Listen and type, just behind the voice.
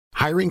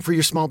Hiring for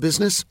your small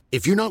business?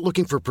 If you're not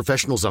looking for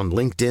professionals on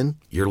LinkedIn,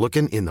 you're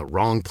looking in the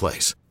wrong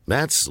place.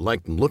 That's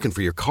like looking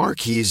for your car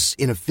keys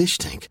in a fish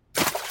tank.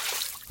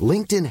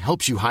 LinkedIn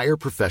helps you hire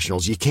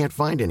professionals you can't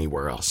find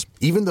anywhere else,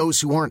 even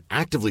those who aren't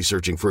actively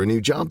searching for a new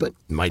job but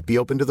might be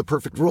open to the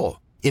perfect role.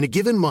 In a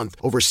given month,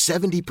 over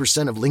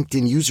 70% of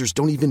LinkedIn users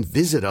don't even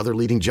visit other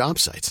leading job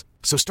sites.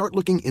 So start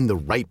looking in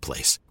the right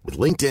place. With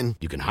LinkedIn,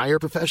 you can hire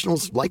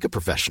professionals like a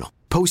professional.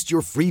 Post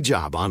your free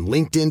job on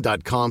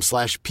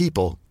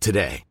linkedin.com/people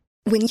today.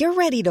 When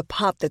you're ready to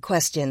pop the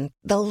question,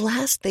 the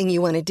last thing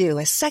you want to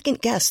do is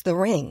second-guess the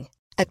ring.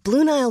 At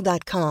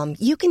BlueNile.com,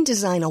 you can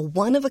design a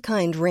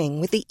one-of-a-kind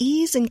ring with the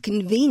ease and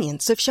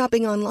convenience of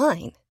shopping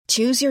online.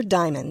 Choose your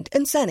diamond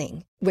and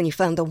setting. When you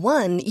find the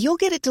one,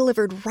 you'll get it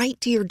delivered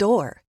right to your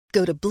door.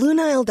 Go to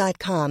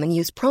BlueNile.com and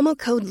use promo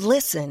code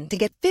LISTEN to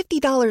get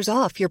 $50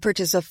 off your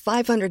purchase of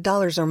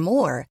 $500 or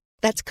more.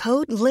 That's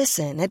code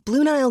LISTEN at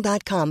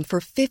BlueNile.com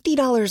for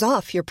 $50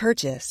 off your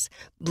purchase.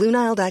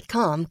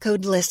 BlueNile.com,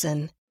 code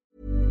LISTEN.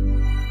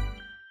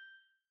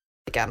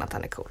 Att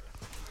han är cool.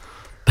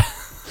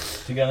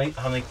 Tycker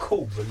han är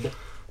cool?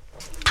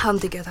 Han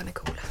tycker att han är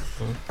cool.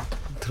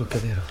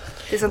 Trocadero.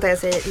 Det är sånt där jag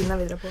säger innan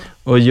vi drar på.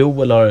 Och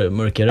Joel har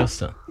mörka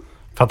rösten.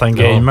 För att han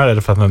gamer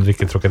eller för att han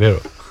dricker Trocadero?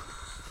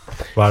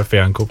 Varför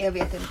är han cool? Jag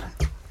vet inte.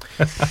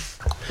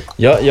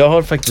 Jag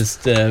har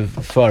faktiskt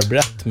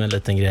förberett med en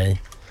liten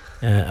grej.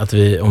 Att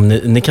om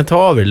ni kan ta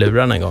av er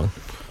luran en gång.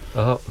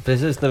 Jaha,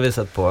 precis när vi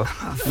satt på.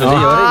 Men Ja. det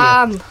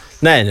gör inget.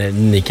 Nej,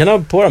 ni kan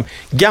ha på dem.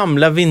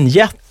 Gamla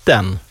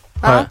vignetten.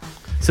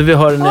 Så vi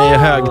har den i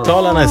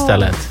högtalarna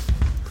istället.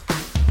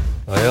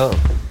 Ja.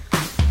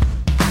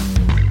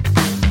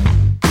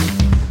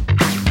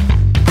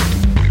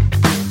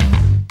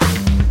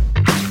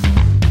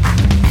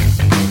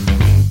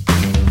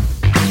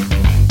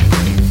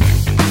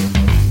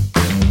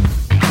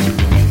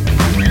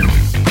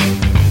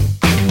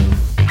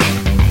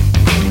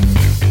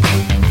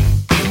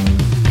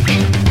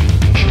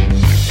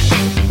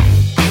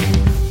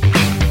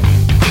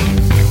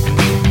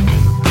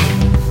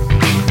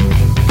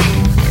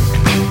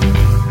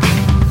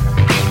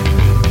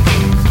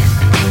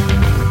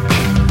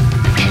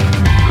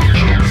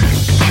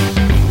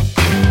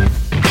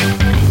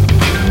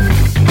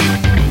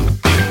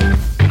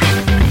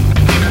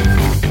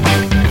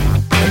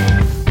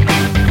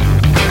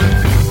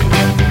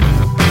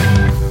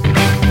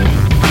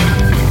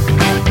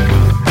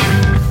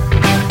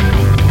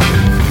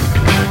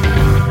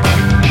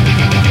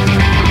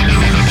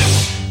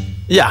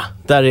 Ja,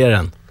 där är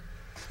den.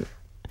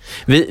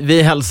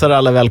 Vi hälsar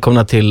alla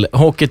välkomna till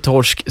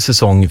Hockeytorsk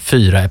säsong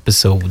 4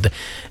 episod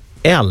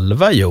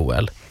 11,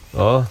 Joel.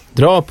 Ja.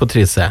 Dra på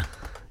Trisse.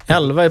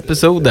 11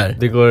 episoder.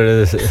 Det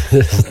går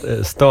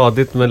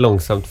stadigt men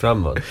långsamt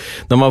framåt.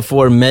 När man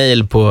får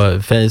mejl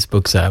på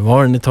Facebook så här, var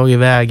har ni tagit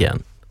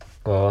vägen?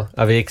 Ja,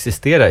 vi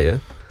existerar ju.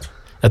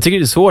 Jag tycker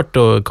det är svårt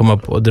att komma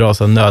på och dra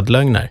sådana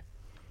nödlögner.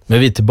 Men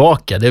vi är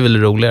tillbaka, det är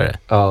väl roligare.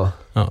 Ja.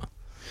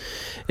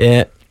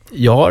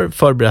 Jag har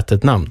förberett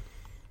ett namn.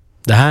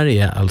 Det här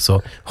är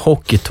alltså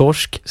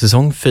Hockeytorsk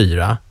säsong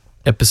 4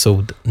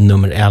 episod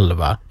nummer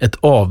 11. Ett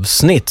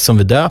avsnitt som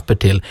vi döper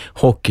till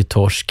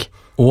Hockeytorsk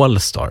All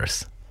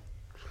Stars.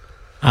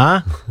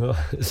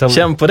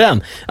 Känn på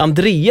den.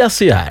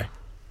 Andreas är ju här.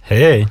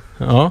 Hej.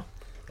 Ja.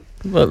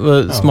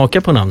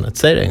 Smaka på namnet,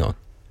 säg det en gång.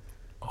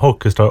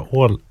 Hockeytorsk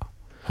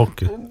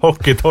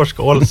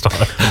All-Star.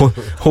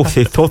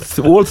 Hockeytorsk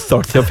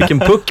All-Stars. Jag fick en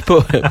puck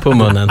på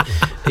munnen.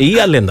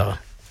 Elin då?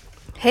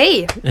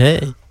 Hej!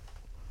 Hej.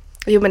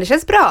 Jo, men det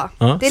känns bra.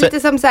 Ja, det är lite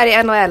som så här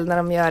i NHL när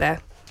de gör det.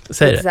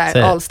 Säg lite det. så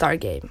här All-Star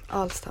game.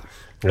 All-Star.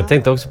 Jag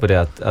tänkte också på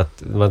det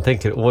att man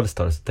tänker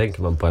All-Star så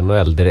tänker man på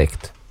NHL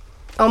direkt.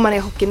 Om man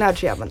är hockeynörd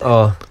så gör man det.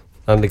 Ja,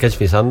 men det kanske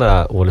finns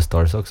andra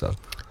All-Stars också.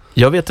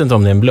 Jag vet inte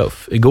om det är en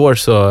bluff. Igår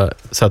så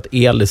satt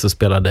Elis och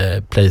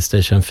spelade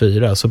PlayStation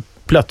 4. Så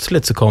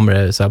plötsligt så kommer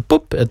det så här,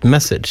 pop, ett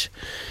message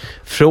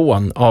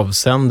från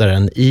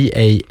avsändaren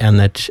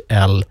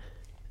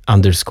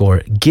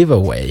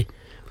EA_NHL_giveaway.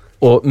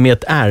 Och med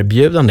ett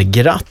erbjudande,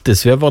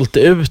 grattis, vi har valt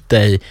ut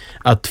dig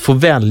att få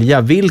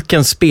välja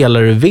vilken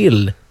spelare du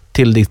vill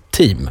till ditt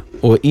team.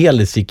 Och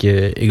Elis gick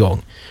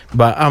igång.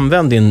 Bara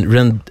använd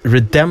din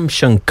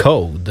redemption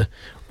code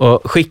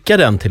och skicka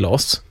den till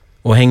oss.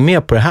 Och häng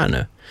med på det här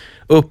nu.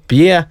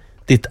 Uppge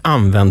ditt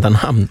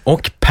användarnamn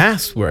och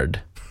password.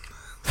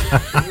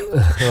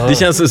 Det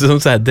känns som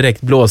så här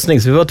direkt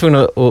blåsning. Så vi var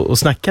tvungna att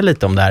snacka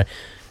lite om det här.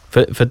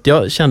 För att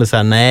jag kände så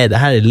här, nej, det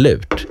här är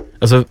lurt.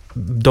 Alltså,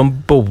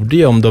 de borde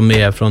ju, om de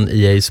är från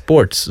EA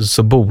Sports,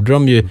 så borde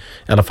de ju i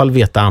alla fall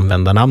veta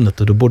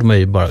användarnamnet. Och då borde man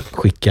ju bara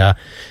skicka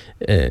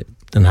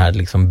den här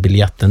liksom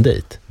biljetten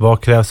dit.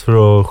 Vad krävs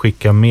för att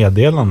skicka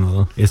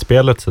meddelanden i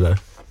spelet sådär?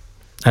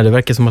 Det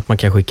verkar som att man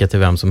kan skicka till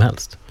vem som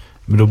helst.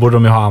 Men då borde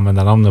de ju ha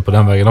användarnamnet på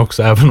den vägen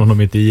också, även om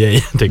de inte är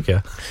EA, tycker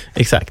jag.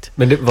 Exakt.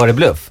 Men var det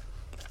bluff?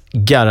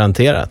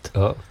 Garanterat.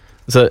 Ja.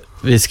 Så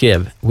vi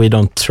skrev, we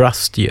don't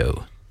trust you.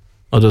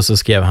 Och då så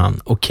skrev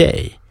han,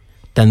 okej,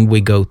 then we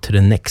go to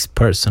the next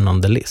person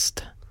on the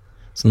list.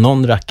 Så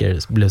någon rackare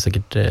blev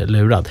säkert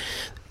lurad.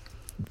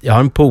 jag har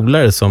en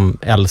polare som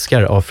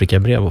älskar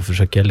Afrikabrev och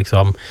försöker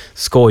liksom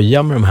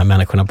skoja med de här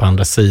människorna på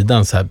andra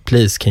sidan. Så här,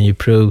 please, can you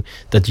prove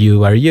that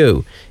you are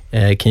you?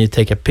 Can you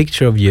take a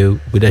picture of you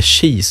with a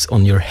cheese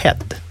on your head?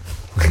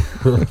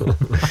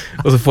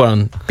 Och så får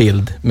han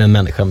bild med en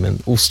människa med en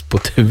ost på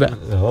huvudet.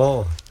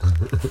 Ja.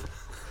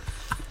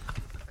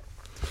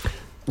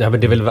 Ja, men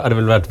det hade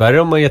väl varit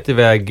värre om man gett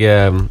iväg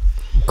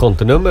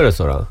kontonummer och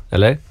så då,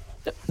 eller?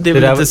 Det är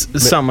väl lite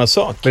samma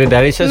sak. Men det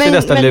där känns ju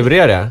nästan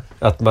lurigare.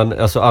 Att man,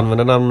 alltså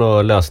användarnamn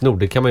och lösenord,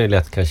 det kan man ju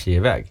lätt kanske ge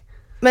iväg.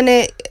 Men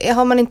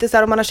har man inte så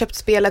här, om man har köpt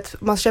spelet,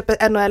 man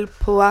köper NHL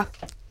på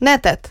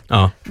nätet,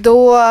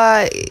 då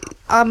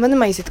använder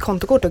man ju sitt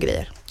kontokort och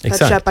grejer. För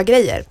att köpa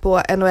grejer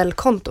på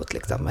NHL-kontot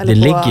liksom. Eller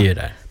det på ligger ju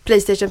där.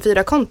 PlayStation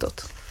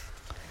 4-kontot.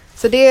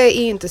 Så det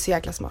är ju inte så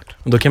jäkla smart.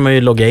 Och då kan man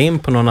ju logga in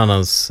på någon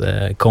annans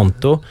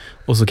konto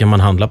och så kan man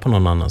handla på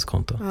någon annans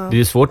konto. Ja. Det är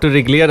ju svårt att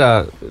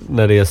reglera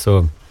när det är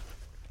så...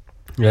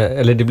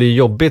 Eller det blir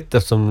jobbigt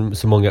eftersom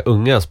så många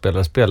unga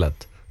spelar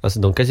spelet. Alltså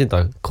de kanske inte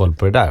har koll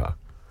på det där, va?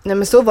 Nej,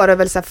 men så var det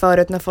väl så här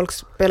förut när folk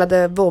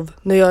spelade WoW.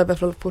 Nu gör jag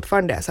väl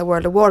fortfarande så här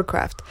World of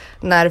Warcraft.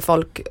 När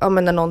folk,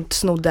 när någon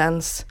snodde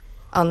ens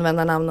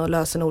användarnamn och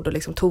lösenord och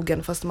liksom tog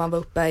en fast man var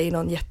uppe i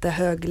någon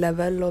jättehög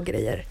level och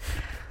grejer.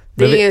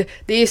 Det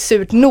är ju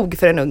surt nog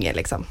för en unge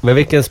liksom. Men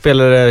vilken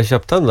spelare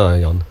köpte han då,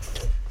 John?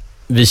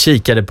 Vi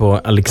kikade på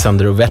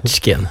Alexander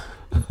Ovechkin.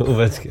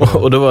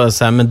 Och då var det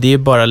så här, men det är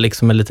bara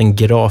liksom en liten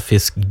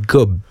grafisk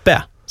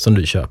gubbe som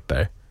du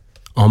köper.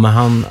 Ja,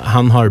 men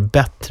han har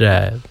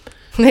bättre...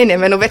 Nej,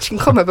 men Ovechkin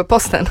kommer på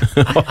posten.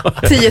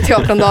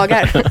 10-18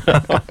 dagar.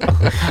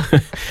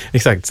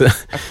 Exakt.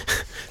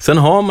 Sen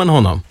har man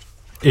honom.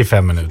 I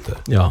 5 minuter.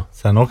 Ja.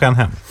 Sen åker han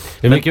hem.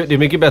 Det är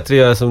mycket bättre att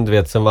göra som du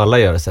vet, som alla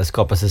gör. Så här,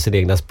 skapa sig sin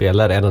egna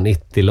spelare.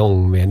 1,90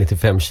 lång med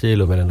 95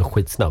 kilo men ändå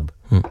skitsnabb.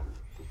 Mm.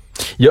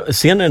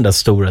 Ser ni den där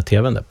stora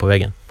tvn där på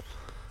väggen?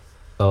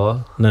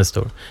 Ja. Den är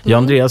stor. Jag och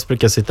Andreas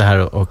brukar sitta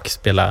här och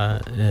spela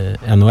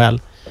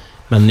NHL.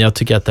 Men jag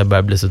tycker att det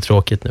börjar bli så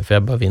tråkigt nu för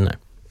jag bara vinner.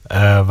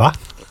 Va?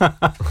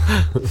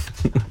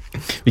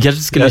 Vi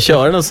kanske skulle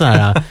köra någon sån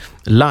här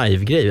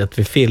live-grej. Att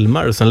vi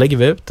filmar och sen lägger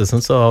vi ut det.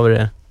 Sen så har vi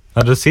det.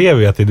 Ja, då ser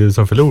vi att det är du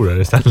som förlorar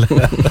istället.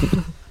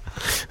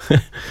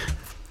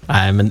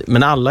 Nej,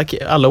 men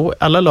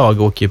alla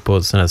lag åker ju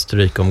på såna här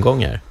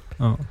strykomgångar.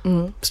 Ja.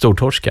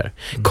 Stortorskar.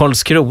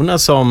 Karlskrona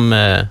som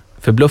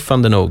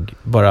förbluffande nog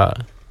bara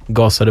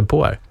gasade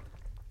på här.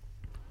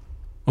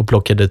 Och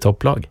plockade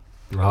topplag.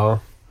 Ja,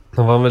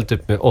 de var väl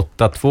typ med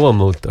 8-2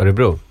 mot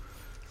Örebro.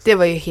 Det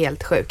var ju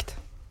helt sjukt.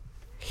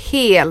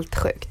 Helt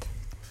sjukt.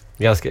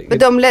 Men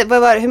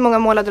hur många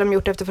mål hade de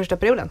gjort efter första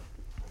perioden?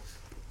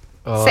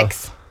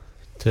 6.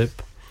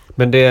 Typ.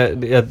 Men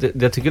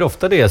jag tycker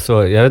ofta det är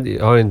så.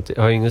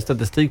 Jag har ingen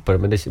statistik på det,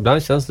 men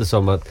ibland känns det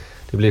som att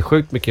det blir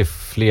sjukt mycket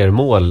fler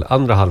mål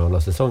andra halvan av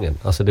säsongen.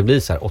 Alltså det blir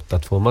så här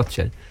 8-2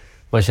 matcher.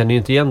 Man känner ju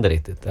inte igen det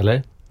riktigt,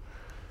 eller?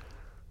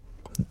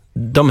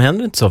 De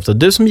händer inte så ofta.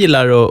 Du som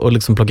gillar att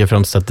liksom plocka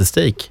fram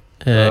statistik.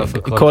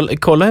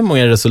 Kolla hur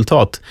många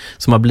resultat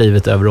som har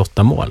blivit över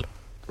 8 mål.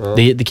 Ja.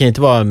 Det kan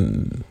inte vara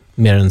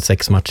mer än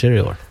 6 matcher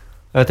i år.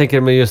 Jag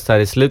tänker men just här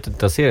i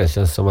slutet av serien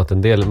känns det som att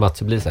en del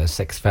matcher blir så här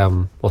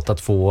 6-5,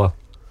 8-2.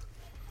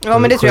 Ja,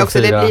 men det tror jag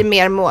också. Det blir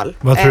mer mål.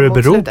 Vad tror du det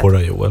beror på då,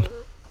 Joel?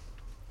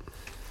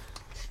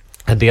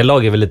 Det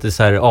lag är väl lite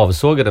så här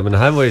avsågade, men det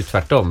här var ju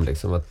tvärtom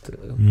liksom, att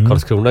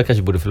Karlskrona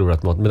kanske borde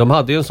förlorat mot. Men de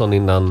hade ju en sån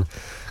innan.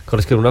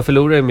 Karlskrona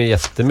förlorade med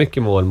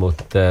jättemycket mål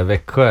mot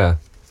Växjö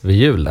vid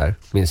jul där,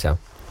 minns jag.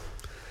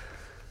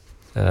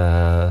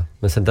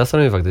 Men sen dess har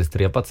de ju faktiskt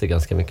repat sig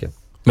ganska mycket.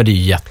 Men det är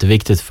ju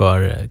jätteviktigt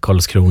för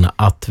Karlskrona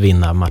att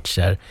vinna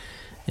matcher.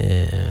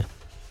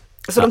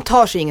 Så de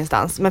tar sig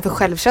ingenstans, men för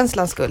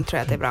självkänslans skull tror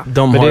jag att det är bra.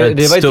 De har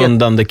ett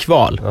stundande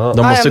kval. Ja.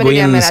 De måste gå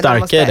in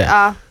starka i det.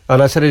 Ja.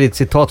 Annars hade ditt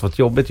citat varit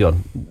jobbigt,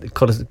 John.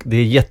 Det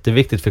är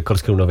jätteviktigt för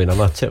Karlskrona att vinna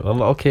matcher. Man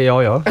bara, okej,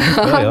 ja.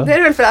 Det är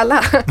det väl för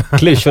alla.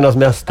 Klyschornas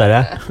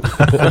mästare.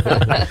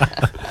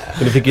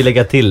 Men du fick ju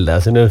lägga till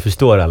det, så nu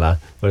förstår alla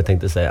vad du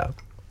tänkte säga.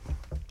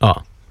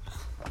 Ja.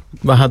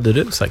 Vad hade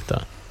du sagt då?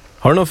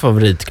 Har du någon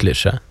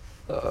favoritklyscha?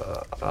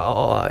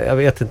 Ja, jag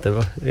vet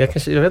inte.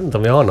 Jag vet inte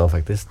om jag har någon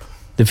faktiskt.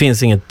 Det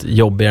finns inget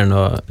jobbigare än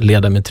att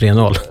leda med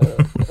 3-0.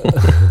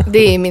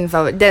 Det är min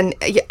favorit. Den,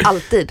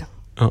 alltid.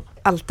 Ja.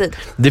 Alltid.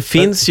 Det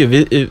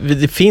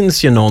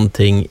finns ju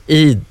någonting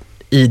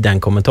i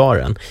den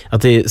kommentaren.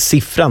 Att det är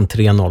siffran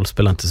 3-0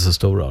 spelar inte så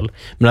stor roll.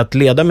 Men att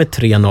leda med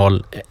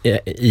 3-0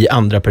 i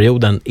andra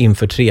perioden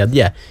inför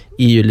tredje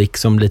är ju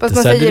liksom lite... Fast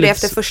man säger det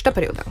efter första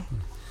perioden.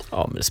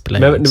 Ja, men det spelar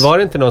ingen roll. Men var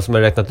det inte någon som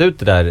har räknat ut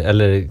det där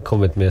eller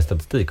kommit med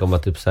statistik om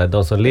att typ så här,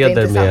 de som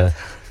leder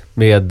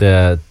med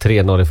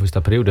 3-0 i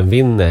första perioden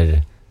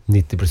vinner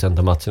 90%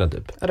 av matcherna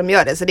typ? Ja, de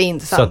gör det, så det är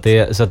inte sant.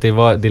 Så att det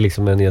är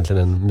liksom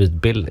egentligen en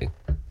mytbildning.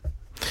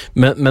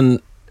 Men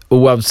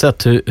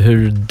oavsett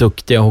hur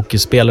duktiga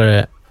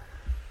hockeyspelare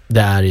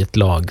det är i ett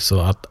lag,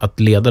 så att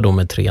leda då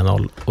med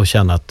 3-0 och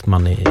känna att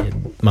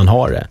man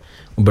har det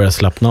och börja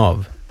slappna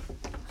av.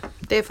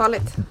 Det är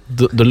farligt.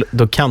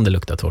 Då kan det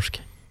lukta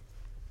torsk.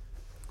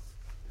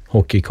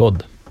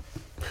 Hockeykod.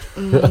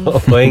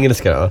 På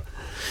engelska då.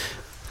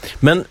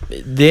 Men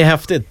det är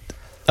häftigt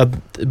att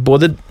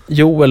både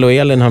Joel och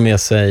Elin har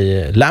med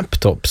sig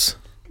laptops.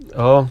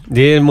 Ja,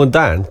 det är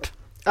modernt.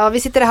 Ja,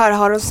 vi sitter här och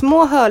har de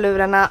små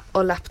hörlurarna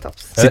och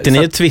laptops. Sitter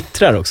ni och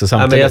twittrar också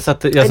samtidigt?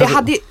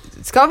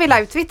 Ska vi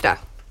live-twittra?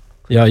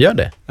 Jag gör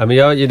det. Ja,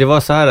 men det var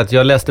så här att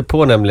jag läste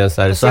på nämligen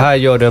så här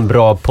gör du en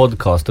bra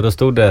podcast. Och då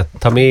stod det,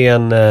 ta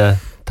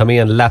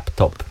med en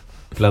laptop.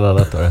 Bland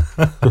annat då. Är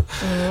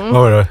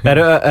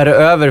det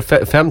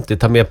över 50,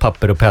 ta med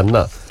papper och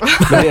penna.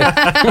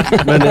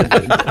 Men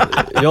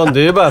John, du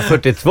är ju bara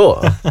 42.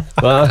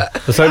 Va?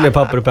 Då sa du med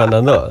papper och penna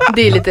ändå.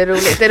 Det är lite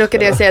roligt. Det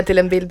råkade jag säga till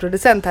en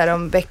bildproducent här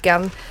om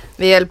veckan.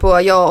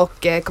 Jag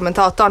och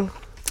kommentatorn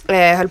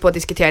höll på att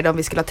diskutera om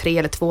vi skulle ha 3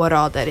 eller 2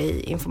 rader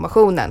i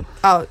informationen.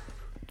 Ja,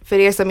 för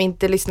er som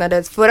inte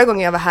lyssnade, förra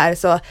gången jag var här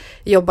så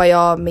jobbar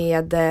jag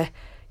med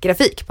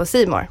grafik på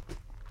C More.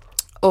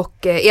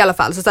 Och i alla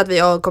fall så satt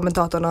vi och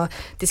kommentatorn och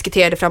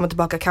diskuterade fram och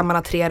tillbaka. Kan man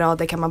ha 3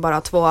 rader? Kan man bara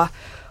ha 2?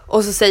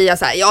 Och så säger jag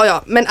så här,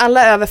 ja, men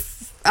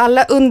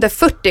alla under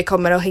 40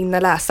 kommer att hinna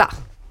läsa.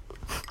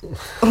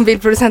 Och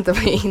bildproducenten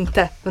var ju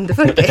inte under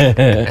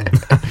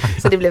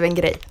 40. Så det blev en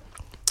grej.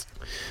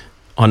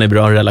 Har ni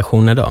bra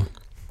relationer då?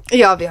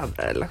 Ja, vi har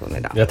bra relationer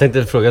idag. Jag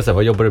tänkte fråga så här,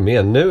 vad jobbar du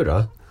med nu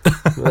då?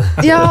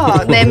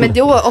 Ja, nej men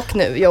då och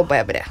nu jobbar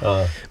jag med det.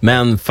 Ja.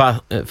 Men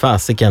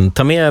fasiken,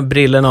 ta med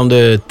brillen om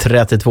du är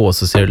 32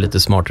 så ser du lite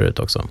smartare ut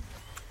också.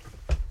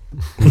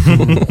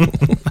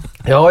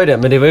 Jag har ju det,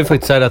 men det var ju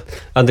faktiskt så här att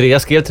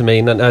Andreas skrev till mig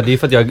innan, det är ju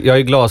för att jag har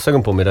ju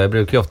glasögon på mig idag, jag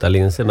brukar ju ofta ha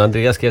linser, men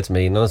Andreas skrev till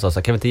mig innan och sa så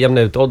här, kan vi inte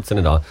jämna ut oddsen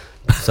idag?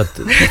 Så att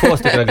 2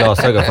 stycken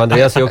glasögon, för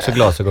Andreas är ju också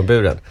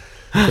glasögonburen.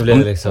 Så blev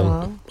det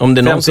liksom om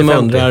det är någon 50-50. som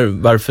undrar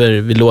varför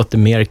vi låter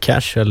mer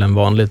casual än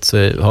vanligt, så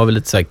har vi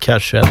lite så här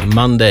casual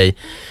Monday.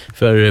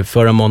 För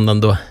förra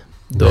måndagen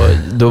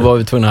då var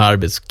vi tvungna att ha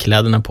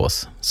arbetskläderna på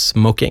oss.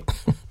 Smoking.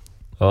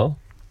 Ja.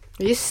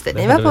 Just det,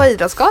 ni var på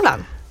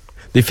Idrottsgalan.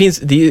 Det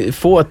är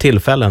få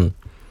tillfällen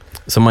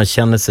som man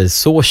känner sig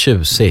så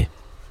tjusig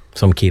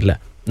som kille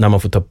när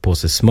man får ta på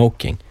sig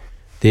smoking.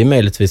 Det är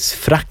möjligtvis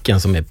fracken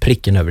som är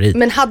pricken över i.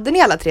 Men hade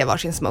ni alla 3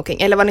 varsin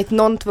smoking? Eller var ni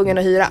någon tvungen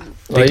att hyra?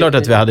 Det är klart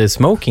att vi hade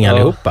smoking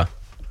allihopa.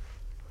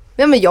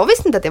 Ja, men jag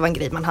visste inte att det var en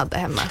grej man hade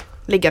hemma.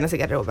 Liggandes i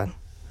garderoben.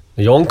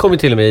 John kom ju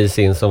till och med i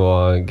sin som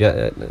var...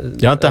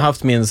 Jag har inte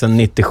haft min sedan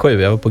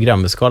 97. Jag var på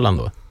Grammisgalan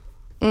då.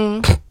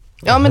 Mm.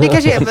 Ja, men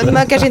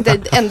man kanske inte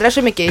ändrar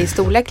sig mycket i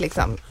storlek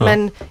liksom. Ja.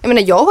 Men jag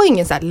menar, jag har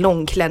ingen så här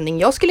långklänning.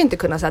 Jag skulle inte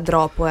kunna så här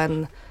dra på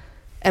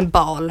en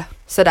bal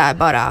sådär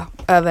bara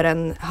över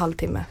en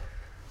halvtimme.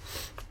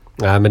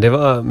 Nej, men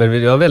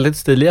vi var väldigt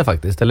stiliga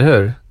faktiskt, eller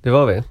hur? Det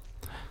var vi.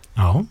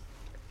 Ja.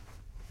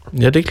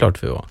 Ja, det är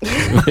klart vi var.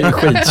 Vi är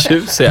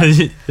skittjusiga.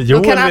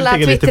 Då kan alla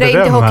twittra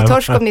in till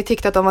Hockeytorsk om ni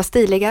tyckte att de var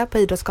stiliga på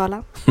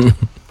Idrottsgalan.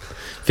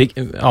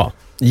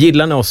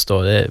 Gillar ni oss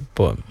då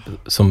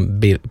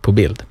på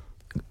bild?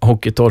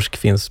 Hockeytorsk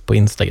finns på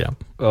Instagram.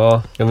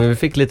 Ja, men vi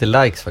fick lite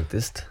likes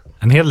faktiskt.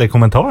 En hel del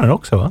kommentarer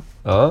också, va?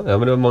 Ja, men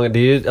det var många. Det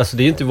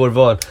är ju inte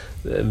vår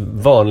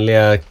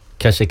vanliga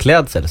kanske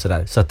klädsel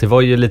sådär. Så att det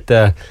var ju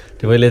lite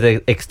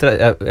extra,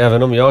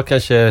 även om jag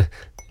kanske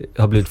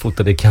har blivit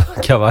fotad i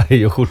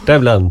kavaj och skjorta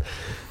ibland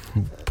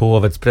på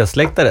Hovets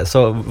pressläktare,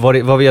 så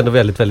var vi ändå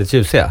väldigt, väldigt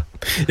tjusiga.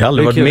 Jag har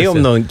aldrig varit med om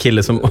någon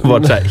kille som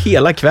varit så här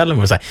hela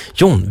kvällen och så här,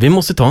 John, vi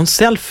måste ta en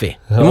selfie.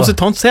 Ja. Vi måste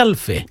ta en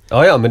selfie.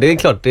 Ja, men det är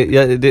klart.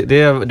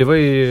 Det var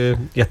ju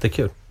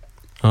jättekul.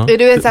 Ja. Är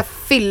du en så här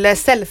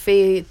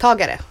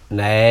fylle-selfie-tagare?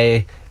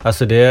 Nej,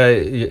 alltså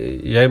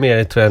jag är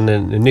mer, tror jag,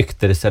 en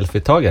nykter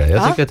selfie-tagare.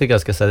 Jag tycker att det är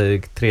ganska så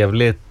här,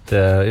 trevligt.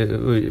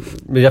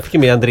 Men jag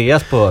fick med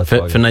Andreas på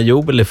för när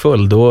Joel är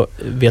full, då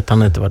vet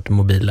han inte vart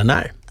mobilen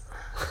är.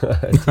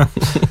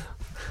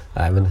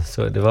 Nej, men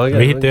så det var.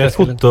 Vi hittade ett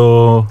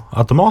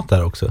fotoautomat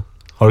där också.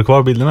 Har du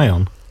kvar bilderna,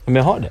 John? Men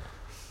jag har det.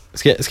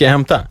 Ska jag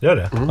hämta? Gör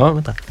det. Ja,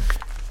 vänta.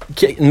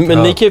 Men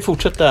ni kan ju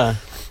fortsätta.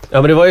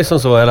 Ja, men det var ju som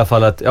så i alla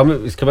fall att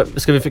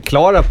ska vi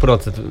förklara på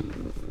något sätt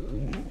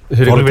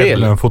hur det går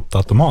till? En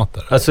fotoautomat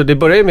där. Alltså det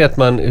börjar ju med att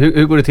man,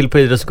 hur går det till på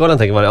Idrottsgalan,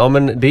 tänker man. Ja,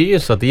 men det är ju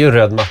så att det är en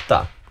röd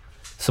matta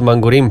som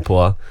man går in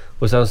på,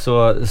 och sen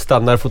så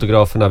stannar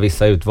fotograferna,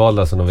 vissa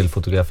utvalda som de vill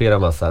fotografera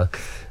massa.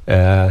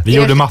 Vi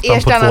gjorde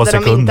mattan på 2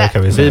 sekunder,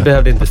 kan vi säga. Vi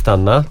behövde inte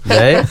stanna.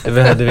 Nej, det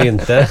behövde vi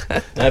inte.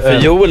 Nej, för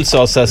Joel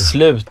sa så här,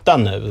 sluta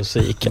nu, och så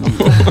gick han.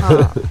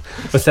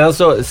 Och sen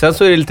så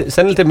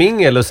är det lite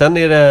mingel, och sen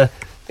är det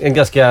en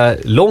ganska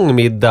lång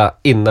middag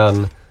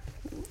innan,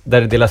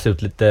 där det delas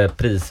ut lite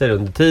priser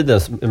under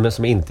tiden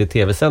som inte är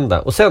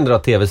tv-sända. Och sen drar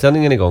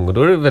tv-sändningen igång, och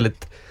då är det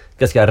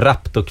ganska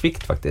rappt och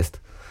kvickt faktiskt.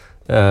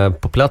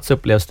 På plats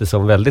upplevs det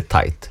som väldigt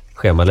tajt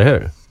schema, eller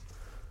hur?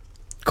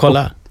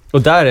 Kolla.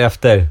 Och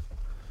därefter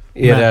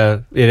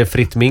är det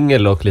fritt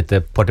mingel och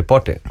lite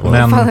party.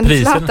 Men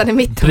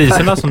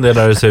priserna som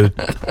delades ut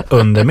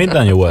under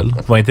middagen, Joel,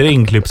 var inte det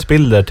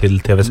inklippsbilder till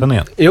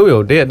tv-sändningen?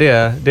 Jo, det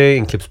är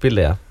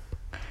inklippsbilder, ja.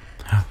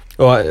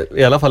 Och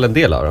i alla fall en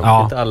del av dem.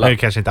 Ja, inte alla.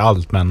 Kanske inte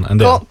allt, men en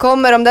del.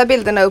 Kommer de där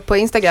bilderna upp på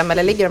Instagram,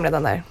 eller ligger de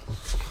redan där?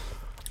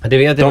 Det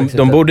vet jag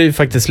de borde ju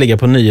faktiskt ligga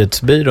på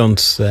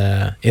nyhetsbyråns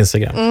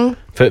Instagram.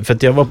 För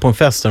att jag var på en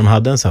fest där de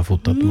hade en sån här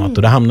fotoautomat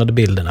och där hamnade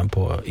bilderna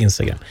på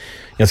Instagram.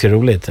 Ganska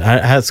roligt.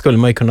 Här skulle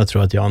man ju kunna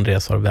tro att jag och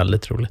Andreas har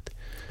väldigt roligt.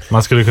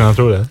 Man skulle kunna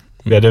tro det.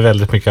 Vi hade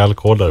väldigt mycket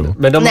alkohol där.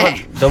 Men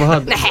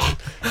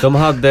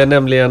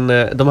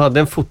de hade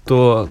en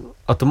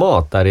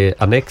fotoautomat där i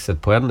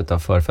annexet på en av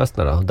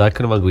förfesterna. Då. Där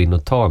kunde man gå in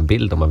och ta en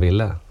bild om man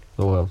ville.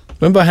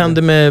 Men vad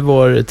hände med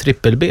vår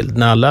trippelbild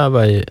när alla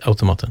var i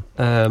automaten?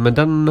 Men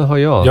den har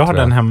jag. Jag har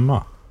den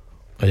hemma.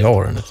 Ja, jag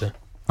har den inte.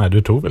 Nej,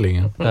 du tog väl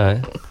ingen?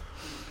 Nej.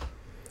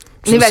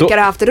 Ni verkar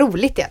ha haft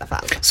roligt i alla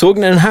fall. Såg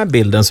ni den här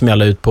bilden som jag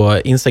la ut på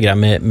Instagram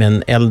med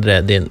en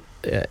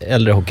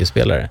äldre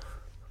hockeyspelare?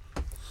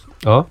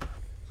 Ja.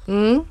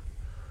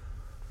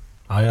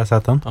 Ja, jag har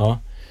sett den. Ja.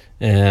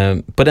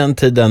 På den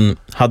tiden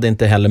hade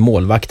inte heller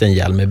målvakten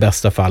hjälm, i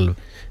bästa fall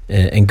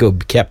en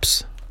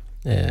gubbkeps.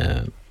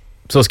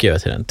 Så skrev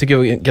jag till den. Tycker jag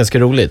var ganska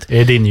roligt. Är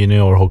det din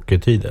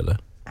juniorhockeytid eller?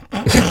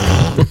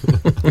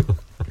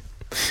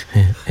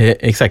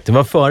 Exakt, det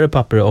var före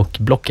papper och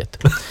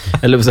blocket.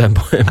 Eller så här,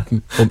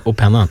 och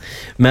pennan.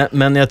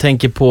 Men jag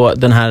tänker på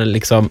den här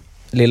liksom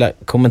lilla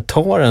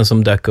kommentaren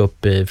som dök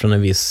upp från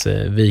en viss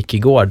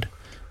Wikegård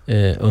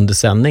under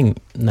sändning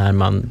när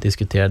man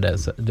diskuterade.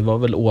 Det var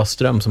väl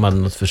Åström som hade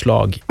något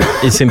förslag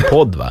i sin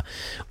podd, va?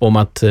 Om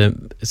att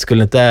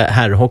skulle inte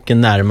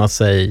herrhockeyn närma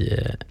sig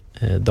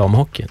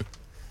damhockeyn?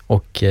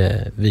 Och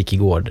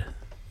Wikegård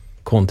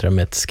kontra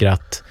med ett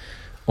skratt.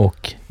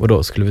 Och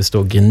då skulle vi stå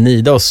och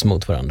gnida oss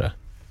mot varandra?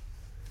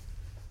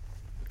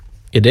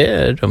 Är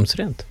det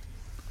rumsrent?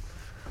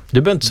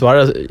 Du behöver inte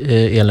svara,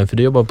 Elin, för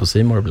du jobbar på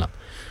C More ibland.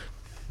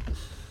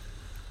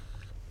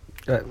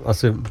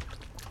 Alltså,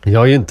 jag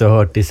har ju inte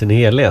hört det i sin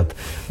helhet.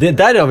 Det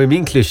där har vi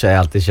min klyscha jag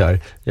alltid kör.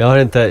 Jag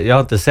har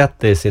inte sett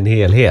det i sin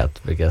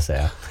helhet, brukar jag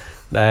säga.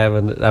 Nej,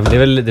 men det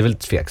är väl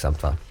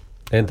tveksamt, va?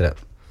 Det är inte det.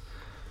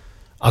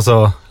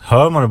 Alltså,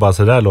 hör man det bara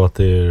så där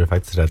låter ju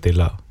faktiskt rätt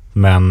illa.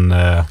 Men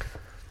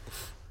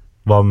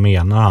vad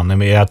menar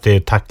han? Är att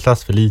det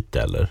tacklas för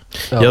lite, eller?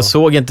 Ja. Jag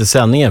såg inte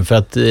sändningen för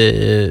att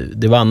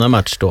det var annan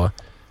match då.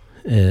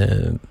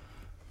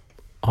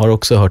 Har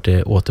också hört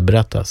det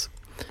återberättas.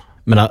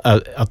 Men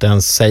att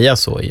ens säga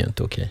så är ju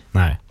inte okej.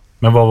 Nej.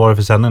 Men vad var det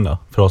för sändning då?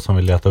 För oss som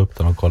vill leta upp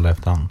den och kolla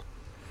efterhand.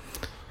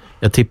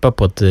 Jag tippar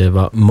på att det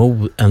var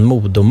en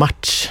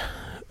Modo-match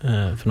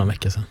för några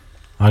veckor sedan.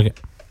 Okej.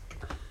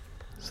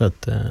 Så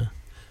att...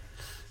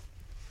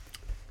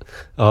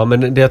 Ja,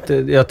 men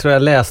jag tror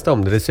jag läste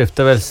om det. Det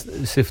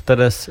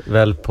syftades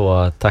väl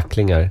på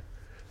tacklingar.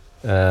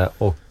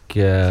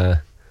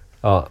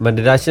 Ja, men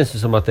det där känns ju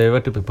som att det har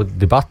varit uppe på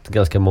debatt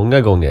ganska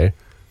många gånger.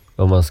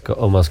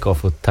 Om man ska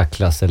få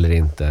tacklas eller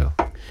inte.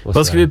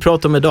 Vad ska vi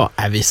prata om idag?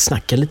 Vi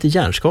snackar lite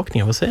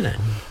hjärnskakningar, vad säger ni?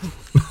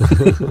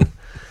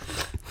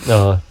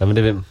 Ja,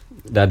 men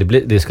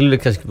det skulle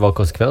kanske vara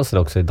konsekvensen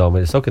också i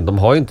damhockey. De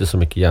har ju inte så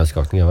mycket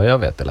hjärnskakningar vad jag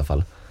vet i alla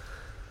fall.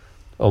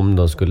 Om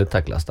de skulle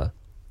tacklas där.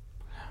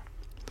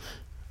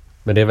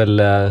 Men det är väl...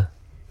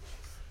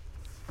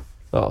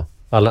 ja,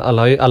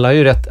 alla har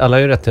ju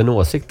rätt till en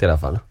åsikt i alla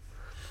fall.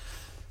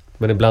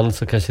 Men ibland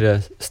så kanske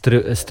det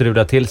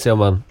strular till sig om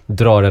man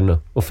drar den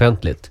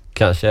offentligt.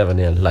 Kanske även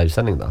i en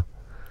livesändning då.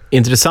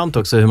 Intressant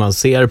också hur man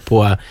ser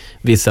på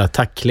vissa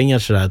tacklingar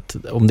så att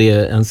om det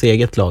är ens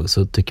eget lag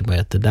så tycker man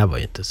att det där var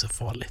ju inte så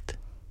farligt.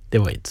 Det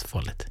var inte så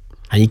farligt.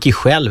 Han gick ju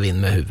själv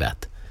in med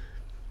huvudet.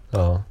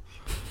 Ja.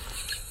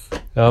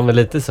 Ja, men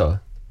lite så.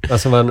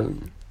 Alltså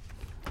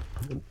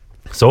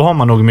så har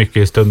man nog mycket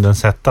i stunden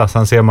sätta.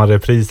 Sen ser man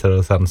repriser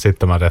och sen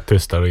sitter man rätt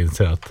tyst där och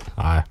inser att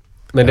nej.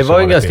 Men det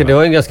var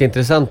en ganska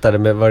intressant där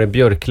med var det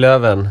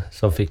Björklöven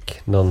som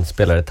fick någon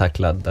spelare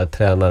tacklad där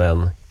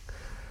tränaren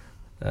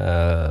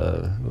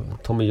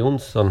Tommy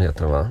Jonsson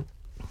heter han, va?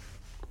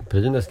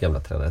 Brynäs gamla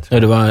tränare. Ja,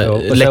 det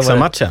var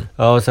Leksand-matchen.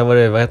 Ja, och sen var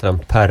det, vad heter han?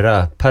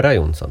 Perra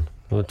Jonsson.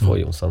 Det var två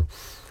Jonsson.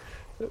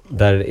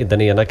 Där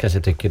den ena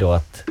kanske tycker då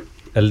att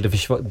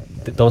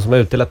de som har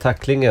utdelat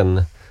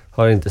tacklingen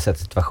har inte sett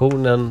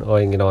situationen och har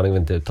ingen aning,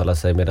 vill inte uttala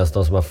sig, medan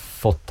de som har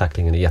fått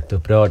tacklingen är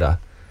jätteupprörda.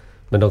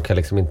 Men de kan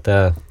liksom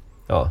inte...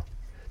 Ja,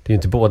 det är ju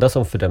inte båda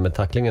som fördömer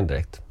tacklingen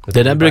direkt.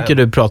 Det där brukar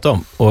du prata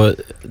om. Och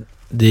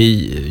det är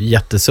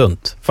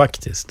jättesunt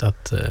faktiskt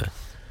att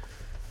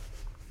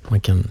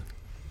man kan...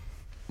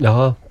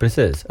 Ja,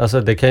 precis.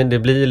 Alltså det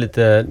blir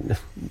lite...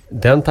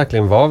 Den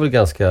tacklingen var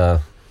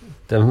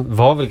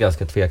väl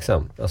ganska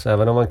tveksam. Alltså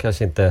även om man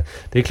kanske inte...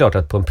 Det är klart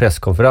att på en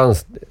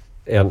presskonferens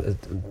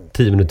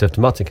 10 minuter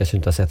efter matchen kanske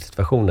inte har sett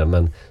situationen,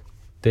 men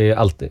det är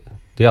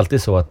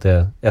alltid så att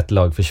ett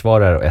lag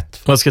försvarar och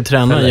ett... Vad ska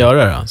tränaren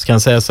göra då? Ska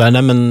han säga så här,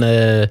 nej men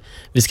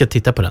vi ska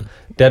titta på den?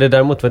 Det hade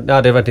däremot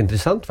det varit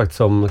intressant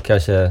faktiskt om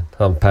kanske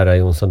han Perra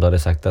Jonsson då hade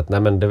sagt att nej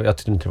men jag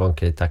tyckte inte det var en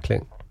okej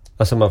tackling.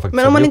 Alltså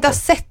men om man inte har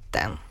sett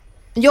den.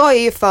 Jag är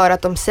ju för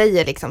att de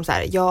säger liksom så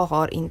här, jag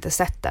har inte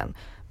sett den.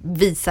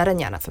 Visa den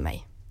gärna för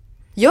mig.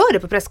 Gör det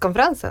på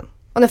presskonferensen.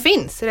 Och den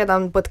finns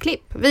redan på ett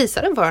klipp.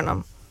 Visa den för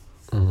honom.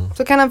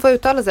 Så kan han få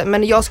uttala sig.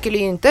 Men jag skulle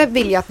ju inte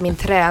vilja att min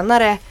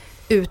tränare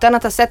utan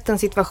att ha sett en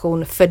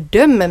situation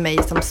fördömer mig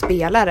som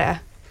spelare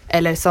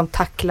eller som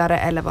tacklare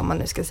eller vad man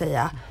nu ska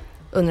säga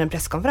under en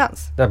presskonferens.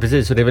 Ja,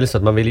 precis. Och det är väl så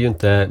att man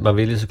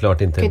vill ju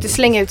såklart inte... Kan ju inte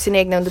slänga ut sin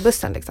egna under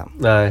bussen liksom.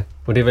 Nej,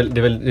 och det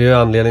är ju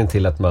anledningen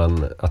till att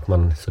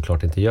man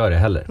såklart inte gör det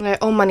heller. Nej,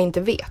 om man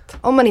inte vet.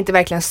 Om man inte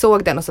verkligen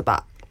såg den och så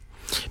bara...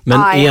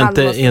 Men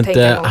är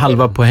inte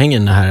halva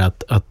poängen här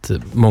att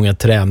många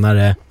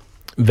tränare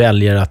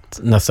väljer att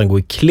nästan gå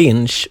i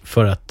clinch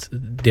för att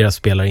deras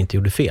spelare inte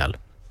gjorde fel?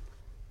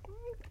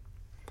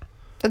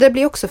 Ja, det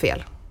blir också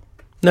fel.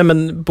 Nej,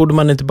 men borde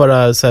man inte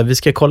bara säga vi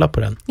ska kolla på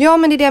den? Ja,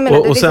 men det är det jag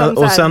menar.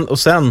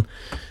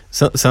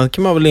 Sen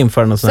kan man väl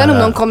införa någon sån här... Sen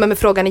om någon kommer med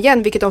frågan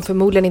igen, vilket de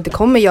förmodligen inte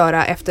kommer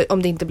göra efter,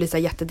 om det inte blir så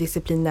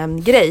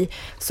jättedisciplinnämnd grej,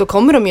 så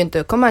kommer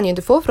han ju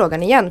inte få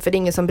frågan igen, för det är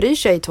ingen som bryr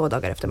sig 2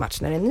 dagar efter matchen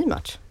när det är en ny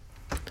match.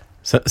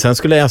 Sen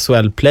skulle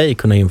SHL Play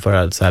kunna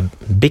införa så här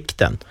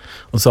bikten.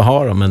 Och så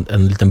har de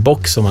en liten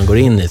box som man går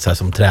in i så här,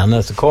 som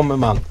tränare. Så kommer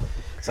man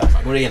så här,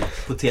 man går in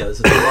på tv,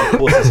 så tar man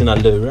på sig sina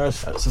lurar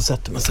så här, så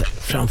sätter man sig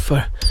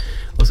framför.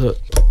 Och så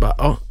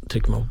bara,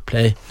 trycker man på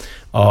play.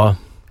 Ja,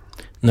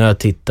 nu har jag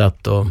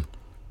tittat och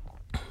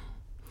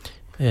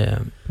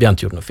vi har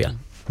inte gjort något fel.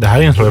 Det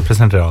här är en fråga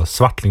presenterad av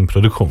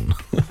Svartling-produktion.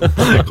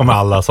 Det kommer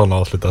alla sådana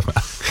avslutas med.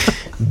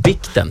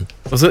 Bikten.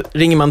 Och så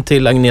ringer man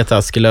till Agneta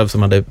Askelöv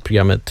som hade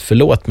programmet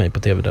Förlåt mig på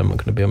tv, där man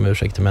kunde be om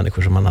ursäkt till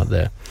människor som man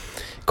hade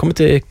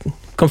kommit i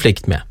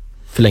konflikt med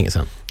för länge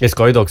sedan. Det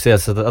ska ju dock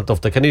sägas att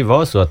ofta kan det ju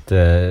vara så att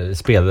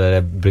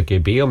spelare brukar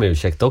ju be om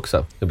ursäkt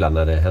också. Ibland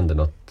när det händer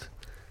något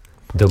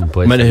dumt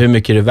på ett. Men hur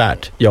mycket är det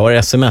värt? Jag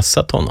har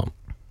smsat honom.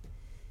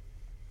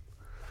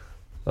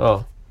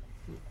 Ja.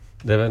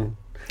 Det är väl...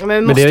 Men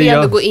vi måste ju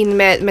ändå gå in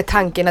med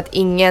tanken att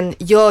ingen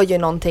gör ju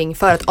någonting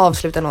för att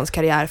avsluta någons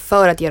karriär,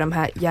 för att ge de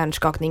här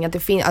hjärnskakningar.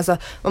 Alltså,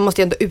 man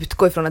måste ju ändå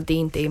utgå ifrån att det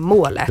inte är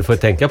målet. Du får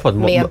tänka på att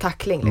med en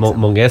tackling, liksom.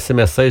 Många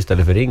smsar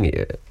istället för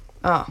ringer.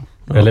 Ja.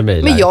 Eller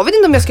mejlar. Men jag vet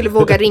inte om jag skulle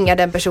våga ringa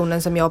den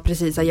personen som jag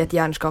precis har gett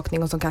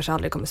hjärnskakning och som kanske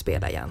aldrig kommer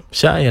spela igen.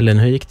 Tja Elin,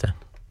 hur gick det?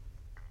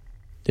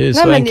 Det är ju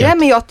så enkelt.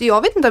 Men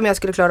jag vet inte om jag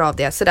skulle klara av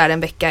det sådär en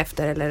vecka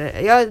efter.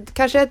 Eller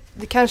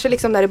kanske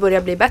liksom när det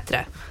börjar bli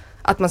bättre.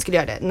 Att man skulle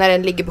göra det. När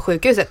den ligger på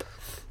sjukhuset.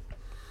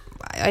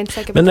 Jag är inte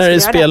säker på. Men när det är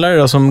spelare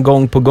då, som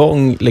gång på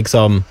gång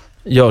liksom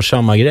gör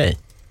samma grej.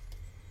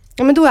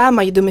 Ja, men då är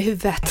man ju dum i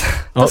huvudet.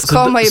 Då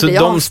ska man ju så bli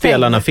de avstängd.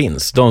 Spelarna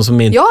finns. De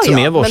som är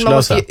vårdslösa. Men man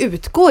måste ju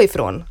utgå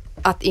ifrån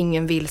att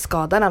ingen vill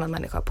skada en annan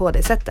människa på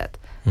det sättet.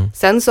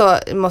 Sen så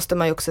måste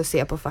man ju också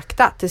se på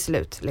fakta till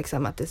slut.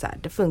 Liksom, att det är så här,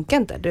 det funkar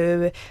inte.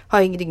 Du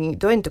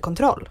har inte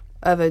kontroll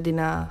över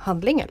dina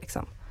handlingar.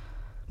 Liksom.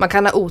 Man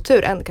kan ha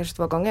otur kanske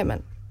 2 gånger,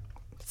 men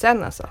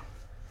sen alltså.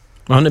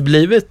 Har ni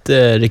blivit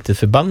riktigt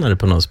förbannade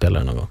på någon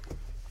spelare någon gång?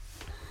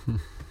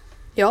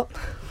 Ja.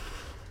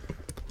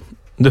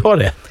 Du har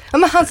det? Ja,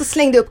 men han som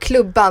slängde upp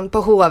klubban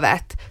på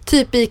Hovet,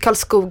 typ i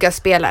Karlskoga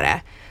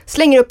spelare,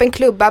 slänger upp en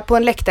klubba på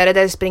en läktare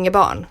där det springer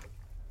barn.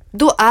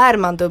 Då är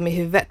man dum i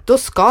huvudet. Då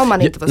ska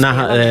man inte få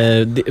spela.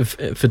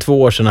 För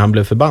 2 år sedan när han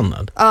blev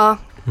förbannad. Ja.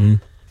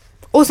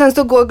 Och sen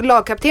så går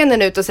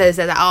lagkaptenen ut och säger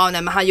så här,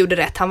 nej men han gjorde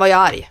rätt, han var ju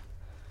arg.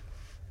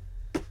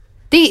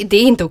 Det är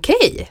inte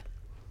okej.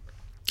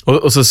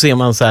 Och så ser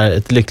man så här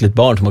ett lyckligt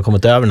barn som har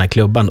kommit över den här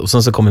klubban, och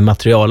sen så kommer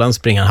materialen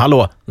springa.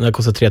 Hallå, den har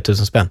kostat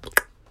 3000 spänn.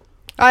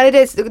 Ja,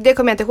 det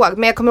kommer jag inte ihåg.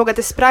 Men jag kommer ihåg att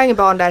det sprang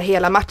barn där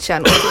hela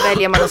matchen, och så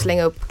väljer man att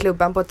slänga upp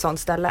klubban på ett sånt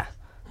ställe.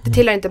 Det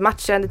tillhör inte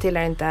matchen, det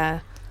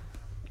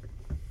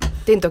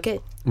är inte okej.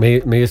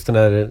 Men just den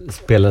här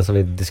spelaren som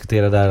vi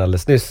diskuterade där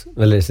alldeles nyss,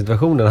 eller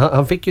situationen,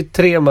 han fick ju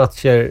 3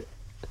 matcher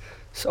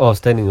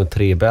avstängning och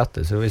 3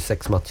 böter, så det var ju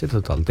 6 matcher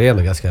totalt. Det är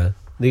ändå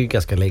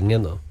ganska länge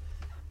ändå.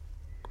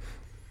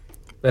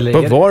 Eller,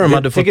 vad var de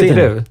hade fått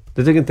in?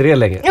 Du tycker inte det är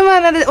länge?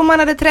 Ja, om den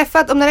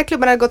här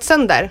klubban hade gått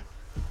sönder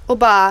och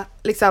bara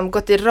liksom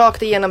gått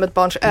rakt igenom ett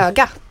barns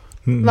öga.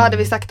 Vad hade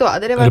vi sagt då?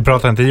 Du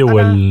pratar inte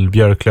Joel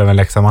Björklöven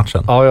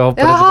Leksand-matchen? Ja, jag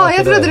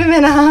trodde du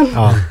menade han.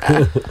 Ja.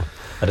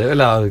 Ja, det är väl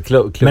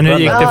men hur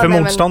gick det för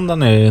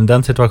motståndaren i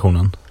den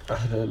situationen?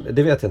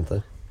 Det vet jag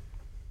inte.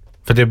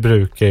 För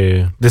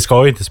det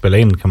ska ju inte spela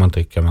in, kan man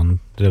tycka, men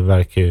det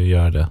verkar ju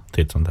göra det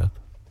titt som det.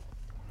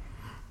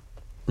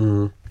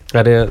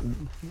 Ja, det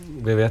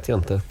vet jag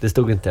inte. Det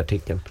stod inte i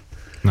artikeln.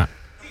 Nej.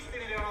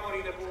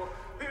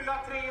 Hylla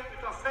 3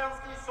 utav svensk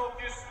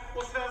ishockeys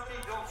och svensk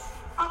idrotts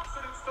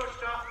absolut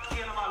största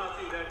genom alla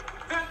tider.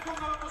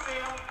 Välkomna upp på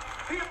scen,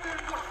 Peter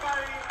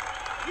Forsberg,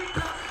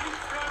 Niklas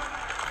Lidström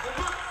och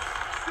Mats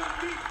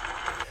Sundin.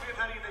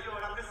 Här inne gör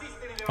han precis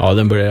det. Ja,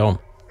 den börjar om.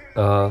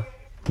 Ja.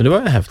 Men det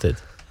var ju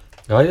häftigt.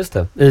 Ja, just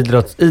det.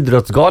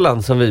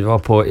 Idrottsgalan som vi var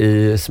på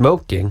i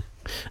Smoking.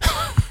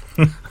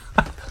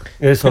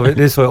 Det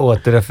är så jag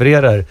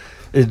återrefererar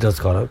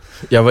idrottsgalan.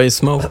 Jag var i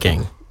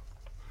Smoking.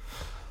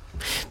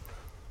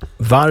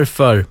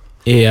 Varför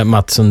är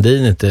Mats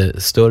Sundin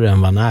inte större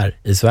än vad han är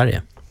i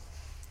Sverige?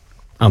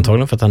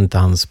 Antagligen för att han inte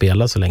hann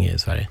spela så länge i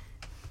Sverige.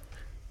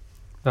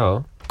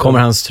 Ja. Kommer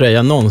hans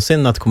tröja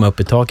någonsin att komma upp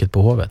i taket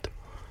på Hovet?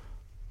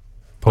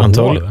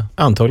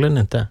 Antagligen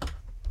inte.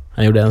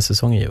 Han gjorde en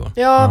säsong i Djurgården.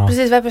 Ja,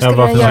 precis. Varför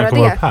skulle han göra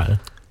det?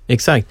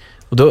 Exakt.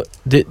 Och då,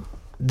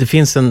 det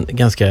finns en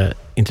ganska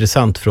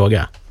intressant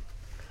fråga.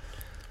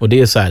 Och det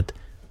är så här att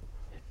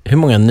hur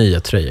många nya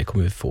tröjor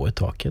kommer vi få i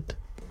taket?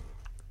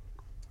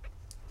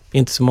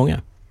 Inte så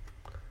många.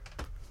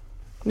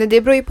 Men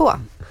det beror ju på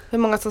hur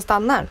många som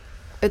stannar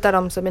utav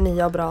de som är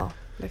nya och bra.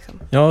 Liksom.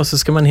 Ja, så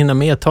ska man hinna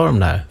med att ta de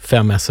där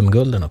 5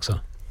 SM-gulden också.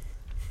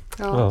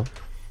 Ja.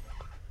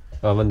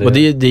 Men det... Och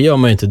det gör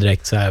man ju inte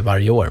direkt så här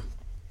varje år.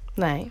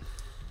 Nej.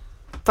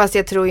 Fast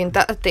jag tror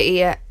inte att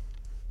det är...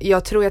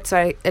 Jag tror att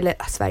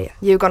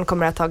Djurgården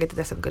kommer att ha tagit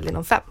ett SM-guld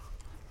inom 5.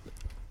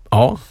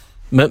 Ja,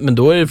 men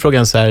då är det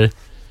frågan så här,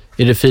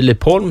 är det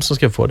Filip Holm som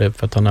ska få det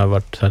för att han har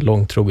varit så här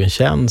långtrogen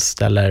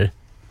tjänst, eller...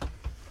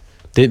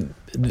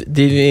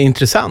 Det är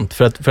intressant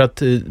för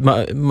att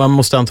man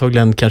måste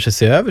antagligen kanske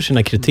se över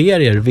sina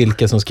kriterier,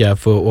 vilka som ska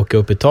få åka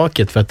upp i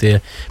taket, för att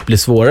det blir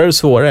svårare och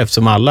svårare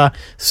eftersom alla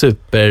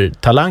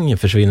supertalanger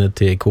försvinner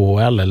till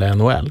KHL eller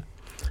NHL.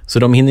 Så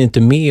de hinner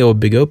inte med att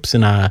bygga upp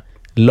sina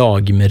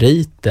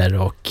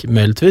lagmeriter och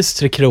möjligtvis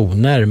 3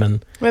 Kronor.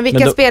 Men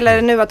vilka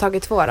spelare nu har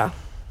tagit 2 då?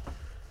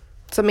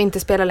 Som inte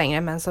spelar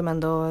längre men som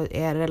ändå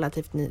är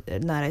relativt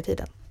nära i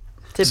tiden.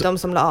 Typ de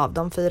som la av,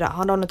 de 4.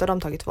 Har någon av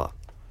dem tagit 2?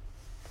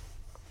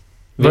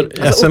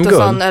 Alltså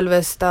Ottosson,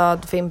 Ölvestad,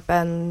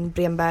 Fimpen,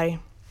 Bremberg.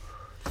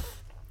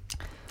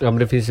 Ja, men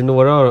det finns ju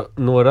några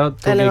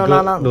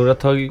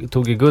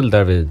tog ju guld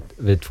där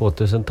vid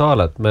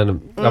 2000-talet.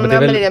 Men det är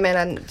väl... jag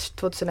menar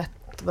 2001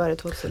 var det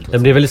 2000. Ja,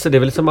 det är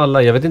väl som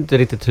alla, jag vet inte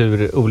riktigt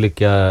hur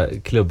olika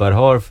klubbar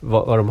har,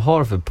 vad de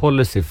har för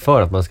policy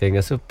för att man ska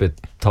hängas upp i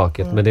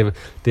taket. Men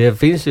det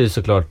finns ju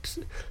såklart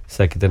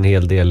säkert en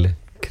hel del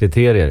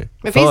kriterier.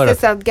 Men finns det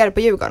stadgar på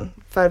Djurgården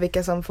för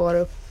vilka som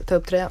får ta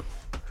upp tröjan?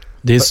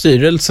 Det är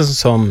styrelsen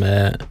som...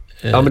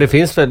 Ja, men det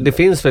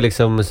finns väl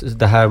liksom,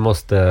 det här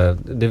måste...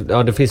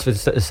 Det finns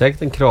väl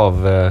säkert en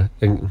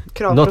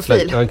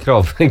kravprofil.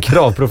 En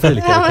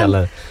kravprofil kan man kalla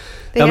det.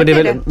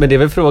 Men det är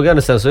väl frågan.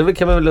 Och sen så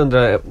kan man väl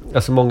undra,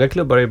 alltså många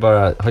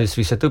klubbar har ju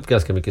swishat upp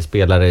ganska mycket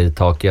spelare i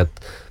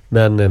taket.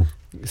 Men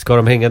ska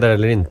de hänga där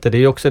eller inte? Det är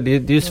ju också, det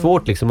är ju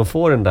svårt liksom att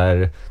få den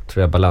där,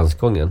 tror jag,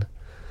 balansgången.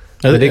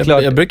 Men det är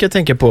klart, jag brukar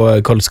tänka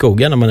på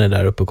Karlskoga när man är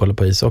där uppe och kollar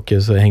på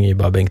ishockey, så hänger ju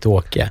bara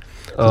Bengt-Åke.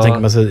 Så tänker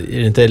man så, är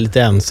det inte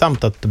lite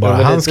ensamt att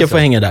bara han ska få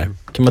hänga där?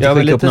 Kan man inte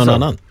skicka upp någon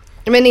annan?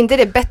 Men inte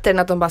det är bättre än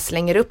att de bara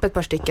slänger upp ett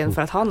par stycken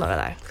för att ha några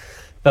där?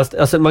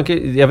 Alltså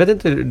jag vet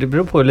inte, det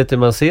beror på lite hur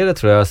man ser det,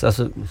 tror jag.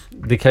 Alltså,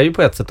 det kan ju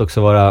på ett sätt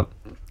också vara...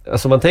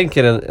 Alltså man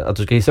tänker att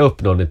du ska hissa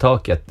upp någon i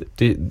taket.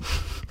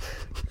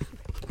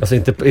 Alltså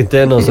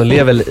inte någon som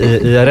lever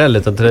i IRL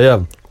utan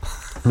tröja.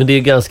 Men det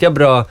är ganska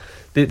bra...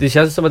 Det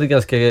känns som att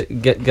det är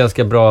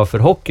ganska bra för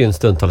hockeyn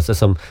stundtals.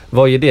 Som,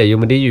 vad är det? Jo,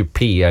 men det är ju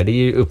PR, det är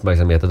ju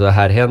uppmärksamhet. Och det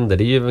här händer,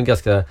 det är ju en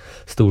ganska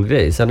stor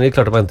grej. Sen är det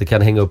klart att man inte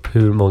kan hänga upp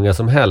hur många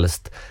som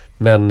helst.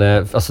 Men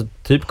alltså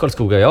typ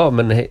Karlskoga, ja,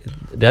 men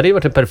det hade ju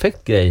varit en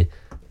perfekt grej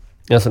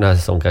i en sån här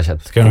säsong kanske.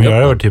 Ska de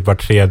göra det typ var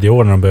 3:e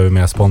år när de behöver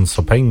mer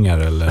sponsorpengar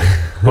eller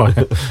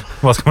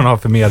vad ska man ha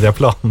för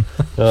mediaplan?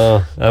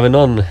 Ja, men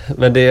någon,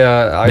 men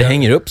det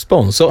hänger upp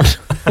sponsor.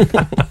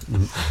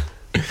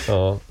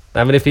 Ja.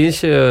 Nej, men det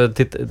finns ju,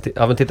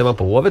 tittar man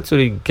på Hovet så är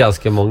det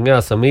ganska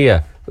många som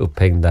är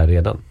upphängda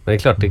redan. Men det är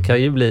klart, det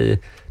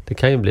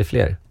kan ju bli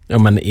fler. Ja,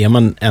 men är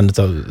man en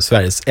av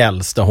Sveriges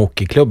äldsta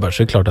hockeyklubbar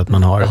så är det klart att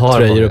man har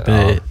tröjor uppe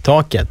i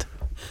taket.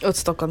 Och ett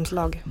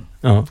Stockholmslag.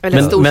 Ja.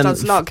 Eller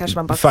storstadslag kanske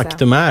man bara ska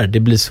faktum säga. Är, det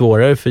blir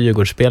svårare för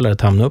Djurgårdsspelare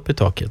att hamna upp i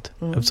taket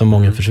eftersom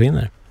många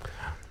försvinner.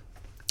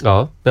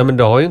 Ja, men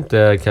det har ju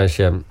inte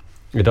kanske...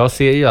 Idag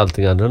ser ju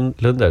allting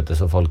annorlunda ut,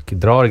 så folk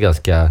drar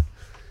ganska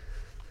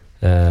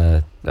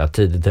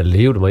tidigt, eller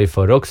det gjorde man ju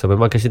förr också, men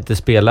man kanske inte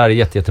spelar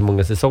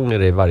jättemånga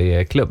säsonger i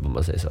varje klubb om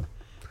man säger så.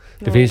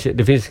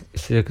 Det finns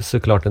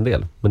såklart en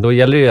del, men då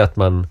gäller det ju att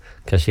man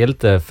kanske är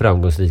lite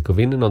framgångsrik och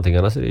vinner någonting,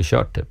 annars är det ju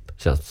kört typ,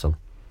 känns det som.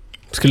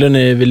 Skulle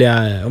ni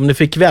vilja, om ni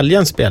fick välja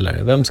en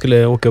spelare, vem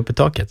skulle åka upp i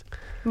taket?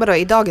 Vadå,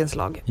 i dagens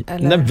lag?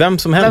 Eller? Nej, vem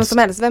som helst.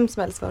 Vem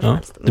som helst.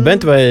 Det behöver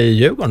inte vara i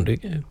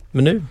Djurgården,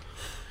 men nu.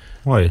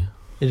 Oj.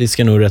 Är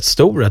risken nog rätt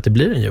stor att det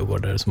blir en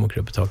Djurgårdare som åker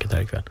upp i taket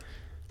här ikväll.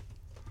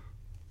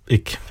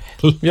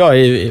 Ikväll? Ja,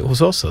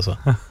 hos oss alltså.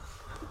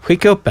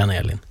 Skicka upp en,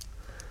 Elin.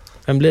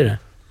 Vem blir det?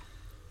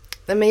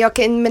 Nej, men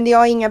jag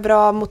har inga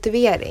bra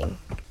motivering.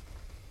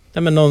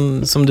 Nej, men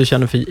någon som du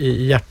känner för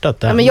i hjärtat.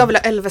 Ja, men jag vill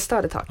ha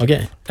Ölvestad i taket.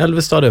 Okej,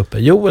 Ölvestad är uppe.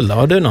 Joel då,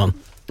 har du någon?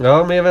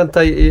 Ja, men jag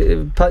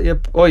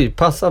väntar.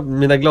 Passa,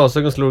 mina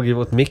glasögon slog ju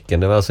mot micken.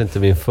 Det var alltså inte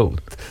min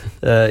fot.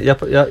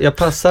 Jag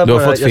passar. Du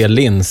har fått fel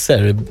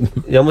linser.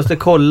 Jag måste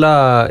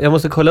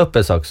kolla upp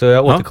en sak, så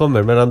jag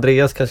återkommer. Men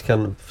Andreas kanske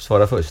kan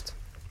svara först.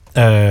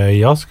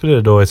 Jag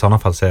skulle då i sådana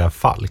fall säga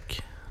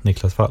Falk.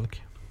 Niklas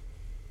Falk.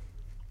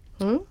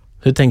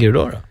 Hur tänker du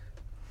då?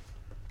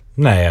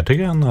 Nej, jag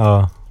tycker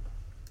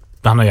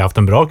han har ju haft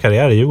en bra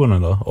karriär i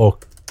Djurgården då.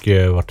 Och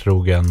varit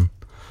trogen.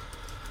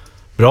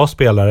 Bra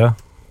spelare.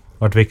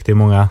 Varit viktig i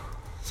många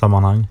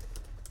sammanhang.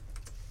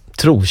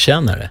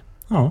 Trotjänare.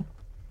 Ja.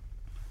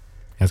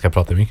 Jag ska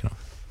prata mycket då.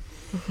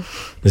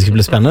 Det ska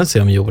bli spännande att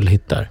se om Joel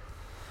hittar.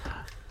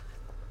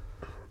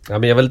 Ja,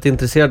 men jag är väldigt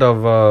intresserad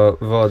av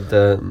vad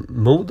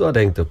Modo hade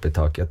hängt upp i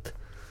taket.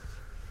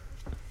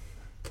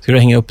 Ska du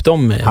hänga upp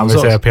dem? Han vill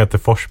säga Peter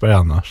Forsberg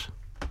annars.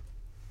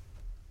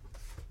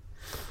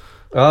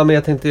 Ja, men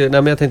jag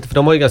tänkte för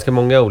de har ju ganska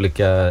många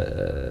olika,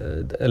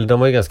 eller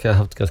de har ju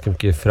haft ganska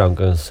mycket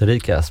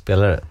framgångsrika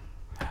spelare.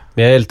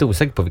 Men jag är lite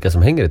osäker på vilka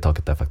som hänger i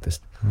taket där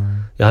faktiskt.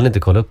 Jag hann inte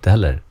kolla upp det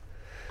heller.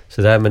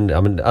 Så där,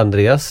 men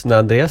Andreas, när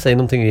Andreas säger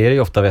någonting är det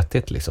ju ofta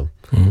vettigt liksom.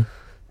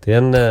 Det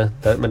är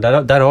men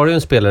där har du ju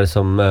en spelare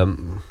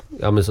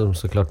som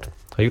såklart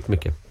har gjort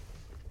mycket.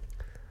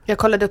 Jag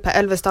kollade upp här,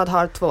 Älvestad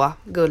har 2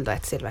 guld och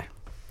 1 silver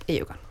i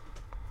Djurgården.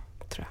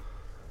 Tror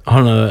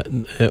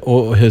jag.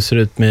 Och hur ser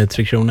det ut med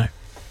 3 kronor?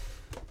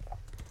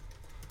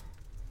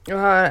 Jag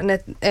har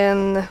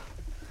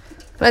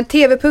en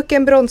TV-puck,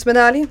 en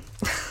bronsmedalj.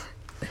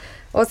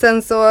 Och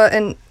sen så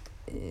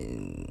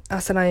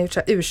sen har han gjort så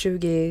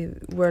U20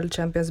 World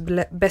Champions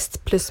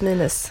bäst plus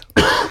minus.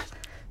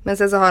 Men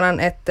sen så har han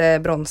ett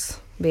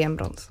brons,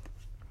 VM-brons.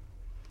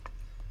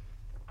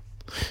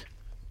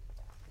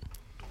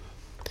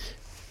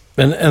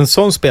 Men en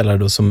sån spelare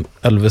då som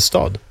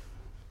Älvestad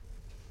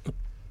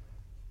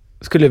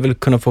skulle väl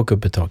kunna få åka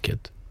upp i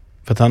taket.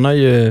 För att han har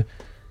ju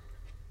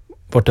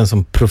varit en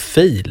sån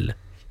profil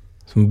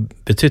som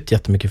betytt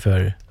jättemycket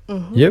för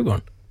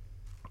Djurgården.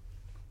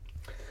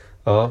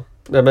 Ja,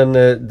 men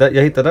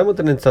jag hittade däremot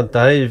en intressant, det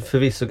här är ju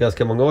förvisso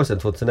ganska många år sedan,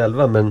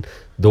 2011, men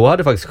då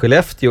hade faktiskt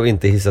Skellefteå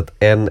inte hissat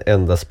en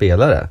enda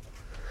spelare.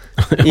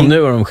 Och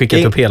nu har de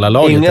skickat upp hela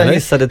laget. Inga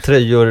hissade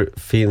tröjor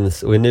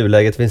finns, och i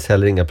nuläget finns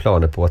heller inga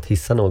planer på att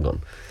hissa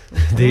någon.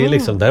 Det är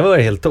liksom, där var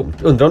det helt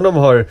tomt. Undrar om de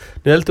har, nu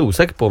är jag lite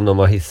osäker på om de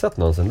har hissat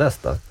någon sedan dess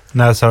då.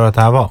 När sa du att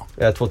det här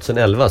var?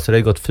 2011, så det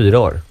har gått 4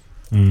 år.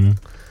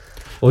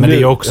 Och men det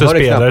är också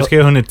spelare ska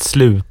ju ha hunnit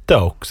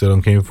sluta också.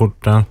 De kan ju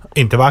fortfarande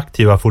inte vara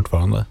aktiva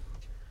fortfarande.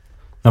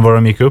 När var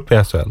de gick upp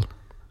i SHL?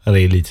 Eller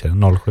i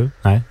Elitserien? 07?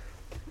 Nej.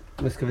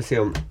 Nu ska vi se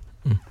om...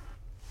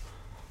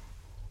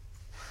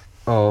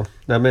 Ja,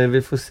 nej men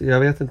vi får se. Jag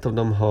vet inte om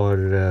de har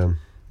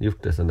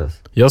gjort det sedan dess.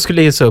 Jag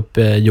skulle hissa upp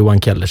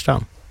Johan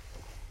Kellerstrand.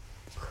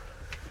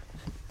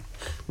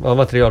 Ja,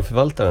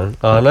 materialförvaltaren.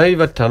 Ja, han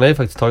har ju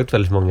faktiskt tagit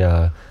väldigt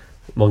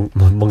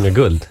många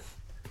guld.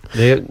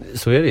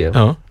 Så är det ju.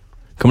 Ja.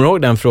 Kommer du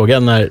ihåg den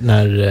frågan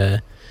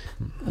när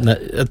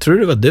jag tror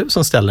det var du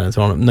som ställde den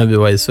till honom när vi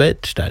var i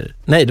Schweiz där.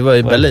 Nej, det var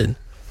i Berlin.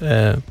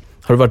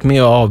 Har du varit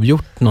med och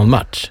avgjort någon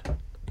match?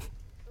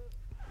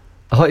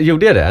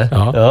 Gjorde jag det?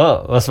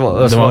 Ja.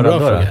 Vad det var en bra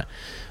fråga.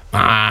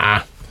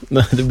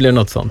 Det blev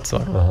något sånt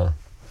svar.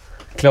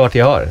 Klart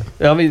jag har.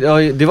 Ja,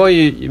 det var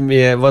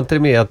ju var inte det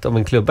med att om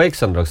en klubba gick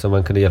sönder också,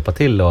 man kunde hjälpa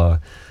till och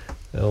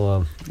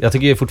jag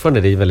tycker ju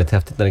fortfarande det är väldigt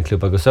häftigt när en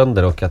klubba går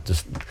sönder och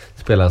att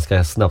spelaren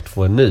ska snabbt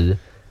få en ny,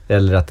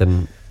 eller att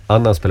en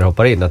annan spelare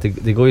hoppar in. Att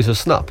det går ju så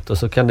snabbt och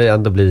så kan det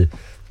ändå bli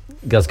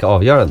ganska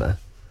avgörande.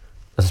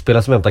 Alltså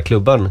spelare som hämtar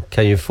klubban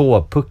kan ju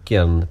få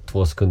pucken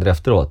 2 sekunder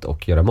efteråt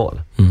och göra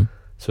mål.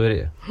 Så är det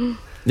ju.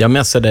 Jag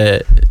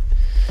messade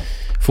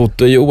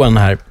Foto-Johan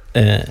här,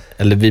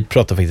 eller vi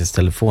pratade faktiskt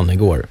telefon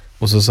igår,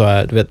 och så sa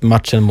jag, du vet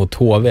matchen mot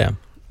HV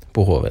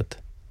på Hovet,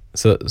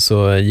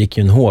 så gick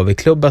ju en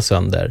HV-klubba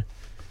sönder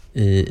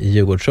i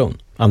Djurgårdszon,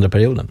 andra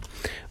perioden.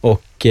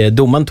 Och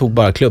domaren tog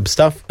bara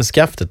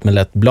klubbskaftet men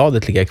lät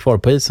bladet ligga kvar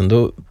på isen.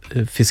 Då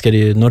fiskade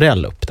ju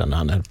Norell upp den när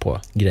han höll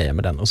på grejer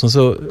med den. Och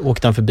så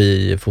åkte han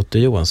förbi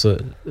Foto-Johan, så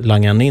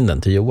langade han in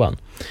den till Johan.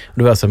 Och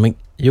då var jag så här, men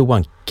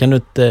Johan, kan du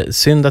inte,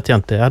 synd att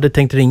jag hade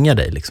tänkt ringa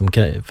dig liksom,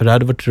 för det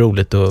hade varit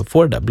roligt att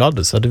få det där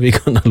bladet, så hade vi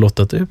kunnat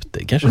låta ut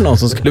det. Kanske någon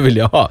som skulle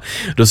vilja ha.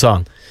 Då sa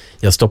han,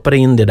 jag stoppade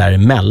in det där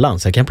emellan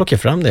så jag kan plocka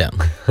fram det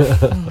igen.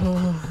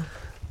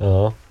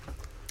 Ja.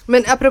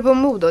 Men apropå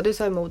Modo, du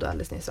sa ju Modo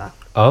alldeles nyss, va?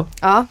 Ja.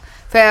 Ja,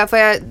 får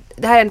jag,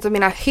 det här är en av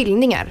mina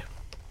hyllningar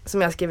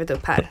som jag har skrivit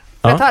upp här.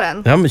 Får jag ta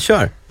den? Ja, men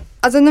kör.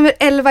 Alltså nummer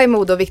 11 i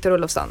Modo, Victor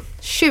Olofsson.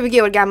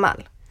 20 år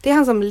gammal. Det är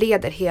han som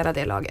leder hela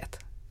det laget.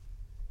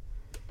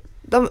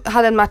 De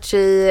hade en match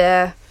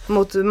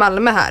mot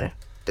Malmö här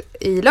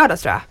i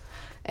lördags, tror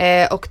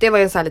jag. Och det var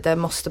ju en sån här lite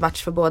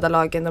måste-match för båda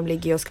lagen. De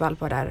ligger ju och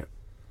skvalpar där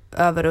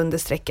över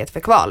understrecket för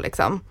kval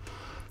liksom.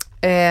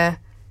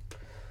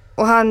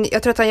 Och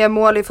jag tror att han gör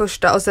mål i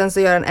första, och sen så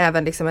gör han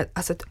även liksom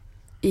ett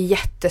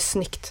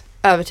jättesnyggt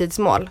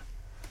övertidsmål.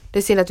 Det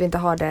är synd att vi inte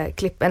har det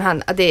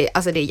klippen. Det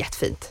är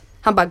jättefint.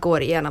 Han bara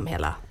går igenom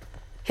hela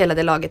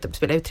det laget och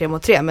spelar ut 3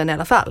 mot 3, men i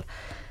alla fall.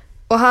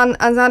 Och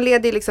han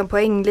leder liksom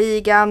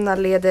poängligan,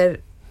 han leder...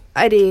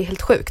 Nej, det är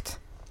helt sjukt.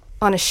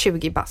 Och han är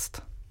 20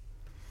 bast.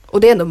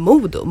 Och det är ändå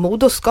Modo.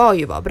 Modo ska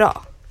ju vara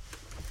bra.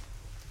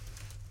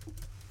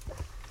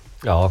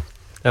 Ja.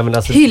 Men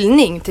alltså...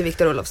 Hyllning till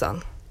Victor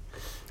Olofsson.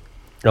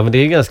 Ja, men det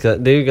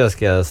är ju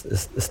ganska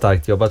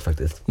starkt jobbat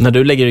faktiskt. När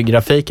du lägger i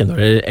grafiken då, är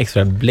det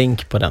extra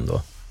blink på den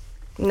då?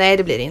 Nej,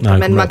 det blir det inte. Nej,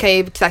 men man kan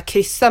ju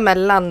kryssa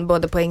mellan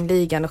både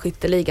poängligan och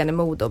skytteligan i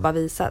Modo och bara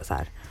visa så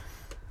här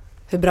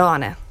hur bra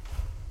han är.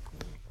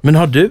 Men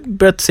har du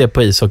börjat se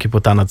på ishockey på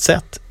ett annat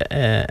sätt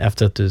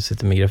efter att du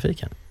sitter med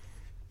grafiken?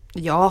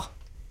 Ja,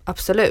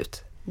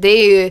 absolut. Det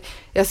är ju,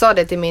 jag sa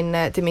det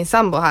till min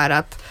sambo här,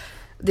 att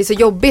det är så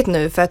jobbigt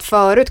nu för att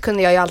förut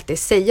kunde jag ju alltid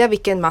säga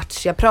vilken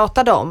match jag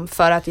pratade om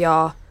för att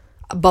jag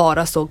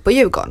bara såg på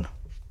Djurgården.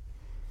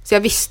 Så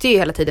jag visste ju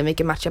hela tiden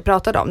vilken match jag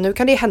pratade om. Nu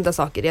kan det ju hända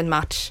saker i en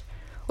match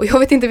och jag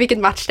vet inte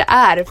vilken match det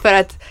är för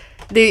att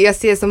jag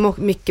ser så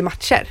mycket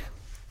matcher.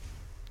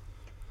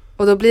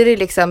 Och då blir det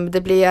liksom,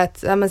 det blir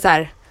att, ja men så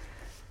här,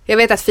 jag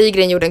vet att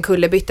Figren gjorde en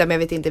kullerbytta men jag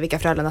vet inte vilka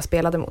Frölunda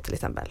spelade mot till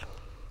exempel.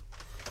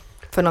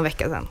 För någon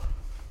vecka sedan.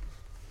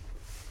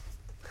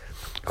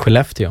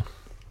 Skellefteå.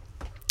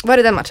 Var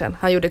det den matchen?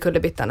 Han gjorde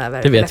kullerbyttan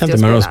över. Det vet jag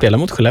inte, men de spelar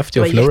mot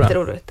Skellefteå och förlorade. Det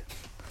var jätteroligt.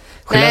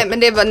 Nej, men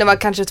det var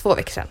kanske 2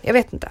 veckor sedan. Jag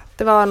vet inte.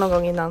 Det var någon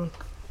gång innan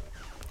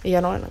i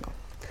januari någon gång.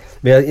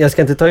 Men jag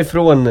ska inte ta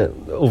ifrån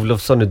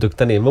Olofsson hur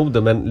duktig han är i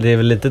Modo, men det är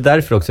väl lite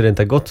därför också det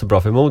inte har gått så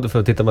bra för Modo.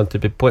 För tittar man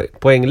typ i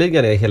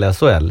poängligan i hela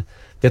SHL,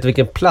 vet du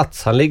vilken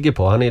plats han ligger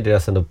på? Han är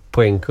deras ändå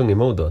poängkung i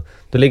Modo.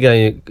 Då ligger han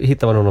ju,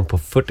 hittar man honom på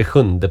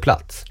 47:e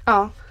plats.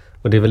 Ja.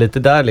 Och det är väl lite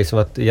där liksom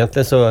att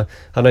egentligen så,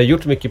 han har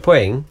gjort mycket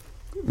poäng,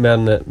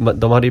 men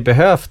de hade ju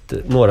behövt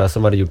några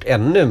som hade gjort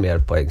ännu mer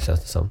poäng,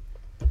 känns det som.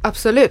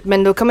 Absolut,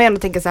 men då kan man ändå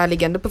tänka så här,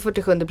 liggande på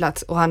 47:e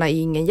plats och han har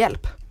ingen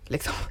hjälp.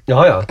 Liksom.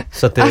 Ja.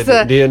 Så att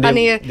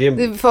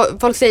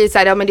folk säger så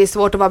här, ja men det är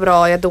svårt att vara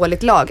bra i ett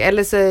dåligt lag.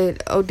 Eller så,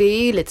 och det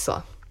är ju lite så.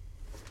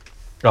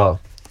 Ja.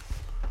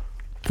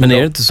 Men är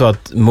det inte så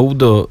att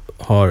Modo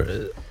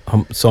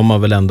sa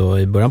man väl ändå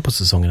i början på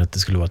säsongen att det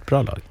skulle vara ett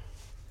bra lag?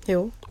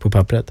 Jo. På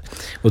pappret.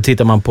 Och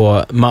tittar man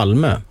på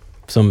Malmö,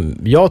 som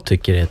jag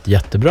tycker är ett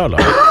jättebra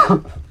lag.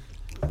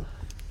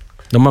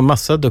 De har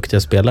massa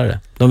duktiga spelare.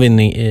 De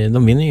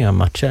vinner inga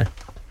matcher.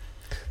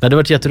 Det hade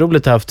varit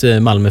jätteroligt att ha haft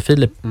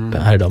Malmö-Filip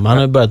här idag. Men han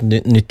har börjat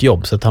ett nytt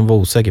jobb så att han var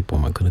osäker på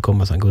om han kunde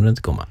komma, så han kunde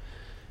inte komma.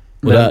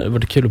 Och det var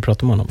kul att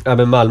prata med honom. Ja,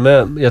 men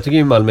Malmö, jag tycker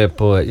ju Malmö är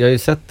på... Jag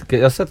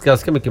har sett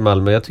ganska mycket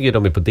Malmö. Jag tycker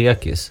de är på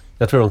dekis.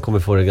 Jag tror de kommer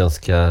få det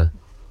ganska...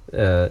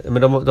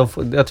 men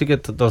jag tycker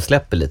att de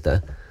släpper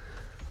lite.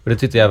 Och det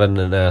tyckte jag även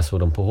när jag såg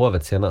dem på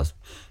Hovet senast.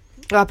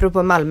 Och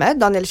apropå Malmö,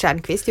 Daniel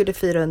Tjärnqvist gjorde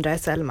 400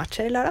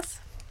 SHL-matcher i lördags.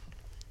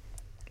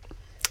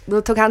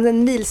 Då tog han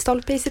en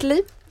milstolpe i sitt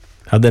liv.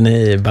 Hade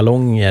ni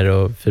ballonger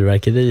och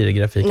fyrverkerier i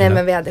grafiken? Nej,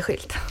 men vi hade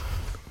skilt.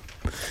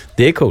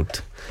 Det är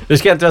coolt. Du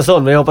ska inte vara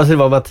sån, men jag hoppas det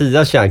var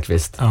Mattias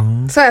Tjärnqvist.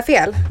 Sa jag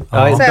fel?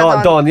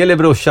 Ja, Daniel är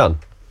brorsan.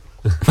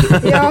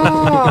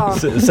 Ja.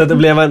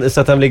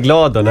 så att han blev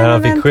glad då när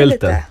han fick skylten.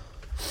 Lite.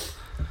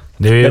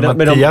 Det är ju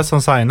Mattias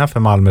som signar för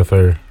Malmö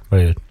för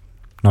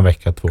någon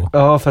vecka, 2.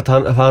 Ja, för att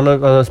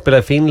han spelar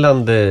i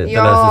Finland den här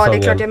säsongen. Ja, det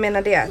är klart jag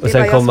menar det. Det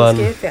var jag som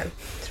skrev fel,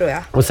 tror jag.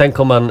 Och sen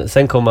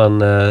kom han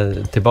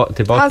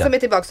tillbaka. Han som är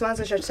tillbaka, som han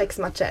som kört 6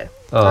 matcher.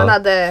 Ja. Han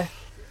hade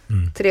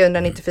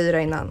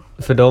 394 innan.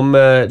 För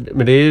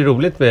men det är ju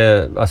roligt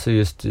med alltså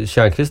just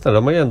Tjärnqvistarna.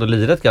 De har ju ändå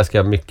lirat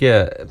ganska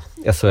mycket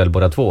SHL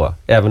båda två.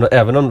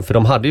 Även om, för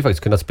de hade ju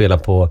faktiskt kunnat spela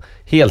på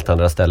helt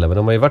andra ställen. Men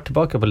de har ju varit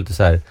tillbaka på lite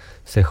så här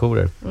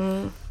sessioner.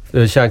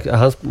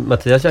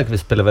 Mattias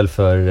Tjärnqvist spelade väl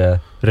för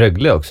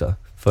Rögle också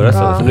förra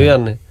säsongen. Så nu är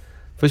han,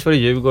 först var det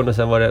Djurgården och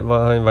sen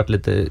har han varit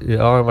lite, han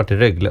har varit i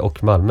Rögle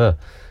och Malmö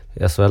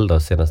i SHL då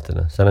senaste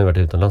nu. Sen har han varit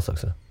utomlands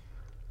också.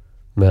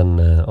 Men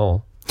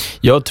ja.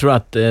 Jag tror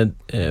att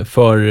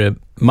för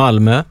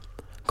Malmö,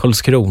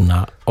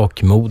 Karlskrona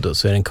och Modo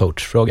så är det en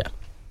coachfråga.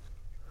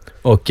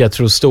 Och jag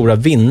tror stora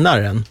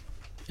vinnaren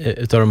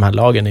utav de här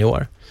lagen i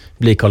år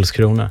blir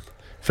Karlskrona.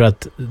 För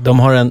att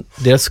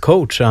deras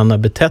coach, han har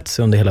betett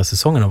sig under hela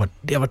säsongen.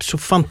 Det har varit så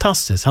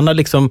fantastiskt. Han har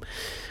liksom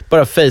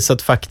bara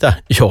faceat fakta.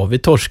 Ja, vi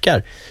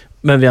torskar.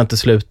 Men vi har inte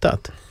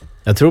slutat.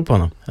 Jag tror på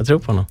honom.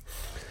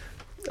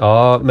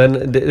 Ja, men...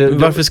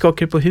 Varför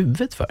skakar du på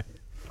huvudet för?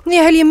 Nej,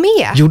 jag höll ju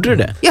med. Gjorde du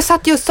det? Jag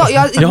satt ju och sa...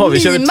 Jag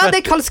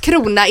mimade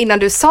Karlskrona innan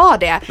du sa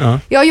det. Ja.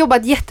 Jag har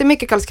jobbat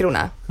jättemycket i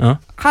Karlskrona. Ja.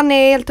 Han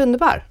är helt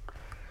underbar.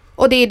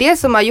 Och det är det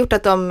som har gjort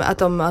att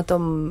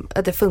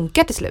det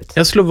funkar till slut.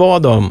 Jag slår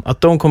vad om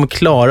att de kommer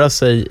klara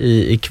sig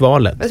i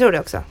kvalet. Jag tror det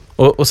också.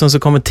 Och sen så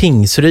kommer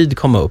Tingsryd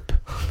komma upp.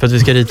 För att vi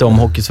ska rita om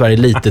Hockey-Sverige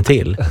lite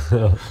till.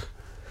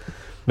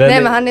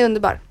 Men han är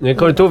underbar. Jag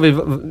kommer inte ihåg,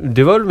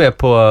 du var väl med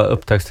på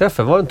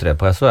upptaktsträffen, var inte det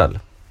på SHL?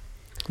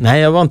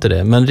 Nej, jag var inte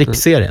det, men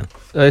riksserien.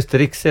 Ja, just det,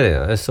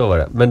 riksserien, ja, så var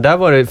det. Men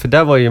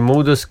där var ju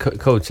Modos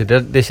coacher,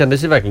 det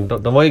kändes ju verkligen,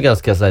 de var ju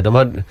ganska så här,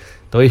 de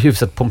var ju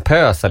hyfsat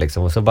pompösa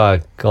liksom, och så bara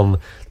kom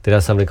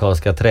deras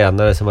amerikanska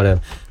tränare som hade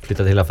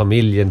flyttat hela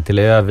familjen till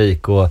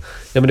Övik och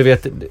ja men du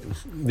vet,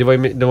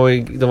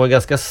 de var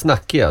ganska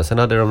snackiga. Sen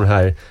hade de den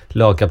här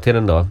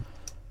lagkaptenen då,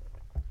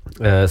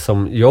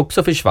 som ju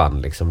också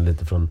försvann liksom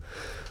lite från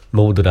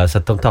Modo där, så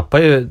att de tappar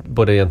ju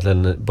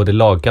både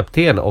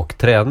lagkapten och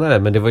tränare,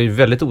 men det var ju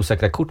väldigt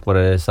osäkra kort man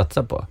hade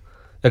satsat på.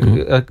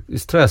 Jag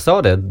tror jag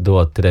sa det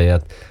då till dig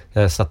att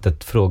jag satte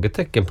ett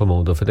frågetecken på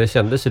Modo, för det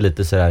kändes ju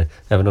lite så här,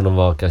 även om de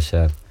var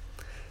kanske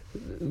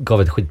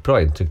gav ett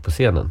skitbra intryck på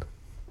scenen.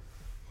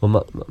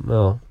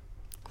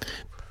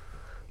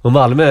 Och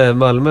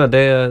Malmö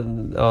det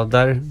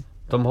där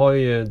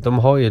de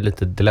har ju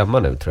lite dilemma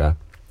nu, tror jag.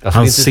 Alltså,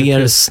 han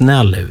ser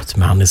snäll ut,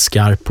 men han är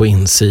skarp på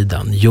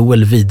insidan.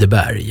 Joel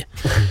Widerberg.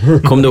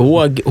 Kom du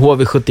ihåg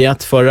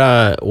HV71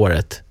 förra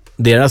året?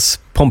 Deras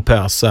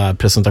pompösa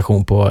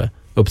presentation på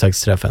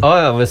upptaktsträffen.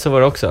 Ja, men så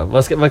var det också.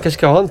 Man kanske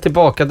ska ha en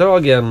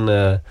tillbakadragen...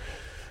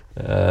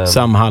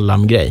 Sam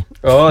Hallam-grej.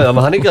 Ja,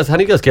 men han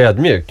är ganska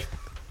ödmjuk.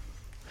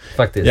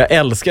 Faktiskt. Jag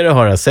älskar att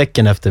höra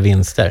säcken efter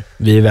vinster.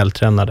 Vi är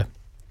vältränade.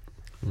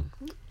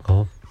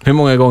 Ja. Hur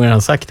många gånger har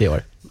han sagt det i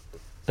år?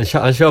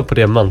 Han kör på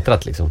det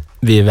mantrat liksom.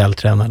 Vi är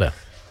vältränade.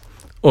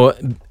 Och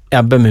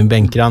Ebbe, min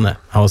bänkgranne,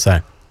 han var så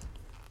här: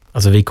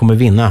 alltså vi kommer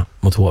vinna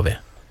mot HV.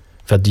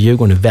 För att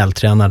Djurgården är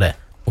vältränade.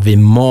 Och vi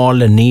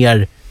maler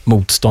ner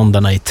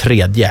motståndarna i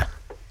tredje.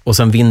 Och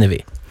sen vinner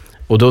vi.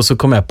 Och då så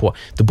kom jag på,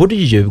 då borde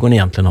ju Djurgården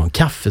egentligen ha en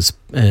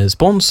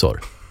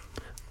kaffesponsor.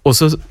 Och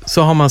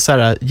så har man så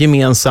här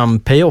gemensam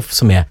payoff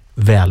som är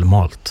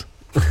välmalt.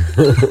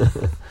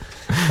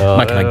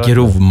 Man kan ha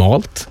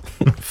grovmalt,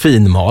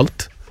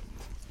 finmalt.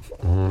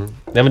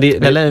 Nej, men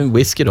eller en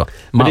whisky då.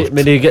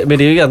 Men det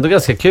är ju ändå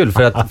ganska kul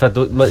för att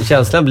då,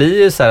 känslan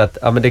blir ju så här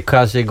att men det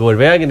kanske går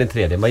vägen i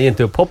tredje. Man ger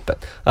inte upp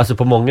hoppet. Alltså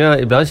på många,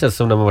 ibland känns det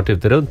som när man varit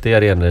ute runt i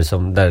arenor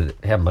som där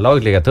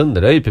hemmalag legat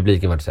under. Då har ju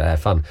publiken varit så här,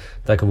 fan,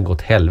 det här kommer gå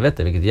åt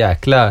helvete. Vilket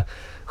jäkla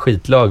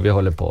skitlag vi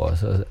håller på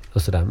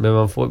och sådär.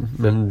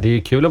 Men det är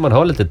ju kul om man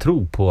har lite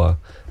tro på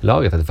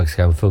laget att det faktiskt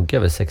kan funka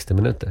över 60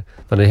 minuter.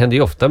 Men det händer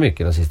ju ofta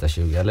mycket de sista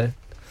 20, eller?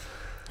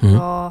 Mm.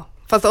 Ja.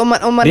 Fast om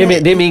man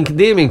det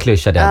är min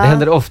klyscha där. Ja. Det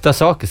händer ofta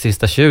saker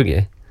sista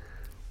 20.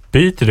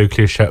 Byter du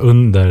klyscha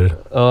under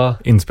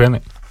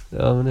inspelning?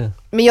 Ja,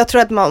 men jag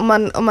tror att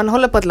om man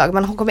håller på ett lag,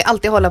 man kommer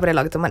alltid hålla på det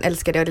laget om man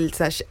älskar det och det är lite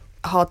så här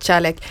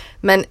hatkärlek.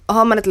 Men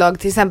har man ett lag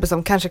till exempel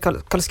som kanske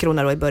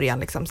Karlskrona då i början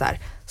liksom så här,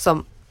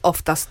 som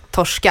oftast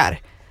torskar,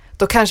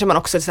 då kanske man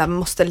också så här,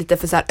 måste lite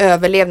för så här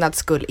överlevnads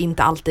skull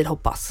inte alltid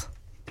hoppas.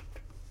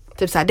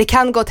 Typ så här, det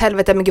kan gå åt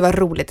helvete, men gud vad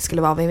roligt det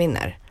skulle vara om vi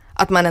vinner.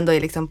 Att man ändå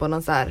är liksom på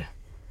någon så här.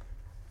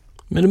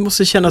 Men det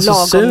måste kännas så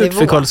surt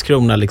för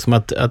Karlskrona liksom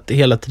att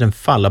hela tiden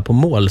falla på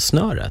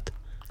målsnöret.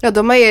 Ja,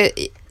 de har ju,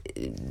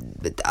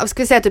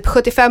 ska vi säga typ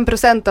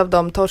 75% av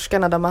de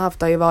torskarna de har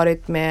haft har ju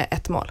varit med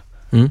ett mål.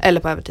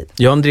 Eller på övertid.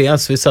 Jag och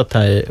Andreas, vi satt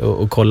här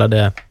och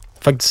kollade,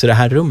 faktiskt i det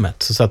här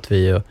rummet så satt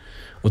vi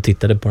och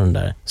tittade på den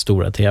där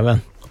stora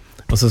tvn.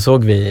 Och så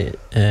såg vi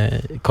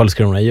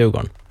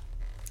Karlskrona-Djurgården.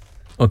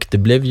 Och det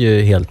blev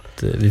ju helt,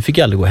 vi fick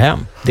aldrig gå hem.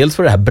 Dels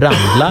för det här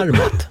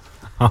brandlarmet.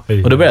 Och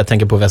då började jag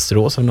tänka på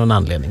Västerås av någon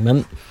anledning.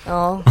 Men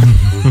ja.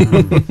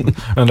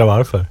 Undrar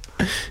varför.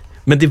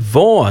 Men det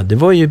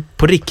var ju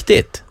på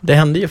riktigt. Det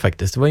hände ju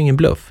faktiskt. Det var ingen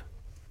bluff.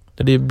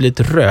 Det hade ju blivit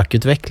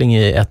rökutveckling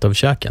i ett av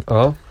köken.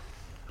 Ja.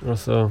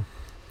 Alltså.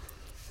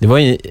 Det var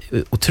ju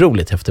en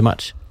otroligt häftig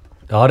match.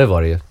 Ja, det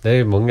var det ju. Det är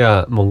ju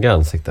många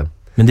ansikten.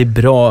 Men det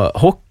är bra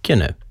hockey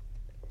nu.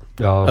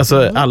 Ja.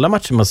 Alltså alla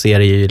matcher man ser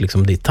är ju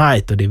liksom, det är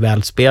tajt och det är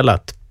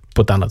välspelat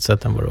på ett annat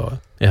sätt än vad det var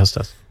i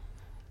höstas.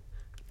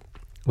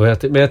 Och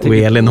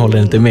Elin håller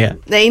inte med.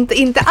 Nej,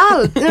 inte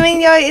allt.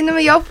 Men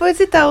jag får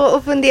sitta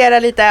och fundera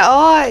lite.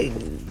 Ja,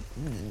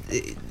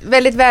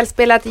 väldigt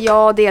välspelat,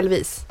 ja,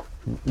 delvis.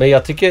 Men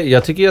jag tycker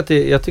att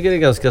det är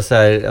ganska så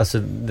här, alltså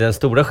den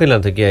stora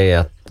skillnaden tycker jag är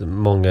att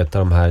många av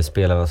de här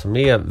spelarna som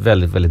är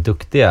väldigt, väldigt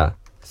duktiga,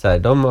 så här,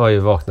 de har ju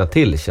vaknat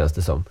till, känns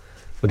det som.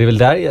 Och det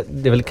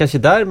är väl kanske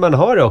där man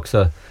har det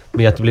också,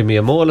 med att det blir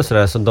mer mål och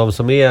sådär, som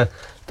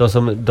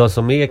de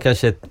som är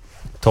kanske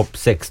topp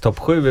 6, topp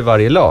 7 i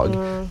varje lag.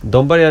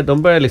 De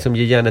börjar liksom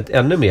ge järnet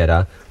ännu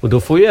mera. Och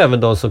då får ju även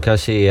de som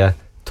kanske är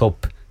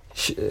topp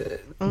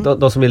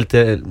de som är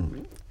lite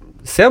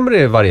sämre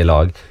i varje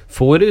lag,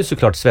 får det ju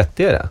såklart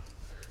svettigare.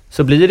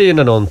 Så blir det ju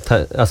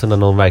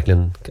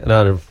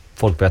när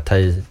folk börjar ta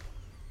i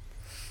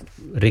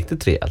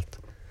riktigt rejält.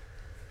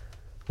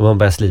 Och man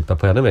börjar slipa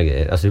på ännu mer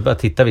grejer. Alltså vi bara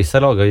titta, vissa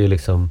lag har ju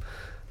liksom,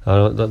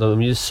 ja,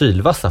 de är ju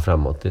sylvassa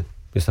framåt i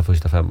vissa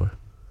första 5 år.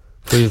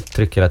 Får ju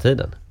tryck hela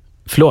tiden.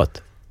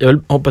 Förlåt, jag vill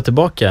hoppa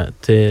tillbaka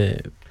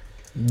till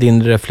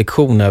din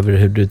reflektion över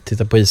hur du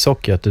tittar på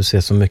ishockey, att du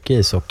ser så mycket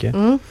ishockey.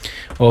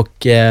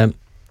 Och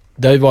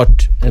det har ju varit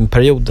en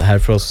period här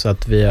för oss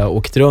att vi har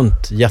åkt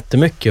runt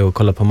jättemycket och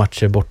kollat på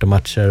matcher,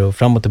 bortamatcher och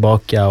fram och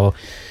tillbaka. Och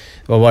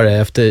vad var det?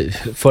 Efter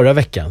förra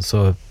veckan,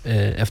 så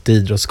efter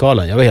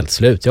Idrottsgalan, jag var helt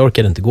slut. Jag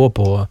orkade inte gå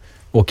på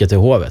åka till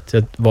Hovet.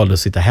 Jag valde att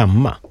sitta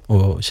hemma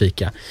och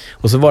kika.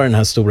 Och så var det den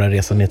här stora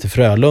resan ner till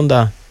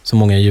Frölunda som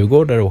många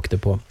djurgårdare åkte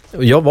på.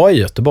 Och jag var i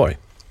Göteborg.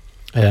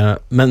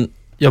 Men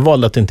jag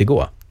valde att inte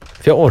gå.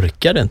 För jag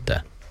orkade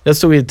inte. Jag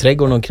stod i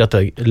trädgården och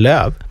krattade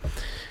löv.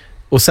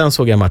 Och sen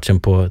såg jag matchen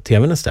på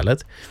tvn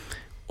istället.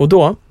 Och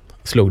då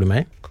slog det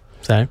mig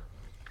så här.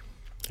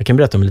 Jag kan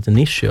berätta om en liten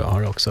nisch jag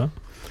har också.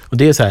 Och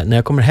det är så här, när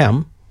jag kommer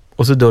hem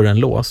och så dörren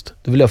låst,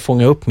 då vill jag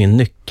fånga upp min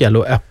nyckel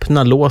och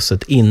öppna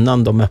låset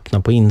innan de öppnar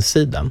på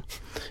insidan.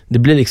 Det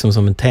blir liksom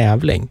som en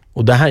tävling.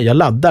 Och det här, jag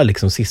laddar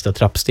liksom sista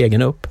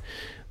trappstegen upp.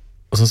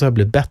 Och så har jag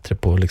blivit bättre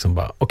på liksom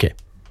bara, okej.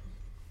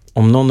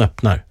 Om någon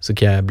öppnar så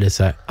kan jag bli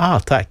så här,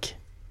 tack.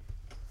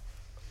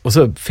 Och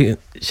så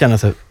känner jag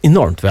så här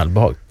enormt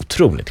välbehag.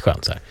 Otroligt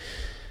skönt så här.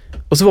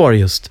 Och så var det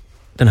just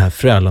den här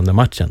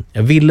Frölunda-matchen.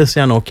 Jag ville så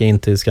gärna åka in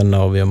till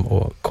Skandinavium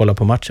och kolla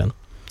på matchen.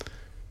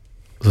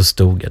 Och så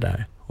stod jag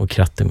där och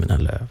krattade mina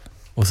löv.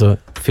 Och så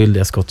fyllde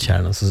jag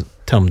skottkärran och så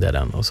tömde jag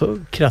den och så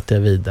krattade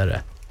jag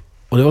vidare.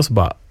 Och det var så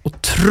bara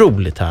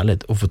otroligt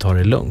härligt att få ta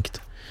det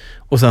lugnt.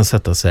 Och sen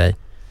sätta sig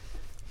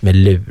med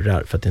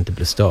lurar för att inte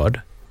bli störd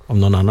om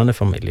någon annan i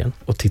familjen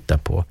och titta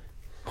på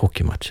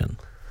hockeymatchen.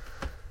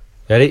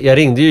 Jag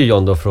ringde ju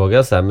John då och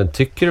frågade så här, men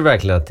tycker du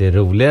verkligen att det är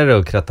roligare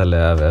att kratta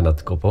löv än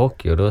att gå på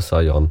hockey? Och då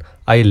sa John,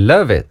 I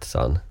love it,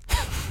 sa han.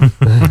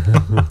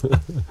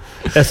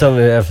 Eftersom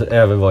vi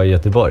även var i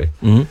Göteborg.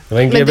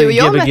 Men du och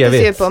jag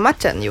möttes ju på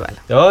matchen, Joel.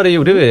 Ja, det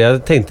gjorde vi.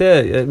 Jag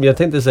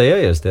tänkte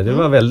säga just det. Det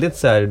var väldigt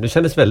så här, du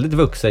kändes väldigt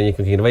vuxen, gick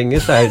omkring. Det var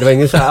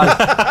ingen så här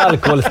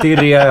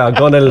alkoholstirriga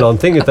ögon eller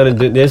någonting, utan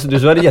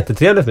du hade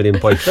jättetrevligt med din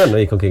pojkvän och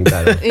gick omkring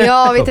där.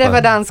 Ja, vi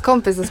träffade hans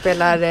kompis som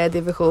spelar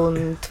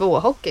division 2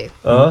 hockey.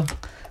 Ja.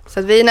 Så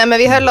att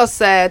vi höll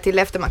oss till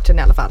efter matchen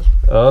i alla fall.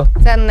 Ja.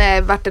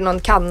 Sen vart det någon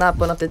kanna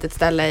på något litet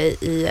ställe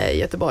i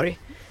Göteborg.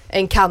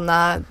 En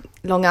kanna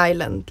Long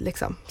Island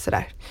liksom,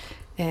 sådär.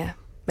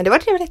 Men det var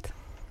trevligt.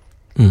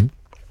 Mm.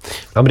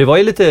 Ja, men det var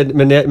ju lite,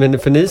 men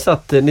för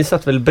ni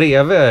satt väl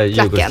bredvid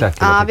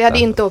Djurgårdsklacken? Ja, vi hade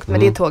inte åkt med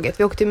det tåget.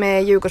 Vi åkte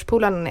med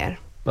Djurgårdspolarna ner.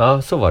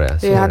 Ja, så var det.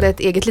 Vi hade ett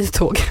eget litet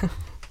tåg.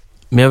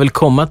 Men jag vill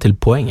komma till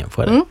poängen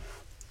för det.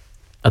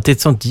 Att det är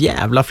ett sånt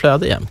jävla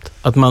flöde jämt.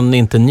 Att man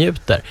inte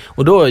njuter.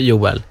 Och då,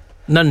 Joel,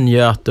 när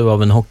njöt du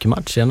av en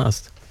hockeymatch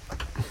senast?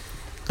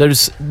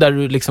 Där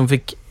du liksom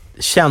fick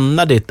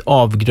känna ditt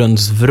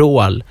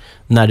avgrundsvrål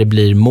när det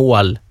blir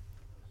mål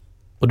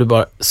och du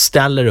bara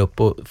ställer upp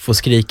och får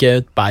skrika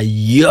ut bara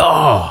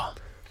ja!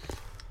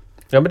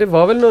 Ja, men det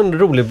var väl någon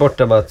rolig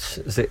bortamatch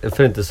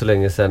för inte så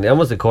länge sedan. Jag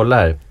måste kolla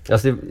här.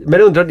 Alltså,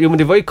 men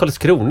det var ju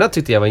Karlskrona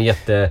tyckte jag var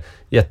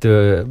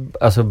en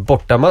alltså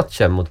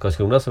bortamatchen mot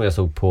Karlskrona som jag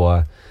såg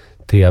på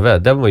TV.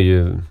 Den var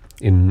ju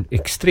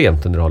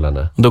extremt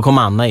underhållande. Då kom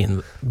Anna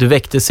in. Du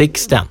väckte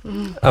Sixten.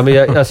 Ja, men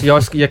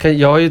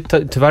jag har ju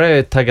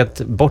tyvärr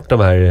taggat bort de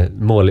här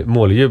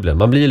måljublen.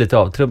 Man blir ju lite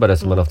avtrubbad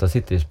som man ofta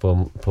sitter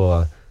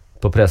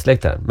på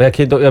pressläktaren. Men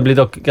jag blir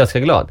dock ganska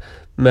glad.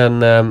 Men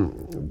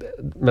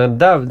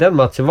den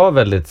matchen var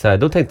väldigt så här,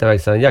 då tänkte jag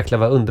verkligen jäkla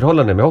vad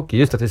underhållande med hockey.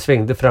 Just att det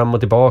svängde fram och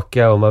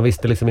tillbaka och man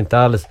visste liksom inte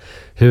alls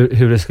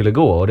hur det skulle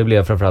gå. Och det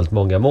blev framförallt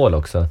många mål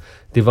också.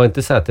 Det var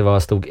inte så att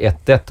det stod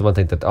 1-1 och man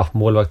tänkte att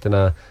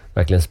målvakterna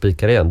verkligen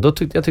spikar igen.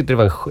 Jag tyckte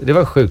det var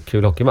en sjukt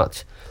kul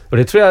hockeymatch. Och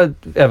det tror jag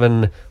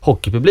även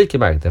hockeypubliken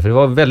märkte. För det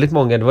var väldigt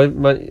många,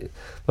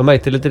 man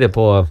märkte lite det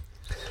på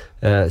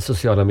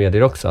sociala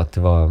medier också, att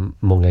det var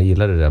många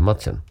gillade den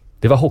matchen.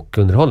 Det var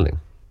hockeyunderhållning.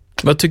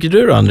 Vad tycker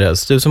du då,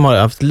 Andreas? Du som har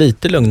haft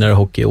lite lugnare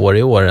hockey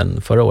i år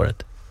än förra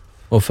året.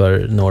 Och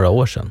för några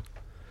år sedan.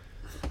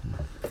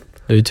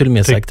 Du har ju till och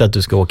med sagt att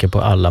du ska åka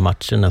på alla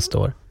matcher nästa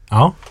år.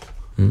 Ja,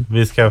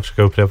 vi ska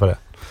försöka upprepa det.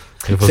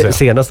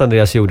 Senast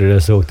Andreas gjorde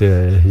det så åkte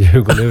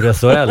Djurgården ur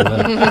SHL.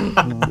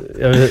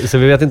 Så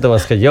vi vet inte om man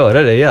ska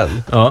göra det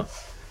igen. Ja.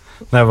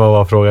 Vad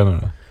var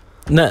frågan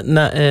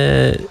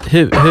nu?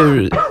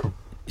 Hur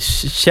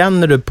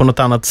känner du på något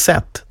annat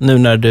sätt nu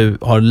när du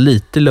har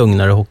lite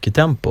lugnare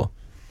hockeytempo?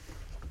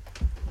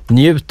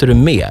 Njuter du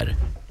mer?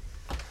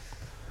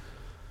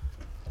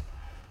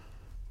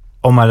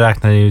 Om man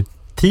räknar i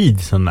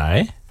tid så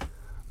nej.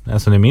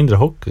 Alltså det är mindre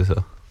hockey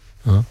så.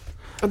 Ja.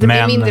 Och det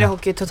blir mindre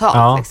hockey totalt.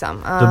 Ja, liksom.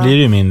 Då blir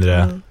det ju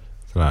mindre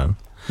sådär.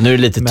 Nu är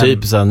det lite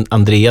typiskt att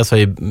Andreas har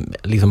ju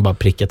liksom bara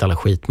prickat alla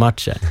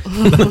skitmatcher.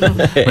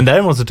 Men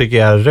däremot så tycker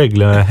jag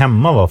Rögle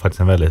hemma var faktiskt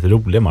en väldigt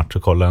rolig match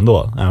att kolla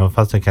ändå. Även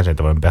fast det kanske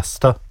inte var den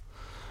bästa.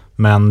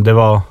 Men det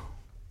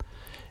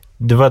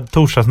var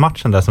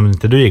torsdagsmatchen där som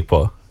inte du gick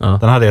på. Ja.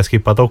 Den hade jag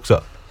skippat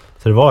också.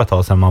 Så det var ett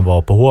tag sedan man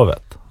var på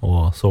Hovet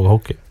och såg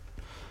hockey.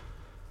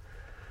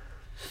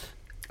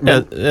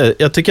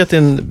 Jag tycker att det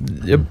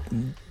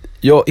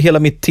är hela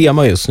mitt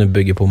tema just nu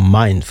bygger på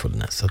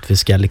mindfulness. Att vi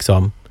ska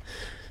liksom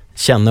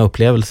känna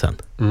upplevelsen.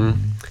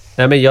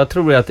 Nej, men jag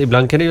tror att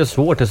ibland kan det vara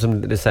svårt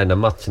som det säger när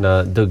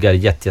matcherna duggar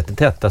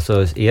jättetätt.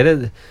 Alltså är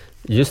det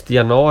just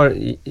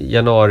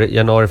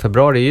januari,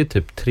 februari är ju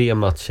typ 3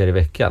 matcher i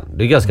veckan.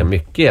 Det är ganska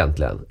mycket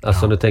egentligen.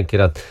 Alltså om du tänker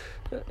att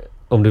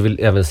om du vill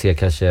även se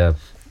kanske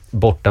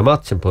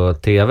bortamatchen på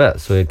TV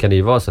så kan det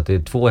ju vara så att det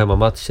är 2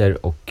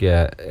 hemmamatcher och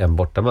en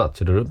bortamatch.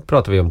 Så då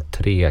pratar vi om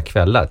 3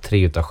 kvällar,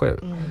 3 utav 7.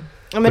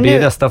 Ja, men det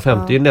är nästan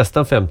 50,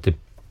 nästan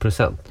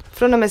 50%.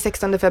 Från och med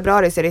 16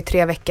 februari så är det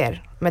 3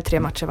 veckor med 3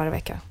 matcher varje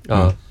vecka.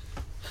 Ja.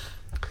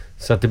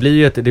 Så att det blir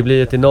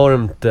ju ett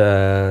enormt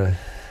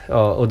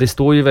och det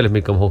står ju väldigt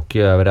mycket om hockey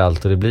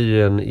överallt och det blir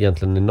ju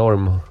egentligen en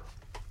enorm.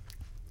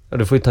 Ja,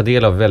 du får ju ta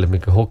del av väldigt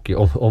mycket hockey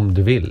om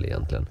du vill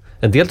egentligen.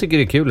 En del tycker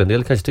det är kul, en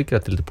del kanske tycker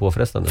att det är lite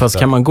påfrestande. Fast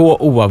kan man gå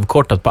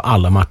oavkortat på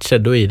alla matcher,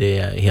 då är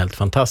det helt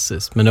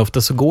fantastiskt. Men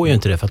ofta så går ju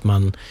inte det för att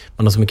man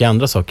har så mycket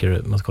andra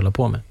saker man ska hålla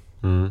på med.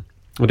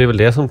 Och det är väl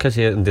det som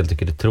kanske en del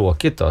tycker är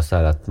tråkigt då, så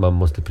här att man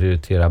måste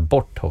prioritera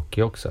bort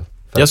hockey också.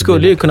 Jag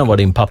skulle ju kunna vara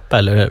din pappa,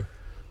 eller hur?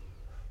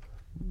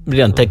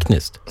 Rent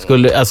tekniskt.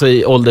 Alltså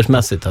i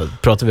åldersmässigt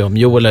pratar vi om.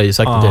 Joel har ju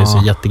sagt att jag är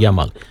så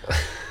jättegammal.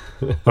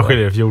 Vad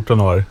skiljer det?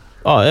 14 år?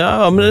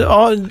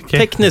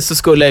 Tekniskt så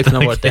skulle jag kunna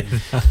vara det.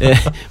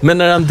 Men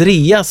när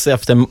Andreas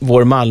efter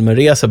vår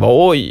Malmöresa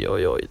bara oj,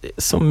 det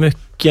är så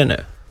mycket nu.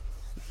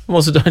 Jag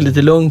måste ta det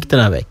lite lugnt den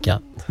här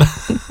veckan.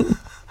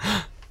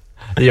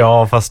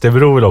 Ja, fast det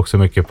beror väl också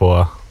mycket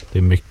på... Det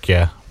är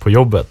mycket på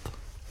jobbet.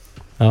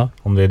 Ja.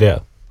 Om det är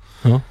det.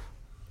 Ja.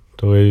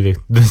 Då är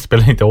det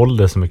spelar inte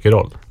ålder så mycket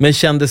roll. Men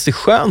kändes det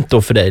skönt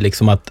då för dig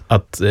liksom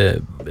att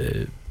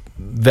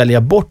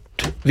välja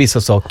bort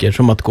vissa saker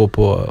som att gå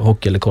på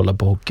hockey eller kolla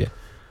på hockey?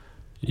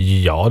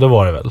 Ja, det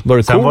var det väl. Var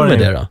det cool med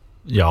det då?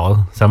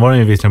 Ja, sen var det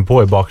ju visserligen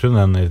på i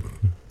bakgrunden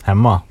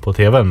hemma på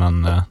tv,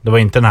 men det var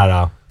inte den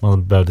här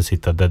man behövde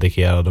sitta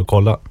dedikerad och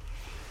kolla.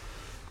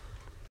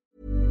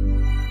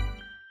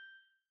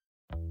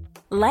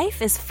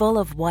 Life is full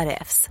of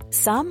what-ifs.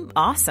 Some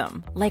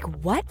awesome, like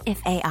what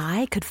if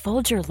AI could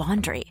fold your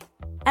laundry?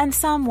 And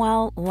some,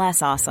 well,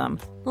 less awesome,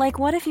 like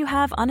what if you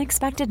have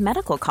unexpected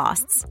medical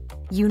costs?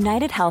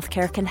 United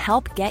Healthcare can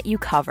help get you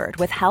covered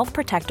with Health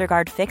Protector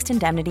Guard fixed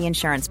indemnity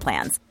insurance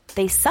plans.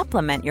 They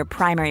supplement your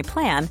primary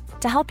plan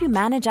to help you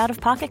manage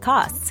out-of-pocket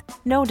costs.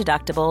 No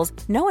deductibles,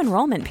 no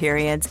enrollment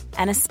periods,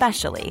 and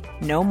especially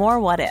no more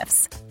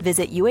what-ifs.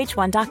 Visit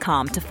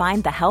uh1.com to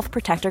find the Health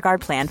Protector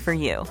Guard plan for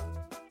you.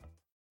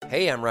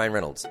 Hey, I'm Ryan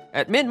Reynolds.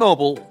 At Mint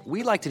Mobile,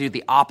 we like to do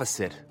the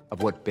opposite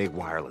of what Big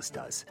Wireless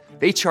does.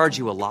 They charge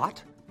you a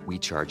lot, we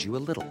charge you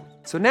a little.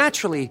 So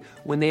naturally,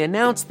 when they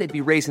announced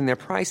they'd be raising their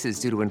prices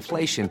due to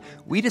inflation,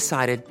 we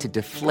decided to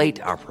deflate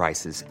our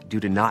prices due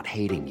to not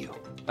hating you.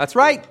 That's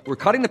right.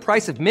 We're cutting the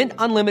price of Mint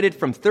Unlimited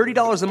from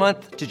 $30 a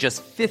month to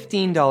just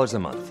 $15 a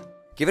month.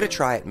 Give it a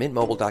try at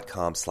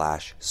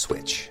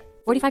mintmobile.com/switch.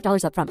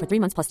 $45 up front for 3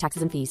 months plus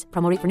taxes and fees.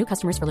 Promo rate for new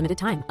customers for limited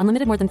time.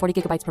 Unlimited more than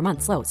 40 gigabytes per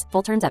month. Slows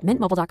full terms at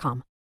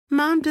mintmobile.com.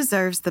 Mom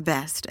deserves the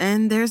best,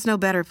 and there's no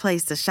better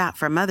place to shop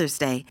for Mother's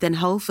Day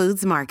than Whole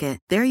Foods Market.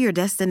 They're your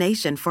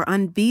destination for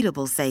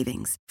unbeatable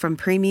savings, from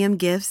premium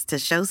gifts to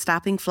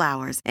show-stopping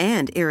flowers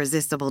and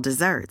irresistible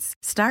desserts.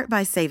 Start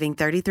by saving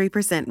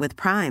 33%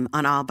 with Prime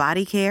on all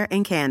body care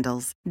and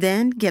candles.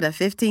 Then get a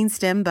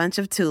 15-stem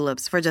bunch of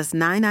tulips for just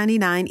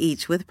 $9.99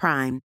 each with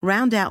Prime.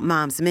 Round out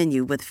Mom's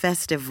menu with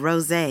festive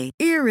rosé,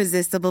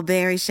 irresistible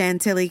berry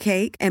chantilly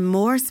cake, and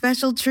more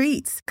special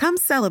treats. Come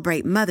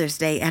celebrate Mother's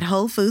Day at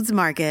Whole Foods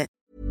Market.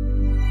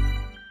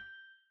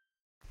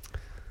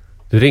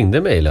 Du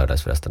ringde mig i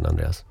lördags förresten,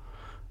 Andreas.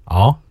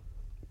 Ja.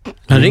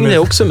 Han ringde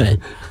också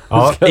mig.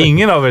 Ja,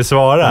 ingen av er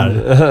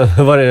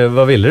svarar.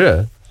 Vad ville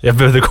du? Jag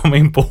behövde komma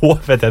in på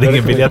hovet, jag hade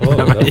ingen biljett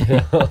med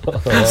mig.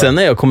 Sen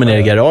när jag kommer ner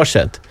i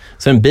garaget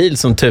så är en bil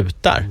som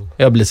tutar.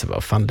 Jag blir så,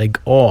 vad fan, lägg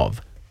av.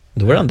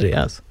 Då var det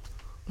Andreas.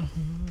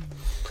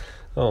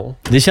 Ja.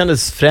 Det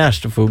kändes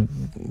fräscht att få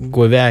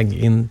gå iväg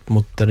in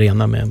mot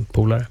arena med en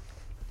polare.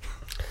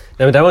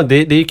 Nej, men det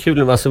är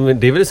kul, alltså,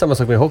 det är väl samma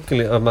sak med hockey.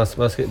 Det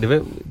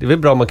är väl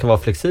bra om man kan vara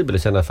flexibel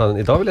och känna, fan,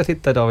 idag vill jag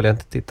titta, idag vill jag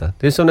inte titta.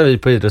 Det är som när vi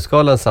på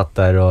Idrottsgalan satt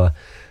där och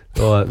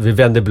vi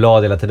vände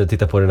blad hela tiden och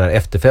tittade på den här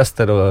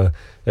efterfesten, och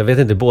jag vet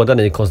inte, båda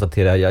ni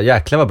konstaterar, ja,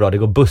 jäklar vad bra, det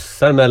går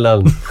bussar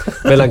mellan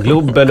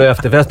Globen och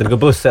efterfesten, det går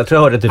bussar, jag tror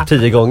jag hörde typ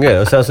 10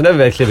 gånger, och sen så när vi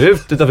väl klev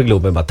ut utanför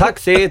Globen, bara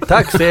taxi,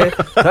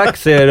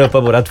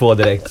 ropar båda två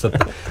direkt, så att,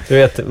 du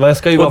vet, man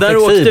ska ju vara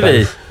flexibel. Och där åkte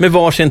vi med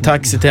varsin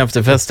taxi till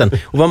efterfesten,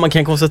 och vad man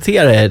kan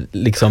konstatera är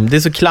liksom, det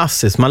är så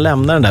klassiskt, man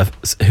lämnar den där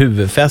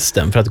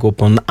huvudfesten för att gå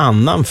på en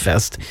annan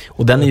fest,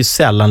 och den är ju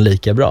sällan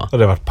lika bra. Och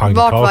det var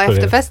Vart var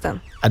efterfesten?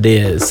 Ja,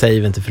 det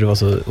säger vi inte, för det var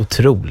så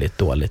otroligt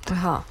dåligt.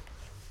 Jaha.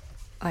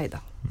 Aj då.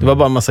 Det var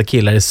bara en massa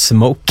killar i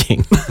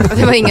smoking.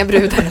 Det var inga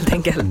brudar helt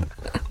enkelt.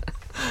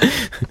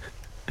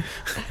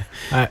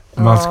 Nej,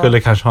 man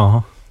skulle kanske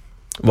ha.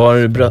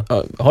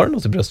 Har du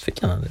något i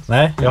bröstfickan, Andreas?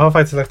 Nej, jag har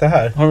faktiskt lagt det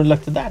här. Har du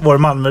lagt det där? Vår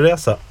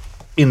Malmöresa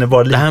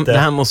innebar lite. Det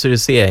här måste du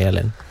se,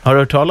 Elin. Har du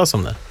hört talas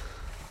om det?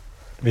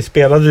 Vi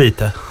spelade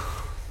lite.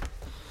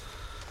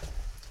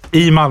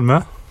 I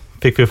Malmö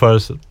fick vi för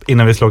oss,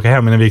 innan vi skulle åka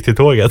hem, innan vi gick till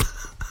tåget.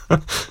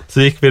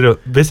 Så gick vi då,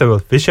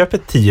 vi köper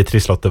 10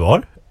 trisslotter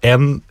var.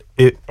 En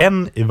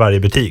i varje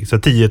butik. Så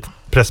 10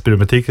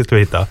 Pressbyråbutiker ska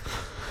vi hitta.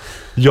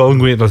 Jag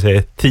går in och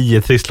säger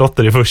 10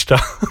 trisslotter i första.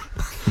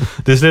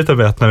 Det slutar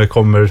med att när vi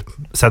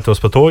sätter oss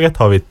på tåget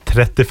har vi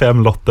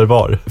 35 lotter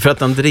var. För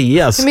att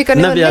Andreas,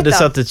 när vi hade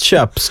satt ett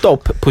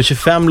köpstopp på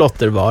 25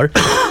 lotter var,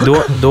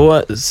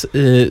 då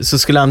så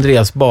skulle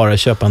Andreas bara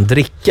köpa en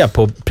dricka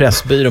på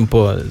Pressbyrån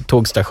på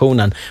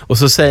tågstationen. Och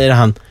så säger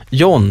han,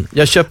 John,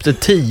 jag köpte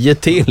 10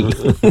 till.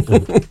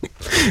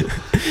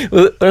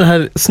 Och den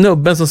här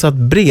snubben som satt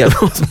bredvid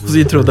oss måste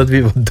ju trodde att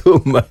vi var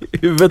dumma i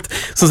huvudet,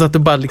 som satt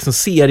och bara liksom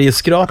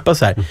serieskrapa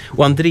så här.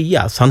 Och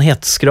Andreas, han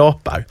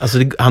hetskrapar. Alltså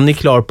han är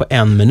klar på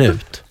 1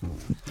 minut.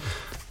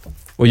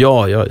 Och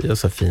jag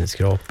så fin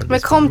skrapar. Men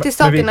kom till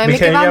saken, hur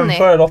mycket vann ni?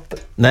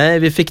 Nej,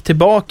 vi fick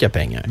tillbaka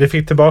pengar. Vi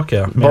fick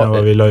tillbaka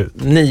vad vi la ut.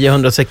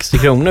 960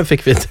 kronor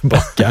fick vi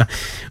tillbaka.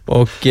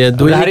 Och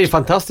då det här är ju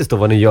fantastiskt då,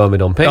 vad ni gör med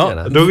de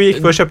pengarna. Ja, då gick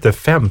vi och köpte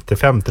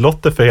 50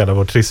 lotter för hela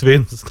vår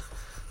trissvinst.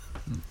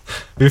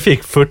 Vi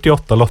fick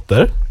 48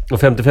 lotter. Och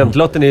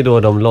 50-50-lotten är då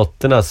de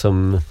lotterna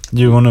som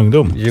Djurgården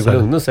Ungdom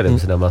säljer på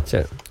sina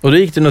matcher. Och då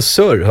gick det något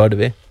surr, hörde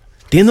vi.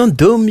 Det är någon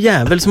dum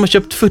jävel som har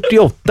köpt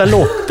 48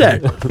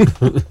 lotter.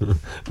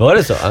 Var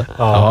det så?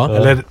 Ja.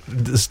 Eller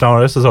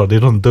snarare så det är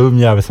någon dum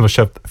jävel som har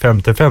köpt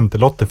 50-50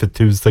 lotter för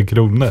 1000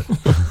 kronor.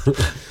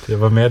 Det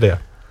var med det.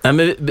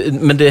 Nej,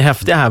 men det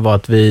häftiga här var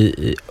att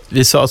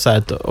vi sa så här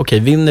att okej,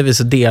 vinner vi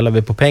så delar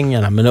vi på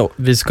pengarna, men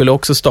vi skulle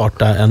också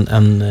starta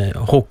en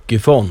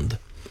hockeyfond.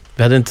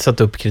 Vi hade inte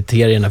satt upp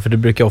kriterierna, för det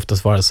brukar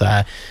oftast vara så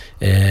här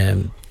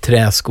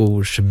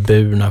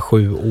träskorsburna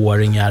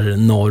 7-åringar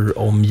norr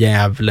om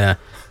Gävle,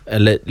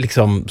 eller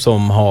liksom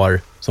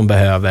som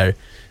behöver.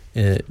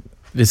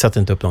 Vi satte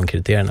inte upp de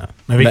kriterierna.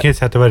 Men vi kan ju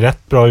säga att det var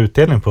rätt bra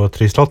utdelning på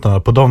trisslotterna.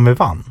 På dem vi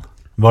vann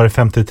var det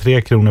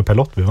 53 kronor per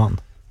lott vi vann.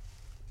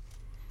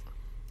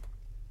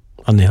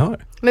 Ja, ni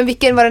hör. Men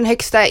vilken var den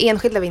högsta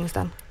enskilda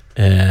vinsten?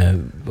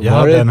 Jag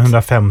hade en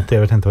 150,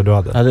 jag vet inte vad du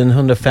hade. Jag hade en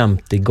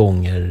 150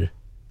 gånger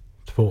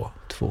 2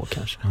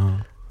 kanske. Ja.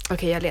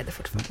 Okej, jag leder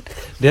fortfarande.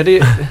 Det hade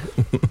ju,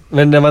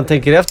 men när man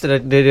tänker efter,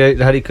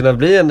 det hade kunnat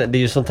bli det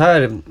är ju sånt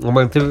här, om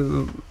man inte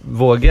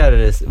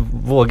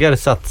vågar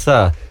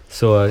satsa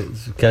så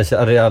kanske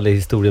hade aldrig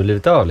historien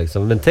blivit av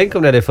liksom. Men tänk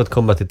om ni hade fått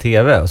komma till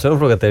TV och så har de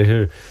frågat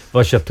er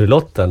vad köpte du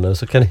lotten? Och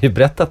så kan ni ju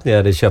berätta att ni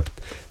hade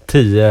köpt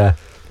 10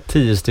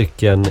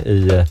 stycken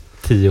i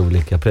 10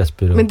 olika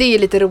Pressbyrån. Men det är ju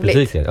lite roligt.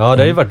 Butiker. Ja,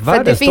 det har ju varit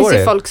världens det finns story.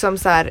 ju folk som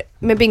så här,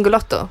 med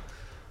Bingolotto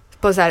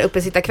på så här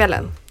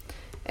uppesittarkvällen.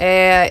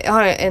 Jag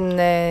har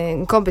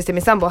en kompis till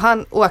min sambo.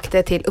 Han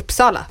åkte till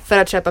Uppsala för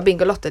att köpa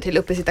Bingolotter till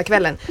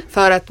uppesittarkvällen.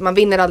 För att man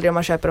vinner aldrig om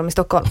man köper dem i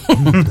Stockholm.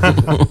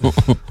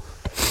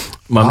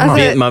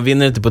 Man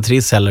vinner inte på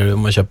Triss heller om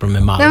man köper dem i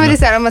Malmö. Nej, men det är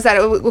så här, om man så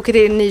här, åker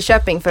till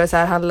Nyköping för att så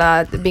här,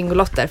 handla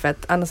Bingolotter, för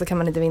att annars så kan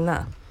man inte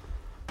vinna.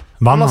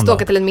 Man måste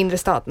åka till en mindre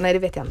stad. Nej, det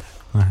vet jag inte.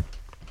 Nej.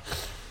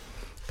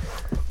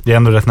 Det är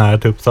ändå rätt nära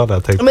till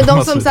Uppsala. Men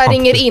de som så här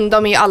ringer in,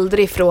 de är ju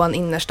aldrig från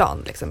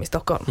innerstan liksom, i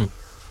Stockholm.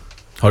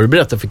 Har du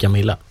berättat för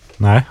Camilla?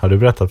 Nej, har du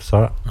berättat för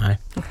Sara? Nej.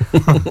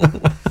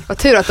 Vad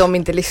tur att de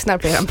inte lyssnar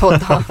på er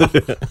podd.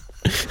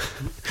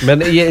 Men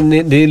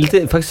det är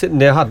lite, faktiskt,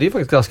 det hade ju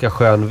faktiskt ganska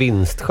skön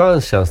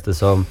vinstchans, känns det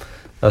som.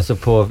 Alltså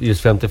på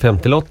just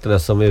 50-50 lotterna,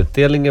 som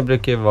utdelningen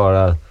brukar ju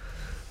vara,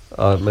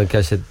 ja, men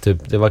kanske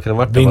typ, det var, kan det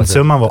varit.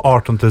 Vinstsumman var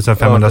 18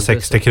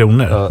 560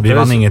 kronor. Ja, vi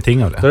vann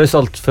ingenting av det. Då har det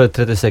sålt för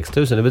 36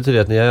 000. Det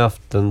betyder att ni har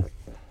haft en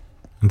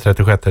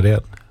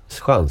 36-del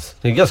chans.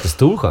 Det är en ganska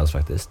stor chans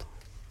faktiskt.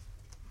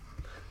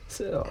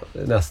 Så,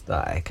 ja,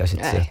 nej, kanske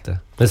inte jätte.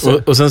 Men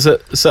så. Och sen så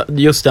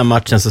just den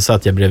matchen så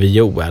satt jag bredvid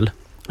Joel.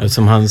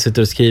 Eftersom han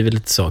sitter och skriver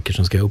lite saker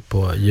som ska upp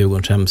på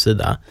Djurgårdens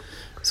hemsida.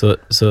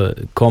 Så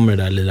kommer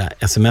det där lilla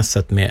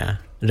smset med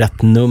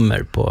rätt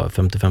nummer på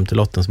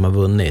 50-50-lotten som har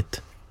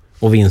vunnit.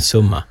 Och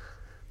vinstsumma.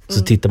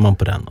 Så tittar man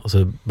på den och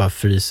så bara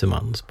fryser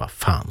man. Och så bara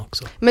fan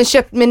också.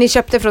 Men ni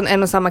köpte från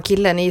en och samma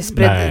kille?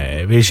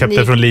 Nej, vi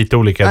köpte från lite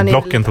olika.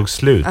 Blocken tog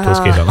slut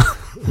hos killarna.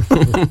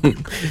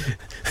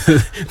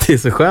 Det är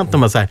så skönt när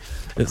man så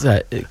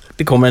här,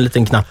 det kommer en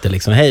liten knatte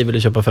liksom. Hej, vill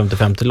du köpa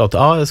 50-50 lott?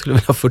 Ja, jag skulle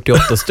vilja ha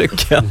 48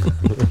 stycken.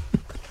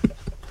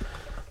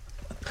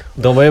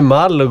 De var ju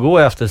mall att gå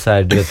efter så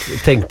här,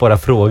 tänkbara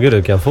frågor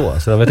du kan få.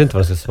 Så de vet inte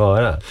vad de ska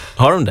svara.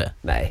 Har de det?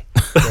 Nej.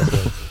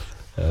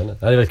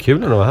 Det hade varit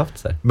kul om de har haft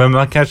så här. Men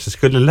man kanske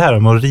skulle lära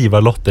dem att riva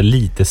lotter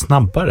lite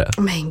snabbare.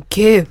 Men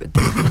gud.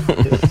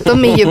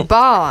 De är ju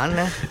barn.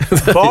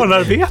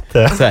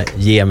 Barnarbete. Så här,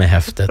 ge mig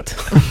häftet.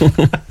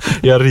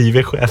 Jag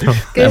river själv.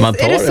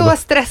 Är du så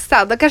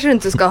stressad? Då kanske du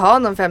inte ska ha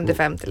någon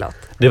 50-50 lott.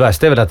 Det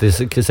värsta är väl att det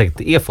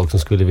säkert är folk som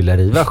skulle vilja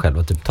riva själv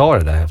och typ ta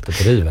det där häftet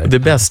och riva. Det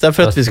bästa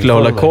för att vi skulle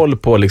hålla koll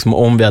på liksom,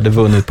 om vi hade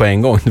vunnit på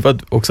en gång, det var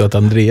också att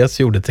Andreas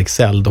gjorde ett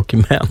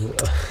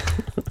Excel-dokument.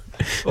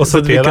 Och så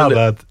sorterade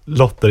alla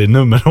lotter i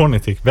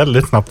nummerordning, gick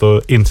väldigt snabbt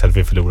och insåg att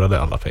vi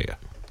förlorade alla pengar.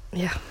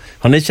 Ja.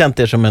 Har ni känt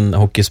er som en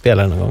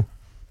hockeyspelare någon gång?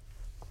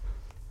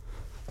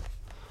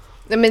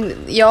 Nej, men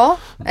ja,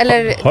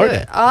 eller har du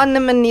det? Ja,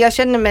 nej, men jag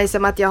känner mig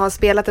som att jag har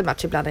spelat en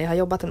match ibland när jag har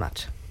jobbat en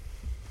match.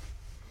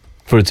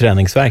 Får du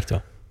träningsvärk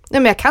då?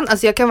 Nej, men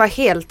jag kan vara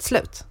helt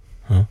slut.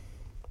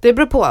 Det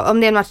beror på. Om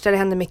det är en match där det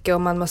händer mycket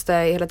och man måste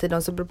hela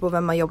tiden, så beror på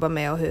vem man jobbar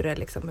med och hur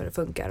det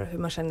funkar och hur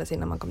man känner sig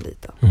innan man kom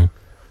dit då.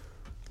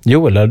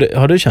 Joel,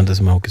 har du känt dig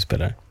som en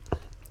hockeyspelare?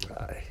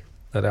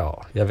 Nej.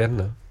 Ja, jag vet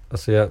inte.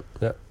 Alltså jag...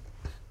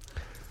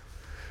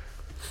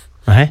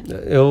 Nej.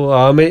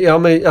 Jo,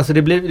 men alltså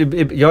det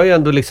blir, jag är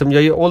ändå liksom,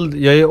 jag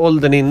är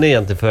åldern inne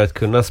egentligen för att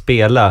kunna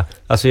spela.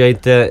 Alltså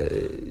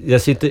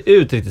jag ser inte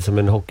ut riktigt som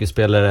en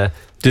hockeyspelare.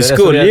 Du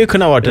skulle ju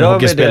kunna vara en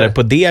hockeyspelare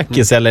på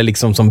dekis eller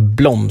liksom som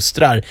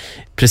blomstrar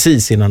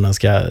precis innan han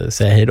ska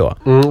säga hej då.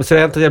 Så det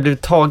har inte att jag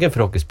blivit tagen för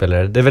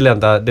hockeyspelare. Det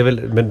är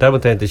väl men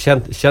däremot har jag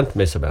inte känt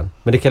mig som en.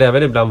 Men det kan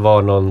även ibland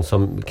vara någon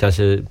som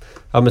kanske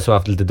som har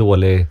haft lite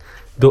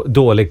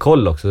dålig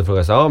koll också. Så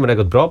frågar jag men det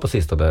har gått bra på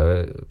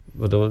sistone.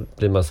 Och då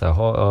blir man så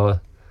här,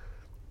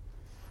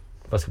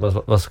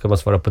 vad ska man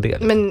svara på det?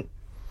 Men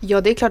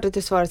ja, det är klart att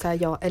du svarar så här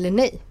ja eller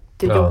nej.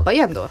 du jobbar ju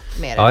ändå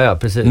med det. Ja,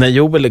 precis. När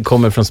Joel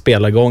kommer från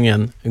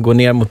spelargången, går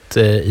ner mot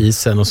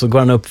isen och så går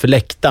han upp för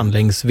läktaren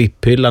längs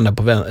vipphyllan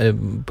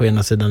där på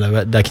ena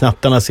sidan där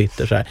knattarna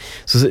sitter så här.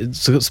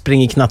 Så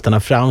springer knattarna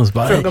fram och så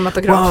bara,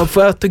 wow,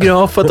 får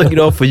autograf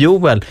och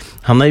Joel,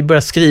 han har ju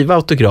börjat skriva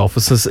autograf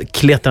och så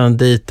kletar han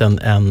dit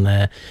en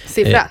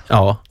siffra.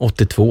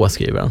 82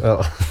 skriver han.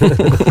 Ja.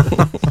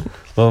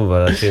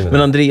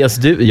 Men Andreas,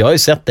 jag har ju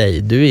sett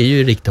dig. Du är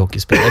ju riktig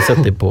hockeyspelare. Jag har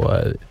sett dig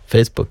på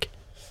Facebook.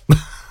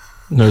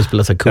 När du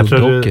spelar så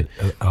kuddhockey.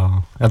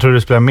 Jag tror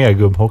du spelar mer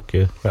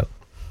gubbhockey själv.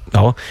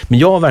 Ja, men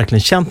jag har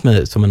verkligen känt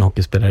mig som en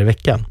hockeyspelare i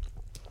veckan.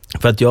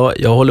 För att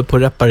jag håller på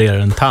att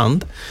reparera en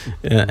tand.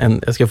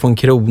 Jag ska få en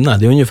krona.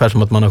 Det är ungefär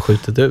som att man har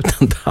skjutit ut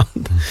en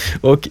tand.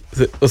 Och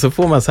så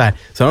får man så här.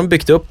 Så har de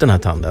byggt upp den här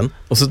tanden.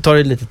 Och så tar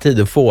det lite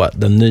tid att få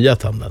den nya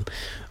tanden.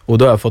 Och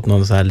då har jag fått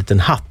någon så här liten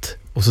hatt.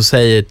 Och så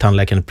säger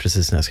tandläkaren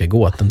precis när jag ska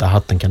gå att den där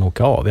hatten kan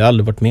åka av. Jag har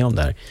aldrig varit med om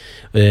det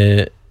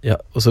här.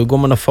 Och så går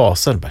man och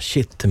fasar och bara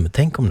shit, men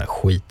tänk om den där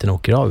skiten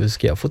åker av. Hur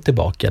ska jag få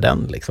tillbaka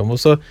den liksom? Och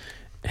så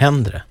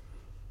händer det.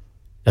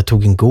 Jag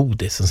tog en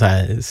godis, en så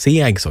här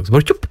seg sak. Så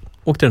bara tjup,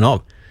 åkte den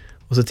av.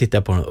 Och så tittade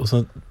jag på den och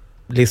så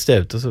listade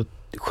jag ut och så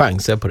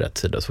chansade jag på rätt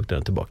sida och så åkte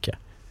den tillbaka.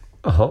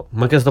 Jaha,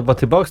 man kan stoppa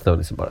tillbaka den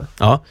liksom bara.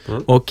 Ja,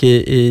 och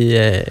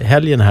i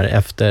helgen här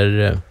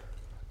efter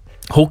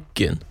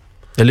hockeyn.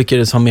 Jag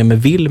lyckades ha med mig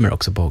Wilmer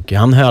också på hockey.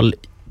 Han höll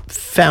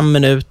 5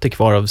 minuter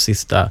kvar av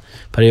sista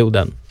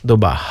perioden. Då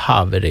bara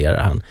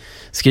havererar han.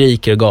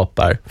 Skriker och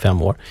gapar,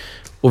 5 år.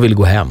 Och vill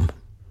gå hem.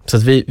 Så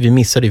att vi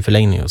missade ju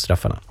förlängningen och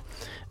straffarna.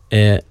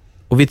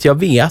 Och vet jag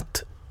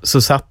vet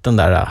så satt den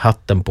där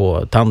hatten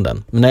på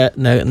tanden. Men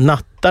när jag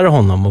nattar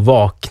honom och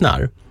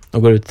vaknar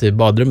och går ut till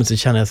badrummet så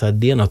känner jag så här,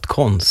 det är något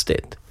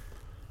konstigt.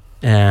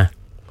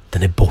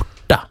 Den är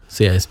borta,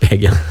 ser jag i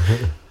spegeln.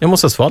 Jag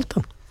måste ha svalt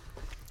den.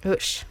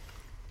 Usch.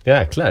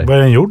 Jäklar. Vad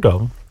är den gjord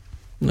av?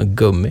 Någon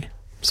gummi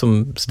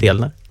som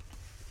stelnar.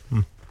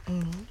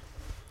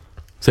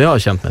 Så jag har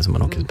känt mig som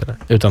en hockeyspelare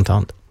utan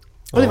tand.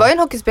 Och det var ju en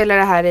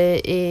hockeyspelare här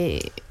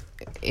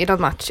i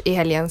någon match i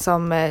helgen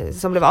som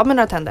blev av med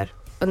några tänder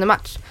under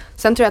match.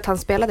 Sen tror jag att han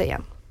spelade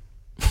igen.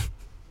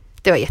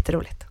 Det var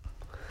jätteroligt.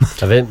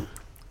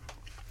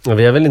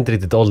 Vi är väl inte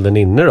riktigt åldern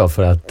inne då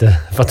för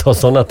att ha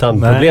sådana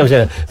tandproblem.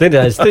 Jag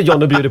tänkte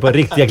John bjuder på en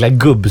riktig jäkla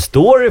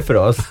gubbstory för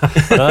oss.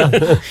 Ja.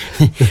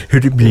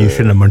 Hur det blir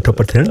för när man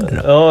tappar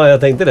tänderna. Ja, jag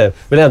tänkte det.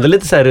 Men ändå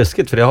lite så här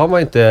ruskigt, för det har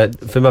man inte.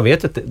 För man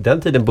vet att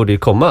den tiden borde ju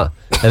komma.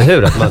 Eller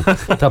hur? Att man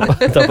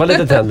tappar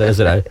lite tänder och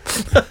sådär.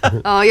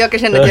 Ja, jag kan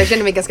känna att jag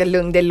känner mig ganska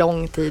lugn. Det är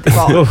lång tid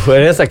kvar. Usch, är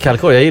det en sån här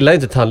kallkår? Jag gillar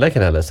inte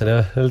tandläkaren heller. Så det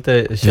är lite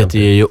det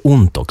är ju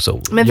ont också.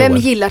 Men vem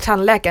gillar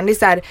tandläkaren? Det är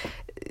så här,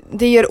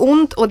 det gör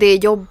ont och det är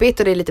jobbigt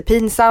och det är lite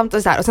pinsamt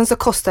och så här. Och sen så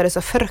kostar det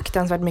så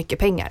fruktansvärt mycket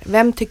pengar.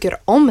 Vem tycker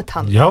om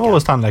tandläkaren? Jag var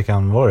hos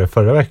tandläkaren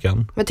förra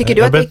veckan. Men tycker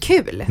du att det är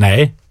kul?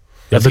 Nej.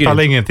 Jag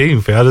betalade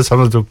ingenting för jag hade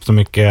samlat upp så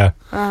mycket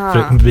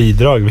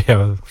bidrag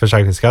via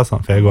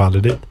Försäkringskassan för jag går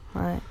aldrig dit.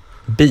 Nej.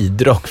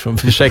 Bidrag från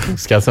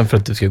Försäkringskassan för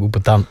att du ska gå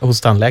på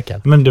hos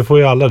tandläkaren? Men det får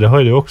ju alla, det har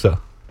ju du också.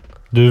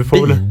 Du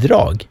får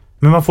bidrag?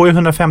 Men man får ju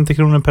 150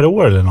 kronor per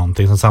år eller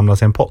någonting som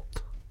samlas i en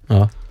pott.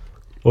 Ja.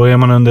 Och är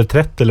man under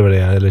 30 eller vad det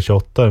är, eller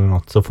 28 eller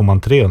något, så får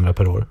man 300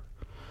 per år.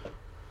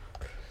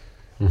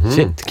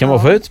 Shit, kan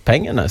man få ut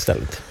pengarna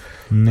istället?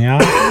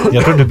 Ja,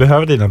 jag tror du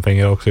behöver dina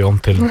pengar också om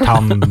till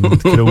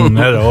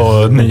tandkronor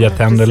och nya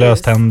tänder,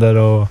 löständer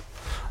och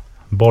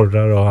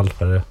borrar och allt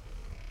vad det är.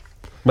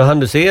 Men hann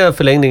du se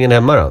förlängningen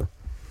hemma då?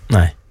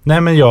 Nej.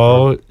 Nej, men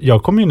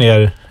jag kom ju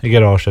ner i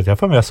garaget.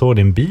 Jag såg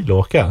din bil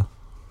åka.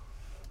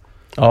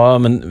 Ja,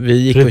 men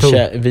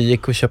vi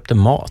gick och köpte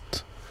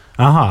mat.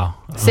 Aha.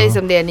 Säg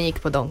som det, ni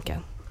gick på Donken.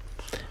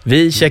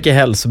 Vi käkade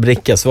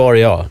hälsobricka, svar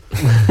ja.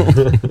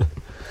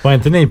 Var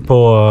inte ni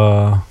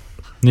på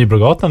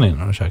Nybrogatan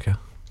innan och käkade?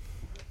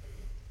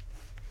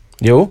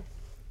 Jo.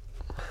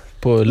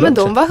 Men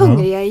de var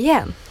hungriga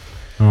igen.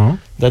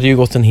 Det hade ju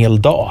gått en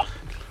hel dag.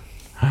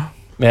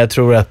 Men jag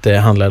tror att det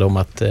handlade om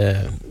att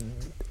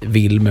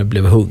Wilmer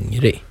blev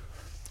hungrig.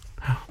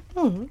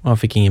 Han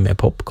fick ingen mer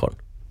popcorn.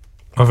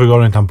 Varför gav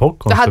du inte han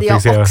popcorn? Då hade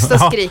jag också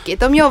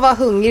skrikit. Om jag var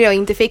hungrig och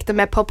inte fick det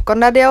med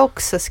popcorn hade jag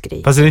också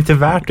skrikit. Fast är det inte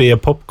värt att ge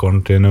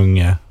popcorn till en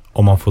unge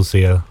om man får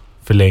se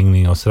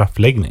förlängning och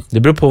straffläggning? Det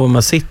beror på var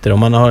man sitter. Om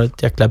man har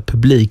ett jäkla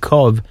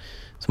publikhav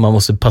som man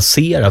måste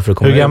passera för att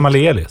komma ut. Hur gammal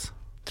är Elis?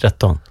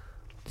 13.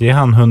 Ger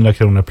han 100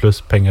 kronor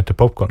plus pengar till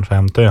popcorn så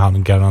hämtar ju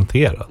han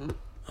garanterat.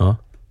 Ja.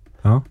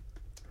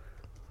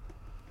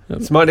 Det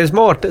är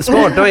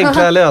smarta och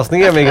enkla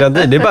lösningar med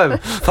Grandin. Det är bara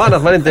fan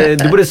att man inte.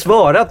 Du borde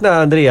svarat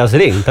när Andreas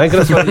ringt. Han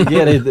kunde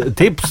ge dig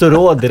tips och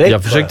råd direkt.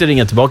 Jag försökte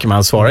ringa tillbaka men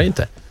han svarade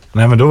inte.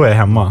 Nej, men då var jag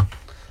hemma.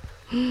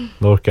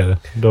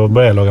 Då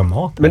började jag laga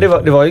mat. Men det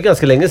var ju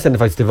ganska länge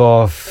sedan det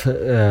var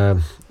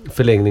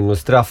förlängning och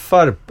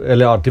straffar.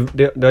 Eller ja,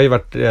 det har ju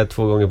varit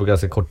 2 gånger på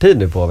ganska kort tid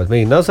nu på havet. Men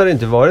innan så har det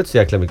inte varit så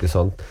jäkla mycket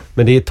sånt.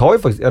 Men det tar ju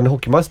faktiskt, en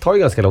hockeymatch tar ju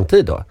ganska lång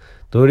tid då.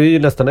 Då är det ju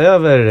nästan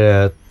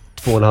över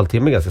 2,5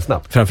 timmar ganska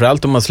snabbt.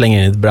 Framförallt om man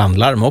slänger in ett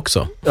brandlarm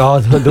också.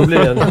 Ja, då blir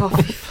det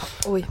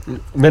Oj.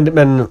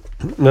 Men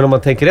om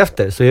man tänker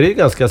efter så är det ju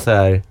ganska så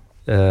här,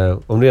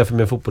 om du jämför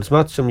med en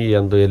fotbollsmatch som ju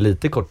ändå är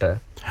lite kortare.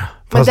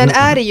 Men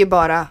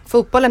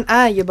fotbollen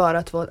är ju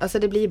bara 2, alltså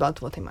det blir bara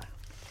 2 timmar.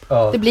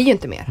 Ja. Det blir ju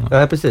inte mer.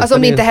 Ja, precis. Alltså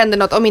om det inte händer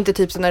något, om inte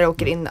typ så när det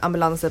åker in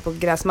ambulanser på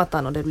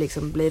gräsmattan och det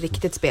liksom blir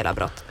riktigt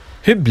spelarbrott.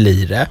 Hur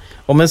blir det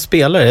om en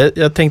spelare,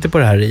 jag tänkte på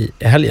det här i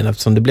helgen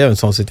eftersom det blev en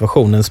sån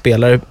situation, en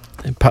spelare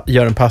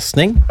gör en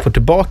passning, får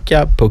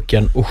tillbaka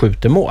pucken och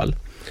skjuter mål.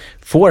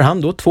 Får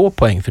han då 2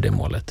 poäng för det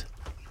målet?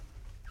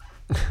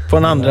 På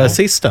en andra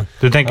assisten.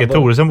 Du tänker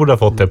Thoresen borde ha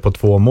fått det på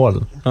 2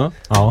 mål?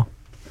 Ja.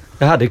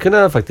 Jag hade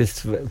kunnat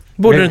faktiskt...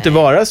 Borde det inte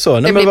vara så?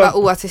 Det blir bara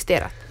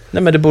oassisterat.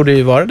 Nej, men det borde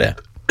ju vara det.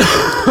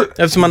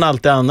 Eftersom man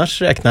alltid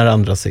annars räknar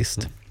andra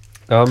assist.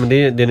 Ja, men det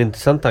är en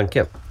intressant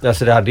tanke.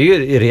 Alltså det hade ju,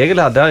 i regel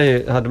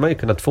hade man ju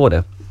kunnat få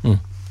det.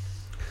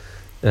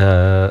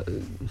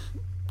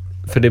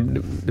 För det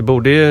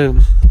borde ju...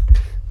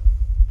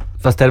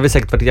 Fast det hade väl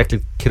säkert varit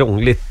jäkligt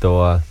krångligt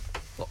att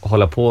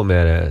hålla på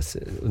med det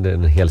under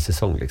en hel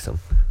säsong liksom.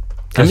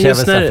 Kanske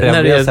även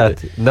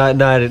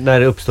när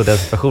det uppstår den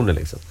situationen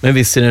liksom. Men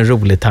visst är det en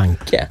rolig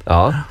tanke?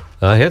 Ja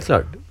helt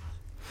klart.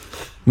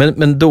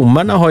 Men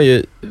domarna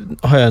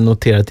har jag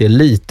noterat är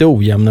lite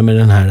ojämna med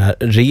den här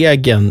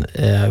regeln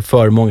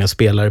för många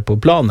spelare på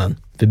planen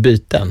vid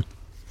byten.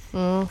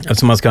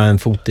 Eftersom man ska ha en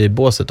fot i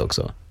båset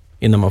också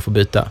innan man får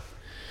byta.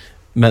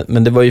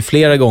 Men det var ju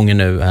flera gånger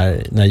nu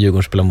här när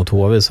Djurgården spelade mot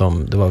HV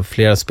som det var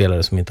flera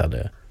spelare som inte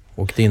hade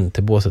åkt in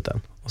till båset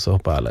än. Och så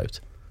hoppade alla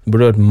ut. Det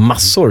borde ha varit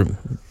massor.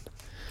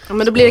 Ja,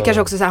 men då blir det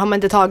kanske också så här, har man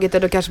inte tagit det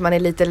då kanske man är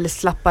lite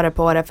slappare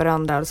på det för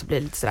andra och så blir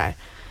det lite sådär.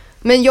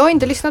 Men jag har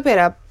inte lyssnat på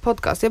era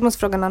podcast. Jag måste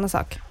fråga en annan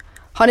sak.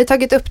 Har ni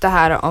tagit upp det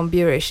här om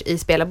Burish i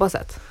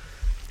spelarbåset?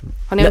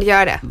 Har ni velat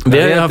göra det?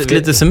 Vi har ju haft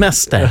lite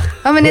semester.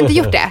 Ja, men ni har inte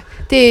gjort det.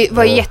 Det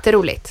var ju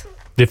jätteroligt.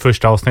 Det är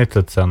första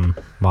avsnittet sen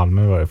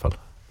Malmö i varje fall.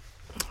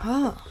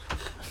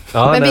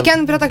 Ja, men vi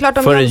kan prata klart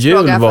om Johns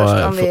fråga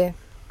först. Om vi...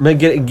 Men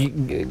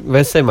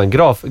vad säger man?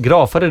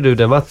 Grafade du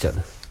den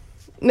matchen?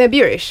 Med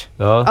Burish?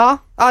 Ja,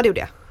 det gjorde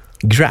jag.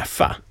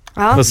 Graffa?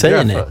 Ja. Vad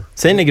säger ni?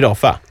 Säger ni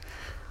grafa?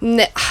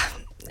 Nej.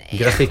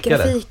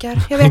 Grafikare.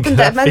 Jag vet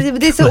inte, men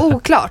det är så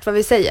oklart vad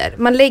vi säger.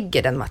 Man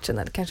lägger den matchen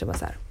eller kanske bara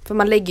så här. För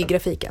man lägger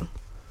grafiken.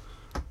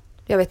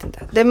 Jag vet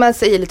inte. Man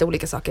säger lite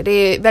olika saker. Det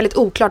är väldigt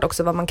oklart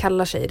också vad man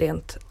kallar sig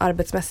rent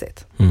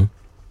arbetsmässigt.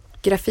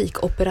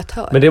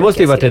 Grafikoperatör. Men det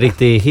måste ju varit en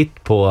riktig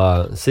hit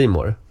på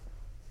C-more.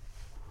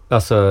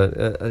 Alltså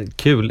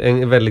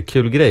en väldigt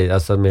kul grej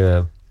alltså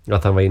med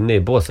att han var inne i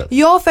båset.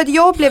 Ja, för att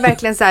jag blev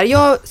verkligen så här,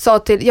 jag sa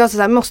så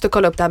här, måste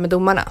kolla upp det här med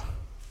domarna.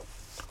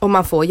 Om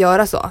man får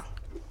göra så.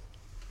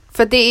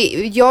 För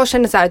jag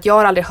känner så här att jag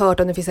har aldrig hört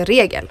om det finns en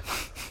regel.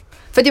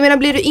 För att jag menar,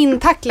 blir du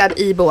intacklad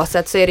i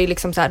båset så är det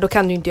liksom så här, då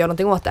kan du inte göra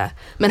någonting åt det.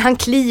 Men han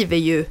kliver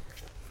ju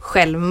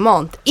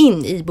självmant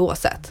in i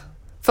båset.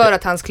 För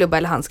att hans klubba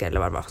eller handskar eller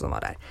vad det var som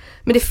var där.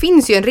 Men det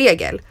finns ju en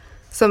regel.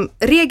 Som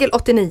regel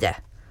 89.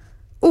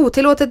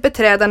 Otillåtet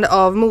beträdande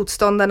av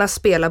motståndarnas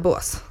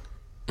spelarbås.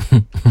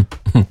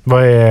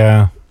 Vad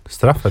är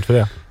straffet för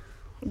det?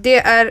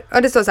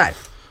 Det står så här.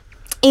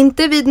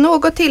 Inte vid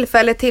något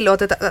tillfälle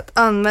tillåtet att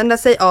använda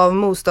sig av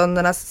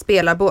motståndarnas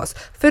spelarbås,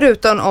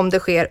 förutom om det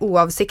sker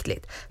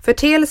oavsiktligt.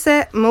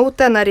 Förteelse mot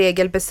denna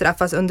regel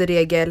bestraffas under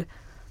regel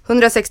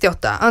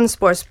 168,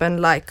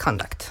 unsportsmanlike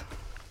conduct.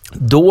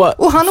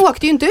 Och han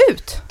åkte ju inte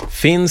ut.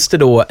 Finns det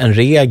då en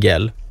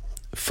regel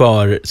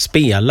för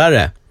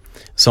spelare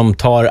som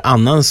tar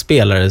annan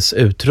spelares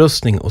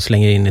utrustning och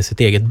slänger in i sitt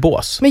eget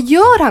bås? Men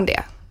gör han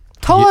det?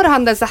 Tar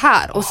han den så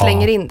här och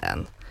slänger in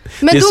den?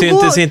 Men det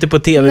syntes inte på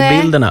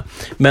tv-bilderna.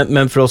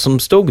 Men för oss som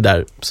stod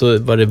där så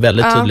var det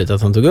väldigt tydligt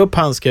att han tog upp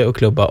handskar och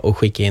klubba och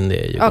skickade in det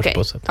i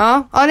Djurgårdsbåset.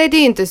 Ja, det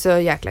är inte så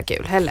jäkla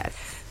kul heller.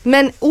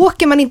 Men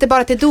åker man inte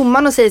bara till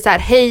domaren och säger så här: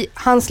 hej,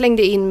 han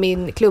slängde in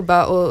min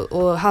klubba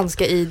och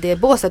handska i det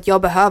båset,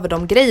 jag behöver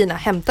de grejerna,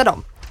 hämta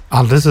dem.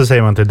 Aldrig så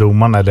säger man till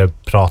domaren eller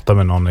pratar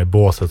med någon i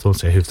båset som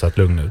ser hyfsat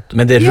lugn ut.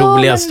 Men det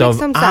roligaste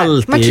liksom av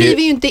allt man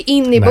kliver ju inte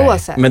in i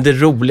båset. Men det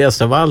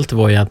roligaste av allt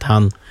var ju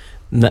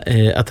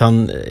att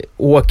han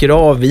åker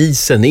av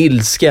isen,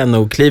 ilsken,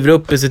 och kliver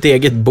upp i sitt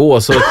eget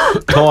bås och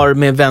tar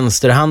med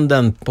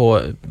vänsterhanden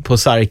på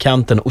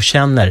sargkanten och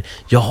känner,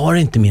 jag har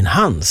inte min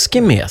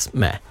handske med.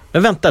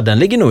 Men vänta, den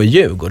ligger nog i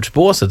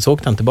Djurgårdsbåset, så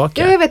åkte han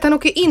tillbaka. Ja, jag vet, han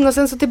åker in och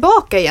sen så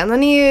tillbaka igen.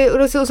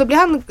 Och så blir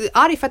han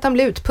arg för att han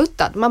blir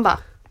utputtad. Man bara,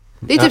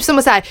 det är typ som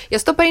att säga,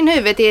 jag stoppar in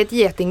huvudet i ett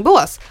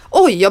getingbås.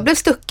 Oj, jag blev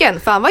stucken,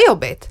 fan vad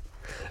jobbigt.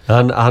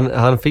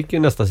 Han fick ju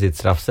nästan sitt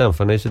straff sen,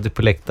 för han är ju suttit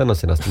på läktaren och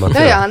senaste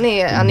matchen. Ja, han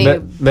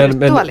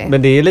är dålig.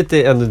 Men det är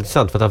lite ändå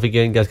intressant, för att han fick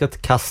en ganska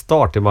kass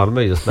start i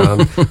Malmö just när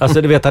han,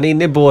 alltså du vet, han är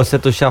inne i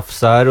båset och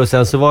tjafsar, och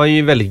sen så var han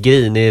ju väldigt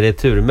grinig i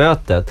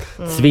returmötet.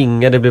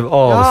 Svingade, blev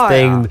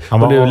avstängd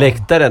och nu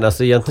läktaren.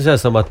 Alltså egentligen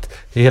känns det som att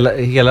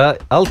hela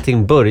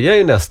allting börjar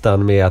ju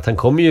nästan med att han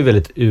kommer ju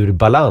väldigt ur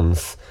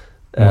balans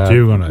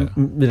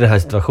i den här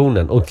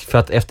situationen. Och för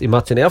att i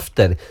matchen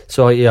efter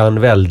så är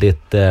han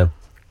väldigt...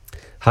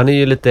 han är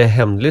ju lite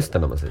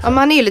hämndlysten om man säger så. Ja, men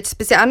han är ju lite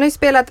speciell. Han har ju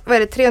spelat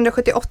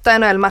 378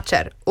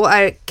 NHL-matcher och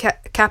är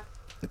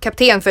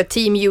kapten för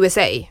Team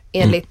USA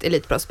enligt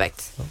Elite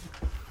Prospects.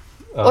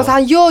 Och så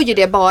han gör ju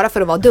det bara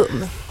för att vara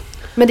dum.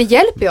 Men det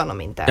hjälper ju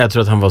honom inte. Jag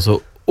tror att han var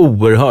så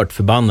oerhört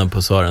förbannad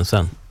på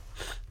Sörensen.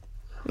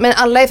 Men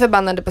alla är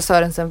förbannade på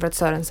Sörensen för att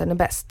Sörensen är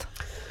bäst.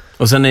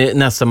 Och sen är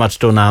nästa match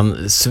då när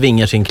han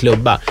svingar sin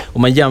klubba.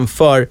 Om man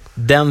jämför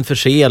den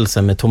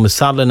förseelsen med Tommy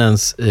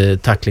Sallinens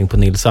tackling på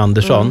Nils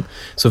Andersson,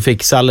 så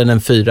fick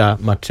Sallinen 4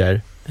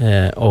 matcher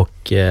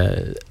och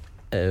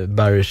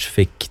Barish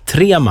fick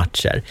 3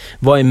 matcher.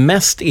 Vad är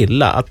mest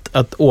illa?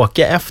 Att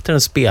åka efter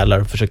en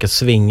spelare och försöka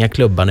svinga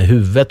klubban i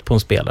huvudet på en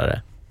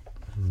spelare.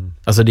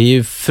 Alltså det är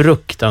ju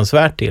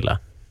fruktansvärt illa.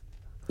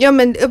 Ja,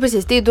 men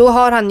precis. Då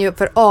har han ju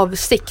för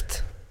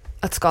avsikt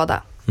att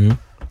skada.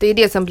 Det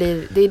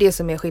är det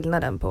som är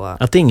skillnaden på...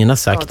 Att ingen har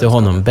sagt till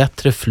honom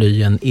bättre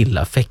fly än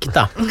illa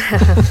fäkta.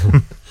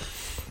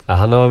 Ja,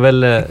 han har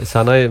väl...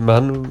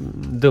 han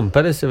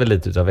dumpade sig väl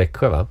lite utav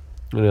Växjö, va?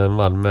 Nu är han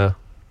Malmö.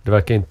 Det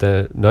verkar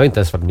inte... Nu har inte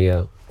ens varit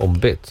med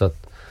ombytt. Så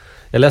att,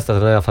 jag läste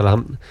att i alla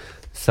fall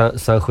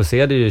San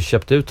Jose hade ju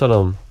köpt ut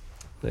honom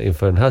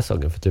inför den här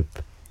säsongen för typ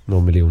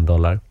 $1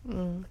 miljon.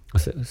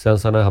 Och sen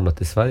så har han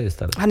hamnat i Sverige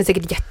istället. Han är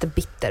säkert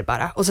jättebitter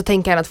bara. Och så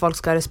tänker han att folk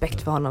ska ha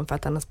respekt för honom för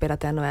att han har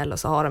spelat i NHL, och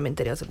så har de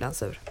inte det och så blir han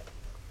sur.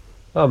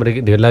 Ja,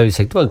 men det lär ju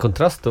säkert vara en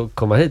kontrast att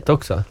komma hit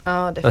också.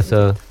 Ja, definitivt.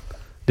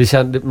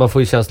 Alltså, man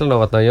får ju känslan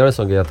av att när han gör en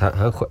sån grej att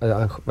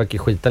han verkar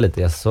skita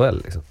lite i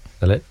SHL liksom.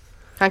 Eller?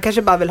 Han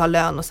kanske bara vill ha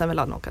lön och sen vill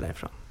han åka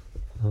därifrån.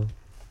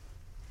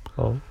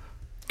 Ja.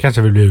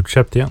 Kanske vill bli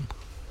utköpt igen.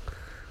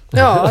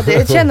 Ja,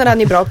 det känner han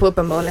ju bra på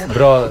uppenbarligen.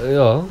 Bra,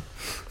 ja.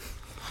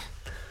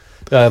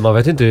 Ja, man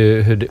vet inte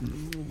hur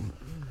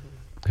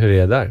det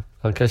är där.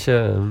 Han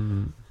kanske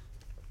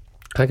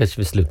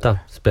vill sluta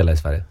spela i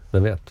Sverige.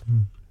 Vem vet?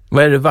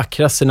 Vad är det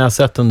vackraste ni har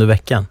sett under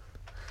veckan?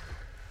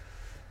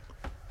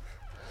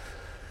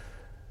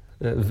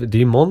 Det är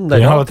ju måndag.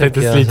 Jag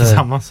tänkte lite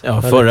samma.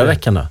 Ja, förra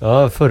veckan då.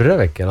 Ja, förra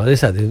veckan. Ja, det är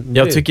så här,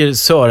 jag tycker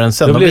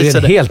Sörensen... Då blir det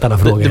en helt annan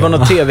fråga. Det var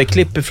något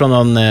tv-klipp ifrån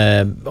någon...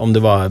 om det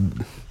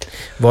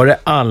var det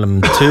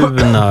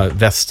Almtuna,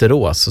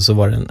 Västerås, och så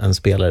var det en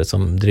spelare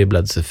som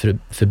dribblade sig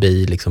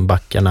förbi liksom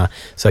backarna,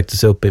 sökte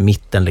sig upp i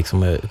mitten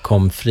liksom,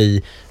 kom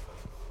fri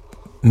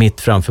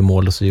mitt framför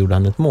mål och så gjorde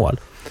han ett mål.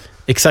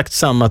 Exakt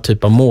samma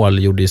typ av mål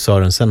gjorde ju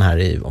Sörensen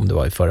här om det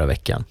var i förra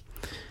veckan.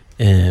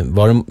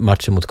 Var det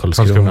matchen mot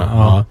Karlskrona?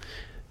 Ja.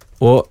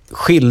 Och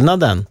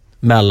skillnaden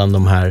mellan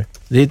de här,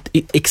 det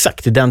är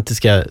exakt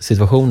identiska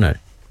situationer.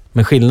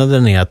 Men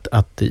skillnaden är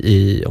att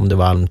om det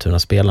var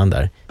Almtuna-spelaren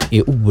där,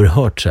 är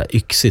oerhört så här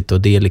yxigt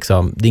och det är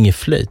liksom, det är inget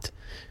flyt.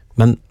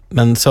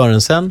 Men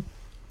Sörensen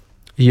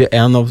är ju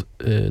en av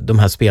de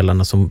här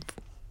spelarna som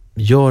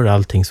gör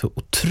allting så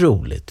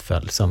otroligt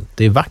följsamt.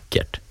 Det är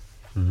vackert.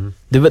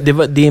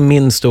 Det är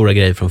min stora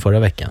grej från förra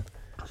veckan.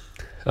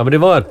 Ja, men det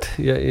var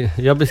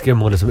jag beskrev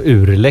målet som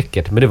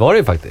urläckert, men det var det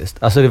ju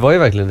faktiskt. Alltså det var ju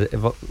verkligen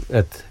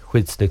ett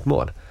skitsnyggt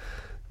mål.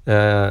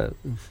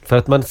 För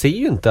att man ser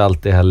ju inte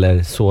alltid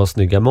heller så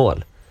snygga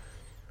mål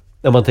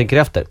när man tänker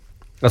efter.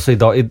 Alltså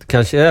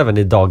kanske även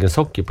i dagens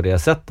hockey på det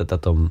sättet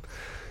att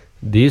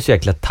det är ju så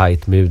jäkla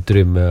tajt med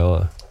utrymme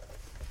och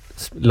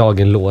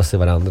lagen låser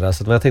varandra.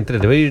 Så att jag tänkte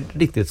det var ju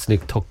riktigt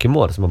snyggt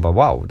hockeymål som man bara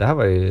wow, det här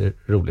var ju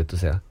roligt att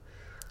se.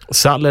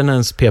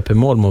 Sallinens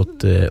PP-mål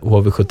mot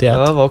HV71.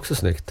 Ja, det var också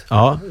snyggt.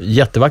 Ja,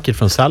 jättevackert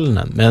från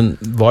Sallinen, men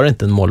var det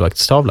inte en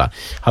målvaktstavla?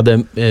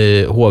 Hade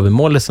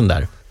HV-målisen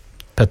där,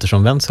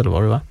 Pettersson Wenzel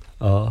var det, va?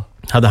 Ja.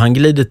 Hade han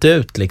glidit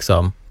ut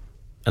liksom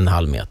en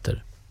halv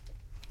meter,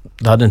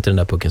 då hade inte den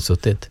där pucken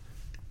suttit.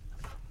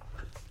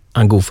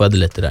 Han goofade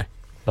lite där.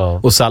 Ja.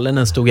 Och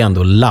Sallinen stod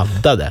ändå och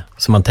laddade,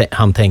 så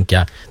han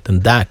tänka,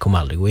 den där kommer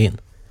aldrig gå in.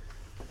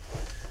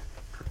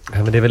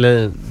 Ja, men det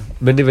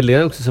är väl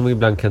det också som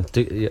ibland kan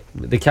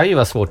det kan ju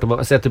vara svårt om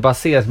man säger att du bara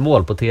ser ett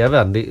mål på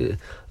tvn. Det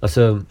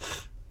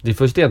är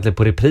först egentligen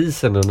på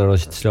reprisen och när de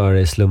kör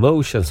i slow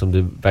motion som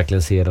du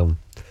verkligen ser dem.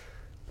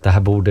 Det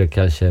här borde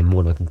kanske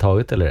målvakten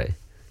tagit eller ej.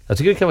 Jag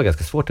tycker det kan vara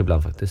ganska svårt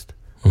ibland faktiskt.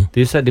 Det är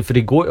ju så här, för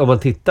det går, om man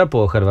tittar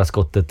på själva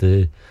skottet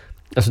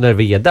alltså när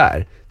vi är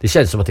där, det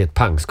känns som att det är ett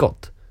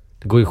pangskott.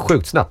 Det går ju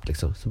sjukt snabbt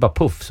liksom. Så bara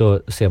puff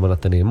så ser man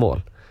att den är i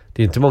mål.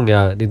 Det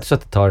är inte så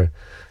att det tar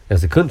en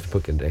sekund för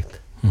pucken direkt.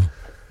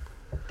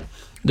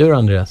 Du då,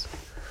 Andreas?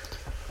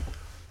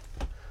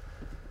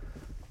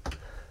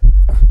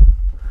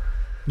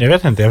 Jag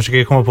vet inte, jag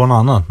försöker komma på något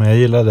annat, men jag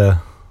gillade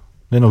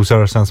det är nog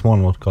Sörensens mål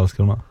mot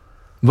Karlskrona.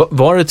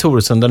 Var det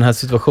Thoresson, den här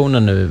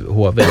situationen nu,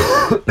 HV,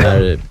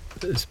 när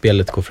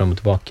spelet går fram och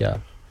tillbaka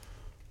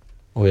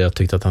och jag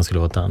tyckte att han skulle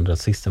vara till andra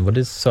assisten, var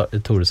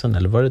det Thoresson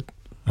eller var det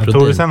Brodin?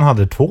 Thoresson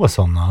hade 2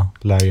 sådana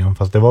lägen,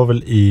 fast det var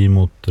väl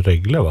mot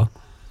Rögle, va?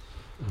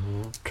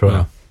 Tror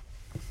jag.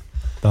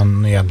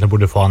 Den egentligen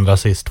borde få andra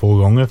assist 2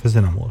 gånger för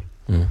sina mål.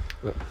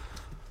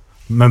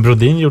 Men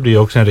Brodin gjorde ju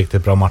också en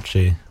riktigt bra match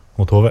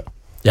mot HV.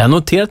 Jag har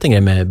noterat en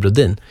grej med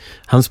Brodin.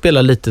 Han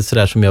spelar lite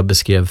sådär som jag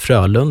beskrev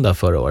Frölunda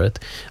förra året.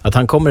 Att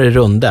han kommer i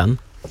runden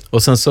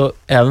och sen så,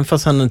 även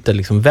fast han inte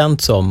liksom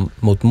vänt sig om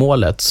mot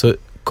målet, så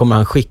kommer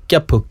han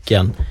skicka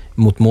pucken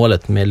mot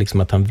målet med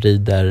liksom att han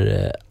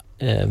vrider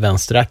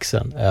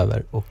vänsteraxeln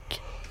över och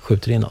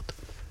skjuter inåt.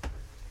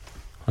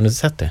 Har ni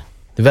sett det?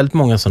 Det är väldigt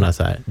många sådana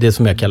så här, det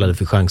som jag kallade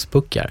för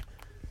chanspuckar.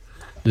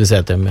 Det vill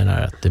säga att jag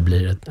menar att det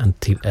blir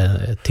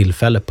ett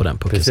tillfälle på den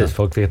pucken. Precis,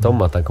 folk vet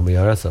om att han kommer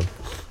göra sen.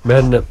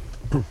 Men,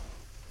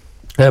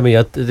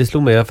 det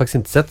slog mig, jag har faktiskt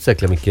inte sett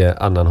så mycket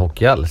annan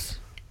hockey alls.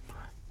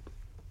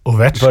 Och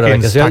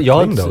Ovechkins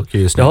tackling dock.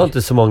 Jag har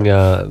inte så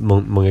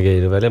många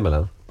grejer att välja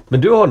mellan.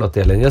 Men du har något,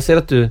 Elin. Jag ser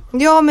att du...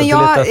 Ja,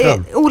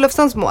 men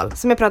Olofssons mål,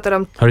 som jag pratade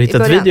om. Har du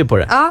hittat video på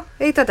det? Ja,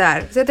 jag har hittat det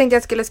här. Så jag tänkte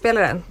jag skulle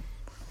spela den.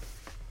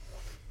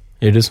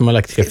 Är det du som har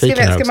lagt grafiken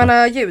här också? Ska man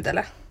ha ljud,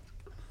 eller?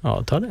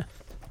 Ja, ta det.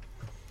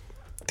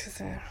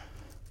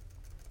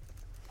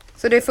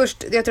 Så det är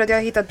först, jag tror att jag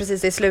har hittat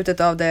precis i slutet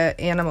av det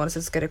ena målet,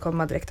 så ska det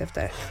komma direkt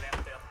efter.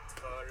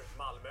 För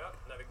Malmö,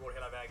 när vi går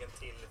hela vägen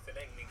till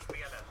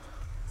förlängningsspelet,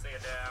 så är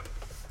det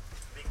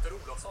Victor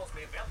Olofsson som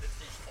är i väldigt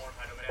fin form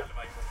här, nummer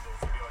 11 i Modo,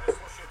 som gör det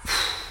så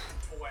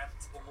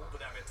 2-1 och Modo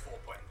där med 2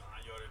 poäng.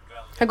 Han gör det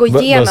väldigt... Han går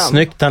igenom vad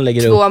snyggt han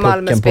lägger två upp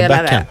pucken på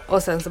backhand.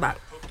 Och sen så bara...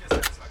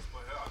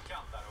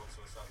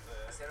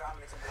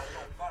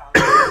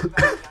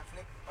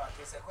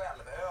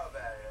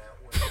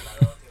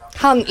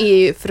 Han är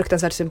ju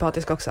fruktansvärt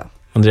sympatisk också.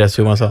 Andreas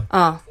Johansson?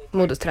 Ja,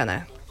 Modos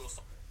tränare.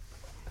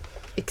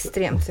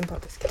 Extremt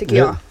sympatisk, tycker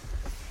jag.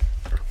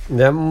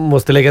 Jag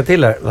måste lägga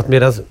till här att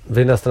medan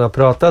vi nästan har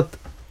pratat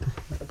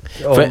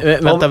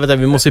vänta,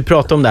 vi måste ju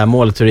prata om det här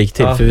målet hur det gick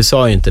till, för vi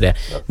sa ju inte det.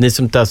 Ni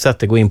som inte har sett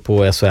det, gå in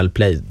på SHL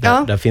Play.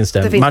 Där finns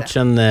det.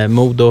 Matchen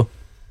Modo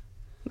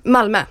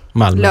Malmö.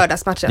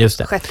 Lördagsmatchen,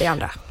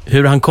 6:e.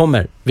 Hur han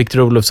kommer.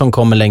 Victor Olofsson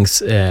kommer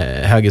längs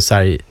höger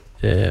sarg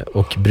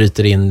och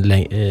bryter in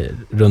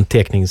runt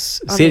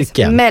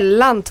tekningscirkeln.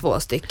 Mellan 2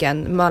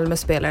 stycken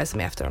Malmö-spelare som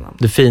är efter honom.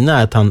 Det fina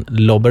är att han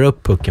lobbar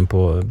upp pucken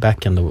på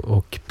backhand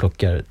och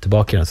plockar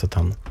tillbaka den så att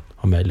han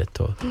har möjlighet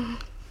att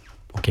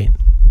åka in.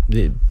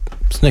 Det är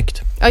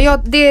snyggt.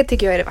 Ja, det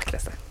tycker jag är det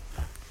vackraste.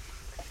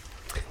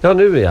 Ja,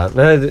 nu är jag.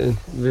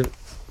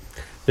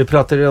 Vi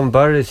pratade ju om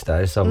Burridge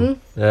där som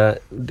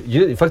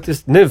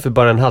faktiskt nu för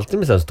bara en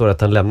halvtimme sedan står det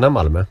att han lämnar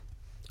Malmö.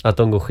 Att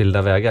de går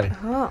skilda vägar.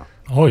 Aha.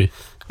 Oj.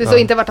 Det står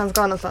inte vart han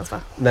ska någonstans, va?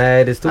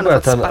 Nej, det stod bara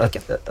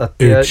att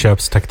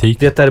utköpstaktik.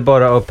 Det är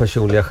bara av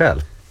personliga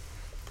skäl,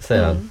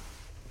 säger han.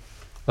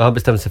 Och han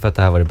bestämde sig för att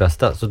det här var det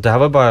bästa. Så det här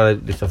var bara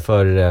liksom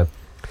för...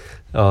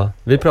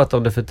 vi pratade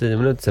om det för 10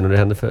 minuter sedan och det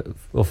hände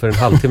för en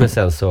halvtimme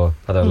sedan så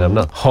hade han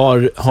lämnat.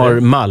 Har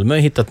Malmö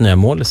hittat nya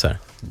målisar?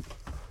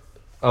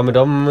 Ja, men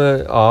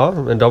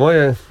de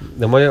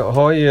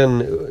har ju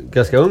en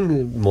ganska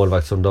ung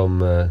målvakt som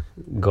de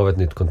gav ett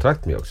nytt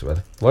kontrakt med också,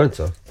 väl? Var det inte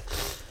så?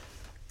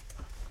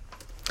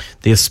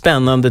 Det är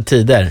spännande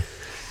tider.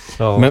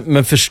 Ja.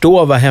 Men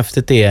förstå vad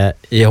häftigt det är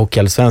i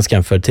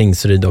Hockeyallsvenskan för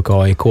Tingsryd och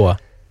AIK.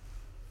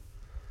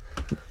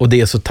 Och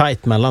det är så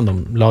tajt mellan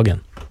de lagen.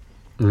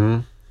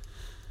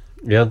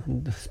 Ja,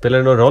 spelar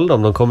det någon roll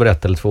om de kommer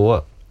 1 eller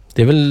 2?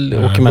 Det är väl... Det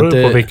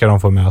beror på vilka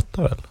de får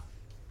möta, väl?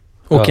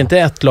 Åker inte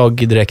ett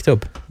lag direkt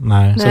upp?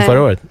 Nej. Som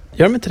förra året.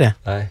 Gör de inte det?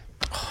 Nej.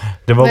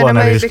 Det var bara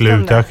när vi skulle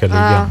utöka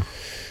ligan.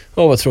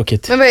 Vad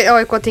tråkigt. Men vad är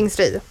AIK och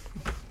Tingsryd?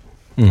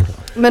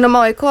 Men om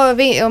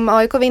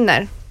AIK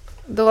vinner,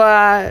 då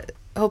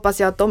hoppas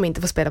jag att de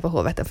inte får spela på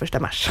Hovet den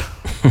 1 mars.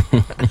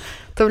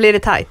 Då blir det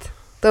tajt.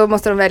 Då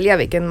måste de välja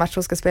vilken match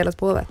som ska spelas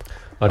på Hovet.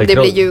 Ja, det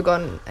blir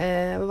Djurgården,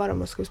 vad var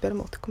de skulle spela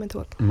mot? Kommer inte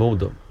ihåg.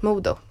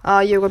 Modo.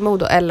 Ja, Djurgården,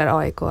 Modo eller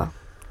AIK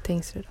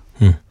Tingsryd.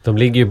 De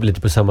ligger ju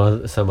lite på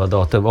samma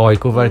datum. AIK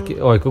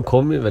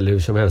kommer ju väl hur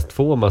som helst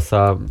 2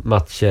 massa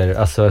matcher,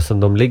 alltså som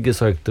de ligger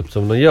så högt upp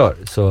som de gör,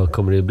 så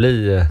kommer det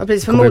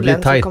bli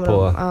tajt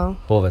på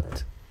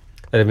Hovet.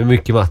 Eller med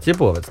mycket matcher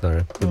på Hovet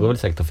snarare. Det går väl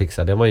säkert att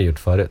fixa, det har man ju gjort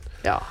förut.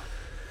 Ja.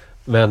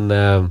 Men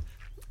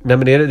nej,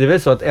 men det är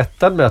väl så att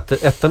ettan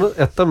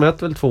möter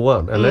väl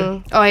 2:an,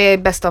 eller? Ja, i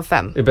bäst av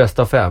 5. I bäst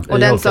av 5. Och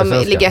den som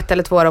ligger 1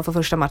 eller 2 då får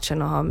första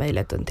matchen och har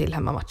möjligheten till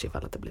hemmamatch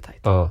ifall att det blir tajt.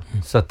 Ja,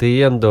 så att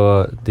det är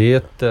ändå...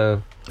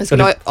 Men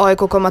skulle AIK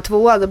komma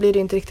 2:a, då blir det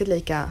inte riktigt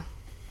lika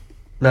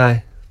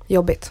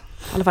jobbigt.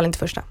 I alla fall inte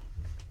första.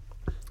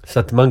 Så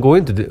att man går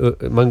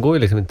ju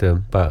liksom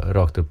inte bara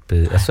rakt upp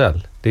i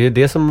SHL. Det är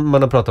det som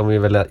man har pratat om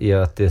är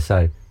att det är så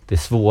här, det är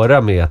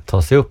svåra med att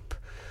ta sig upp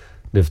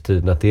nu för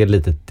tiden, att det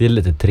är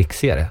lite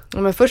trixigare. Ja,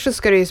 men först så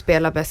ska du ju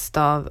spela bäst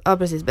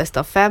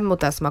av 5 mot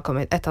den som har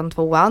kommit 1:an,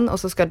 2:an, och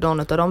så ska någon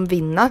av dem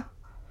vinna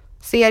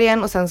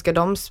serien och sen ska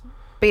de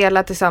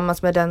spela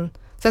tillsammans med den,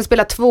 sen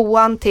spela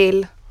 2:an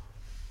till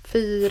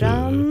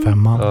 4:an,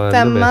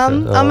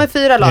 5:an, ja men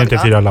 4 lag inte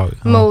 4 lag.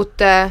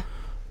 Mot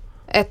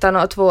 1:an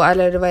och 2,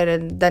 eller vad är det,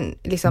 den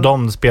liksom,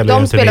 de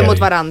spelar mot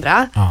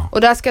varandra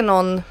och där ska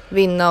någon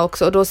vinna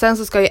också, och då sen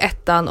så ska ju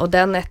 1:an och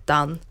den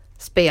 1:an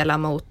spela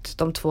mot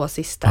de 2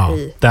 sista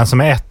i... Den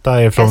som är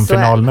 1:a är från SHL.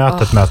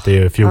 Finalmötet möter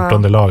ju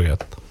 14:e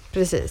laget.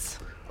 Precis.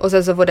 Och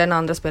sen så får den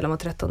andra spela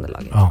mot 13:e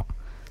laget.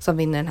 Som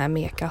vinner den här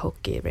Meka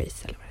Hockey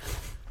Race eller vad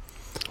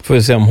det är. Får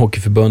vi se om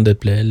Hockeyförbundet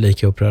blir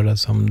lika upprörda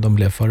som de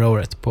blev förra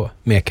året på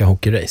Meka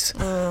Hockey Race.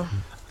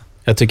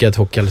 Jag tycker att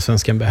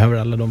Hockeyallsvenskan behöver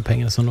alla de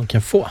pengar som de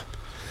kan få.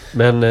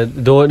 Men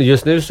då,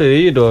 just nu så är det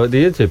ju då,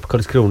 det är typ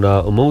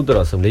Karlskrona och Modo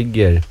då, som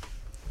ligger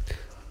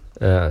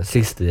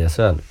sist i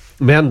SHL.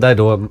 Men där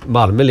då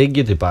Malmö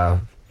ligger typ bara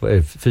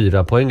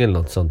 4 poäng eller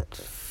något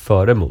sånt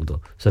före Modo.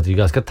 Så att det är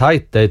ganska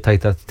tajt. Det är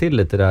tajtat till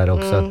lite där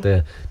också. Att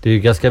det är ju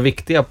ganska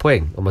viktiga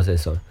poäng om man säger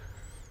så.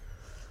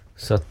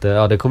 Så att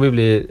ja, det kommer ju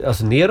bli,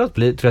 alltså neråt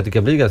tror jag att det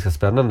kan bli ganska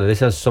spännande. Det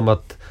känns som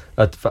att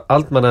för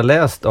allt man har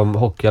läst om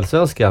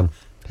hockeyallsvenskan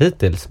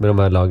hittills med de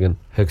här lagen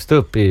högst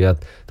upp är ju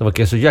att de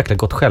har så jäkla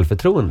gott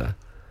självförtroende.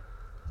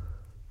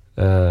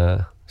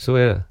 Så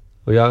är det.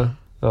 Och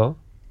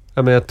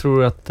men jag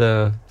tror att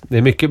det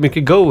är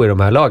mycket go i de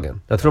här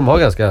lagen. Jag tror de har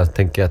ganska,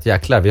 tänker att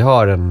jäklar, vi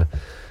har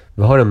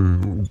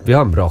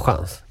en bra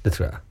chans. Det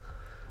tror jag.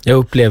 Jag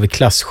upplever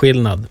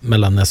klasskillnad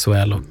mellan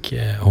SHL och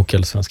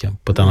hockeyallsvenskan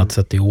på ett annat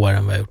sätt i år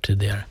än vad jag gjort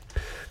tidigare.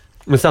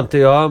 Men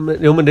samtidigt,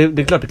 men det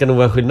är klart det kan nog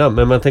vara skillnad.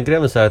 Men man tänker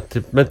även så här,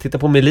 typ, men titta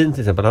på Melin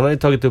till exempel. Han har ju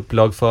tagit upp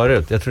lag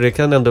förut. Jag tror det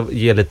kan ändå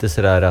ge lite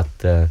sådär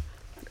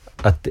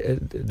att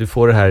du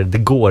får det här, det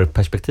går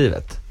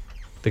perspektivet.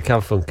 Det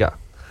kan funka.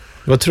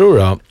 Vad tror du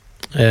då?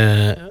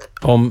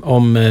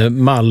 Om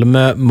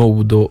Malmö,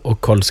 Modo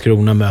och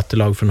Karlskrona möter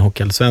lag från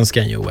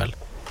hockeyallsvenskan, Joel.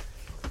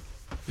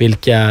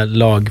 Vilka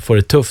lag får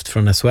det tufft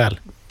från SHL?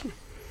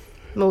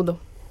 Modo.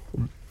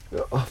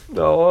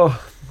 Ja.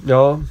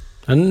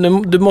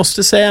 Du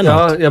måste säga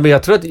något. Ja, men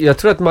jag tror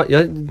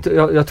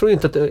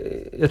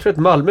att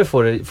Malmö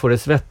får det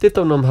svettigt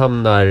om de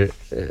hamnar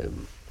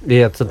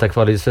i ett sånt här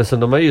kval. Så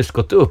de har just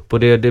gått upp och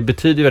det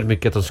betyder väldigt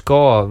mycket att de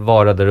ska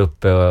vara där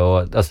uppe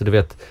och alltså du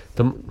vet,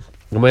 de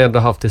har ändå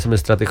haft det som en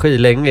strategi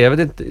länge. Jag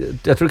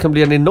tror det kan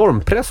bli en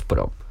enorm press på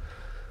dem.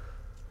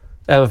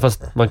 Även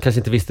fast man kanske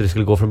inte visste det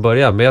skulle gå från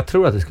början. Men jag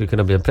tror att det skulle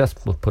kunna bli en press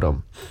på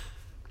dem.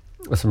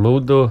 Alltså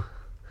Modo...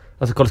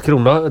 Alltså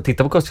Karlskrona,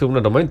 titta på Karlskrona,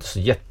 de har ju inte så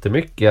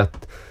jättemycket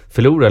att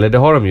förlora. Eller det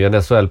har de ju,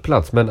 en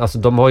SHL-plats. Men alltså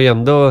de har ju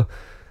ändå...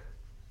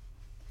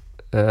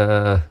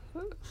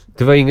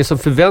 det var ingen som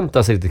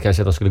förväntade sig riktigt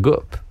kanske att de skulle gå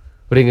upp.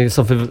 Och det är ingen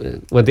som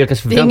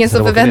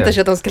förväntar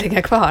sig att de ska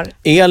ligga kvar.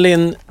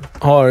 Elin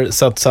har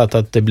satt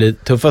att det blir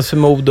tuffast för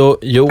Modo.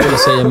 Joel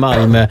säger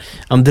Malmö.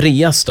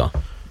 Andreas då?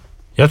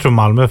 Jag tror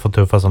Malmö får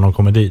tuffast om de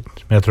kommer dit.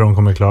 Men jag tror de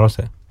kommer klara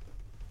sig.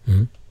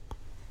 Mm.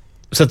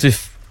 Så att vi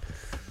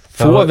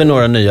får vi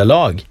några nya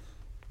lag?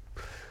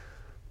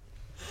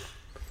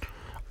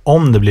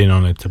 Om det blir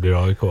något nytt så blir det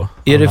AIK.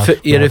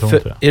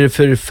 Är det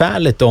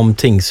förfärligt om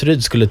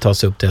Tingsryd skulle ta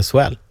sig upp till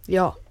SHL?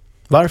 Ja.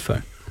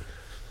 Varför?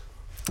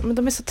 Men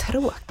de är så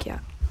tråkiga.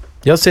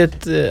 Jag ser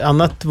ett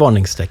annat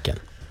varningstecken.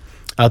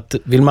 Att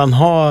vill man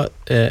ha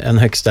en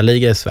högsta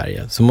liga i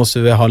Sverige så måste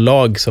vi ha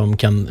lag som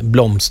kan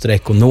blomstra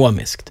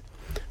ekonomiskt.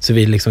 Så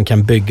vi liksom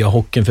kan bygga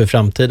hockeyn för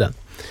framtiden.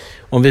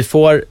 Om vi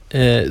får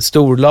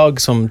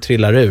storlag som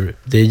trillar ur,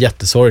 det är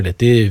jättesorgligt.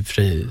 Det är ju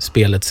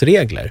spelets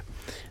regler.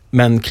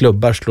 Men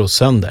klubbar slås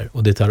sönder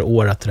och det tar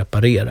år att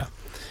reparera.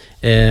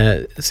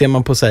 Ser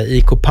man på så här,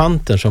 IK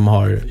Pantern som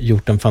har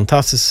gjort en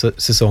fantastisk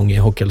säsong i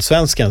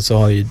Hockeyallsvenskan, så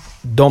har ju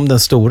de den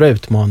stora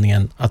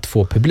utmaningen att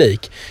få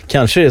publik.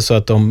 Kanske är det så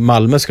att om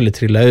Malmö skulle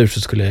trilla ur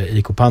så skulle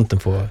IK Pantern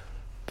få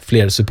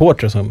fler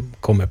supportrar som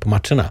kommer på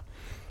matcherna.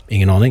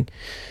 Ingen aning.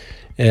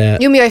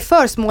 Jo, men jag är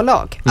för små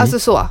lag. Alltså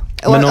så.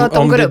 Och att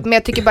de går upp. Men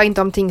jag tycker bara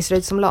inte om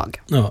Tingsryd som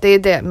lag. Ja. Det är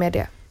det med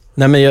det.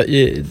 Nej, men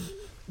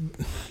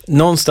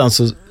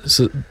någonstans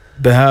så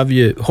behöver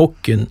ju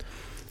hockeyn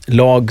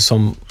lag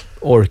som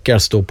orkar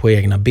stå på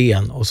egna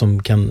ben och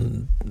som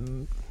kan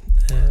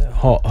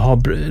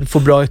få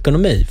bra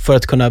ekonomi för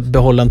att kunna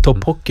behålla en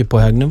topphockey på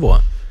hög nivå.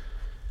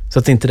 Så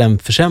att inte den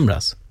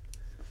försämras.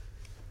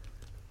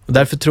 Och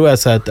därför tror jag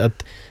så att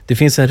det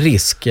finns en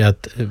risk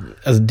att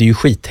alltså det är ju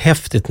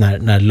skithäftigt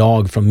när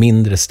lag från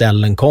mindre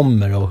ställen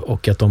kommer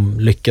och att de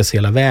lyckas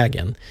hela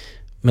vägen.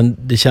 Men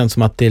det känns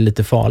som att det är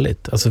lite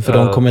farligt. Alltså för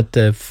de kommer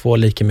inte få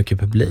lika mycket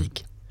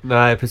publik.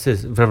 Nej,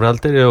 precis.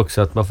 Framförallt är det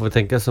också att man får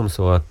tänka som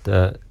så att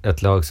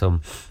ett lag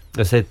som,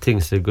 jag säger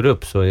Tingsryd går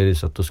upp, så är det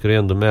så att då ska du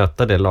ändå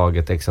möta det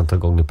laget x antal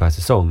gånger per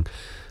säsong.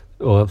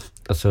 Och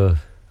alltså,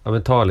 ja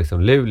men ta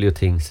liksom Luleå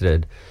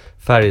Tingsryd,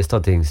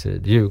 Färjestad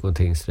Tingsryd, Djurgården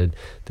Tingsryd.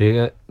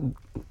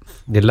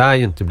 Det lär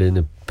ju inte bli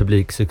en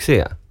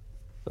publiksuccé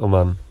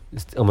om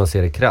man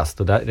ser det krasst.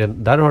 Och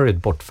där har du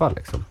ett bortfall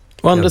liksom.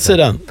 Å andra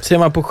sidan, ser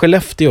man på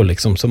Skellefteå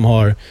liksom, som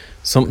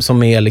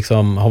är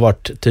liksom, har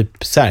varit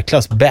typ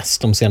särklass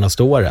bäst de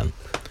senaste åren,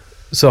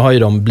 så har ju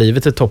de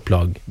blivit ett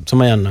topplag som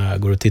man gärna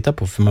går och tittar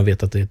på för man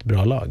vet att det är ett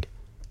bra lag.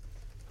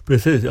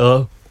 Precis,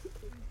 ja.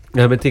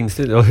 Ja, men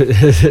Tingsryd,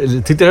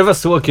 tyckte det var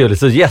så kul,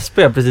 så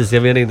Jesper, precis,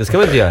 jag menar, det ska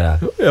man inte göra.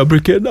 Jag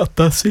brukar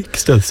natta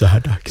Sixten så här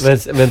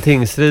dags. Men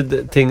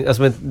Tingsryd,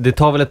 alltså, det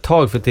tar väl ett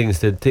tag för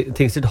Tingsryd.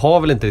 Tingsryd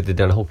har väl inte riktigt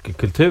den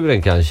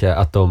hockeykulturen kanske,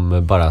 att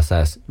de bara så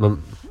här,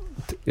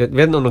 jag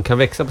vet inte om de kan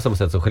växa på samma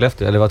sätt som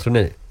Skellefteå, eller vad tror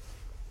ni?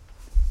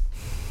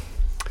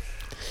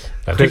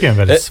 Jag tycker det är en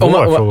väldigt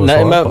svår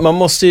fråga. Nej, man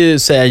måste ju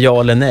säga ja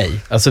eller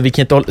nej. Alltså vi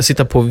kan inte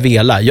sitta på och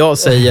vela. Jag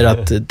säger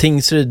att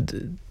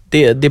Tingsryd,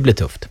 det blir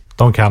tufft.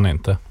 De kan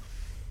inte.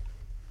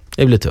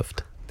 Det blir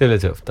tufft. Det är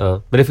lite tufft,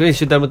 ja. Men det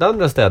finns ju däremot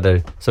andra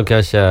städer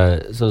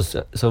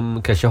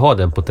som kanske har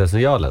den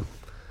potentialen.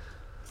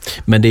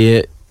 Men det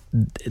är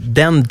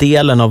den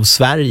delen av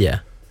Sverige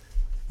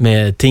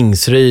med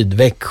Tingsryd,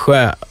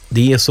 Växjö,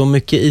 det är så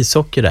mycket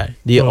ishockey där.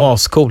 Det är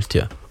ascoolt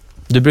ju.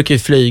 Du brukar ju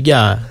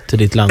flyga till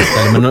ditt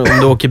landställe, men om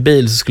du åker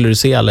bil så skulle du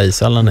se alla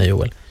ishallarna,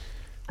 Joel.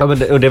 Ja, men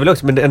det är väl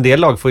också, men en del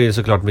lag får ju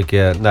såklart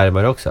mycket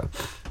närmare också.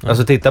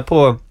 Alltså titta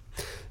på,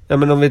 ja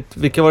men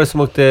vilka var det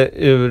som åkte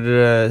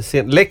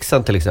ur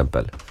Leksand till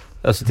exempel?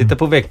 Alltså titta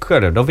på Växjö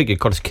nu, de fick ju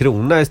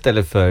Karlskrona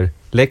istället för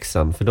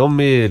Leksand, för de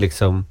är ju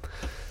liksom,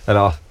 eller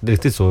ja, det är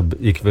riktigt så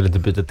gick väl inte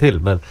byta till,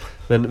 men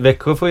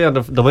Växjö får ju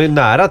ändå, de var ju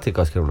nära till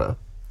Karlskrona.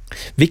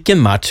 Vilken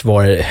match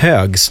var det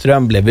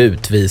Högström blev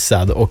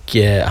utvisad och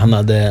han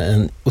hade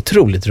en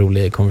otroligt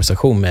rolig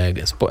konversation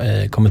med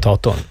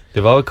kommentatorn.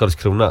 Det var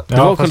Karlskrona. Det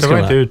var Karlskrona.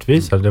 Det var inte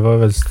utvisad, det var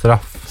väl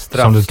straff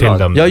som du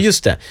tilldömde. Ja,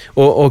 just det.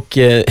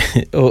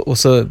 Och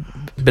så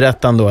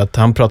berättade han då att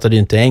han pratade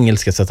ju inte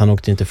engelska, så att han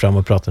åkte inte fram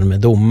och pratade med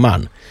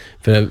domaren.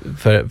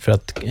 För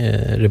att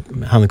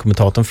han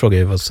kommentatorn frågade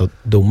ju vad så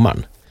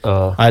domaren.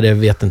 Nej, det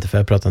vet inte, för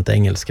jag pratar inte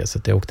engelska, så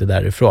att jag åkte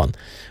därifrån.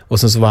 Och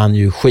sen så var han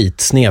ju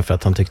skitsned för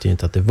att han tyckte ju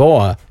inte att det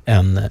var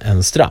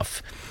en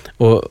straff.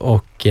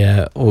 Och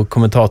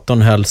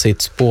kommentatorn höll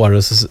sitt spår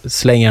och så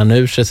slänger han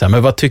ur sig så här,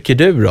 men vad tycker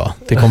du då?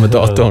 Till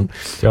kommentatorn.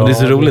 Och det är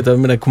så roligt,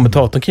 men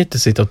kommentatorn kan ju inte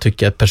sitta och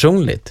tycka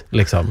personligt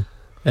liksom.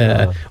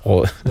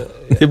 Och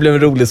det blev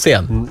en rolig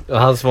scen.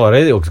 Han svarade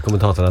ju också,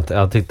 kommentatorn, att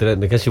jag tyckte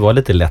det kanske var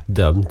lite lätt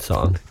dömt, sa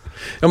han.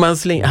 Ja,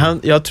 men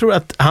jag tror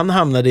att han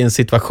hamnade i en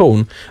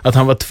situation att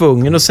han var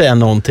tvungen att säga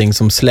någonting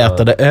som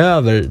slätade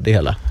över det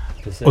hela.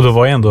 Precis. Och då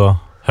var ju ändå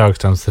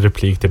Högströms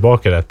replik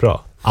tillbaka rätt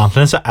bra.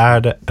 Antingen så är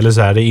det, eller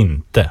så är det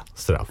inte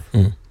straff.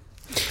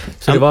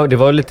 Så det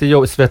var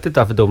lite svettigt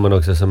där för domaren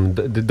också.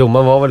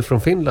 Domaren var väl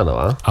från Finland,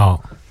 va?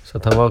 Ja. Så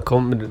att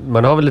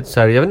man har väl lite så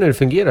här, jag vet inte hur det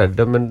fungerar.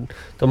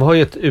 De har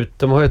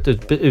ju ett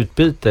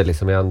utbyte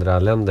liksom i andra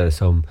länder,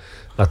 som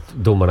att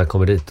domarna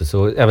kommer dit, och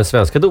så även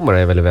svenska domare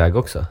är väl iväg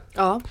också.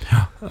 Ja.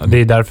 Det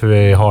är därför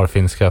vi har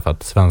finska, för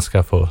att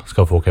svenska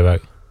ska få åka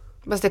iväg.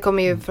 Fast det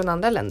kommer ju från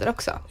andra länder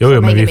också.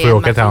 Jo, men vi får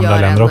åka till andra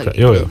länder också.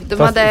 Jo. De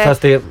hade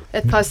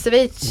ett par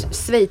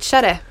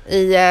schweizare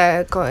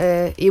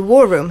i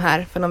War Room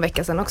här för någon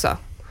vecka sedan också.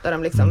 Där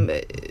de liksom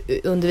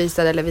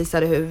undervisade eller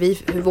visade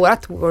hur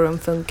vårat War Room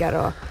funkar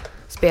och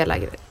spelar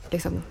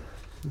liksom.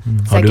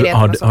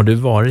 Har du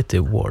varit i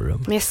War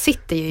Room? Men jag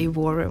sitter ju i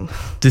War Room.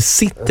 Du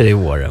sitter i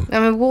War Room? Ja,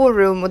 men War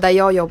Room och där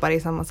jag jobbar är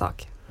samma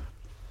sak.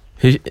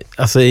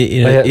 Alltså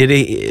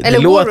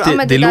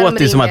det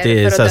låter ju som att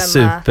det är så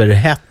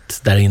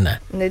superhett där inne.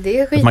 Nej, det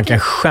är skit.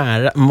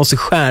 Man måste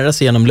skära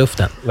sig genom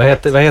luften.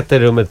 Vad heter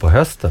rummet på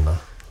hösten då?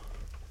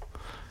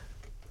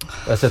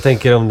 Alltså jag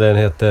tänker om den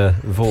heter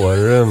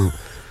Vårrum.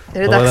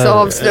 Är det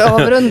dags att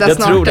avrunda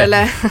snart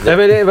eller?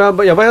 Nej,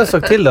 men jag bara en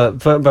sak till då,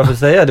 bara för att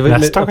säga. Det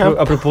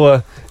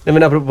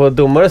var apropå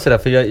domare och sådär,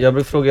 för jag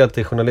brukar fråga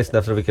alltid journalisterna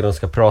efter vilka de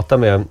ska prata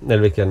med, eller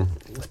vilken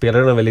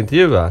spelare de vill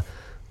intervjua.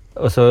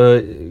 Och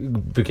så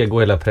brukar jag gå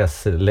hela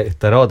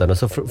pressraden och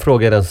så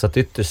frågar jag den som satt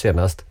ytterst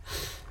senast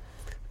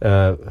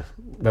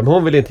vem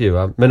hon vill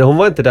intervjua. Men hon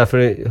var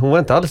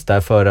inte alls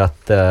där för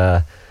att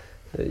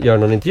göra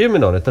någon intervju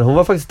med någon, utan hon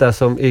var faktiskt där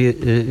som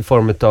i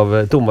form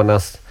av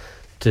domarnas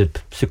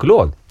typ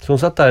psykolog. Så hon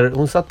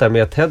satt där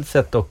med ett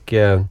headset och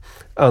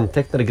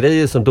antecknade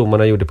grejer som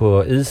domarna gjorde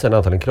på isen,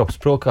 antagligen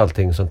kroppsspråk och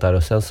allting sånt där.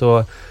 Och sen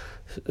så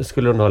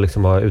skulle hon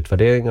ha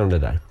utvärderingar om det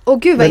där.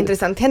 Gud vad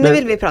intressant. Henne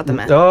vill vi prata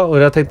med. Ja, och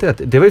jag tänkte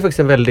att det var ju faktiskt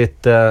en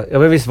väldigt, ja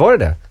men visst var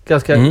det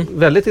ganska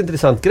väldigt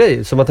intressant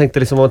grej. Så man tänkte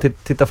liksom, om man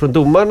tittar från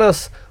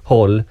domarnas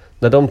håll,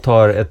 när de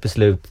tar ett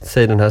beslut,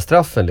 säg den här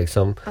straffen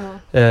liksom.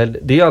 Det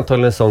är ju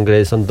antagligen en sån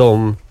grej som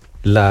de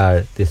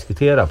lär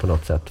diskutera på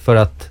något sätt. För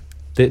att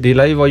det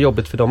lär ju vara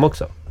jobbigt för dem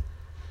också.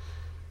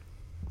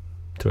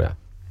 Tror jag.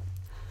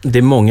 Det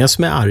är många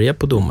som är arga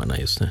på domarna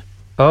just nu.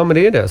 Ja, men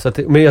det är det. Så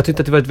men jag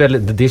tyckte att det var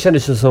det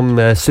kändes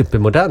som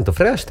supermodernt och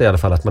fräscht i alla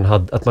fall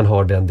att man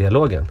har den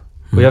dialogen.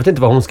 Och jag vet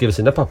inte vad hon skrev i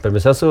sina papper,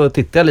 men sen så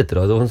tittade jag lite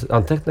då. Hon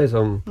antecknade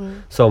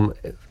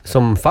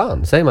som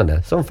fan, säger man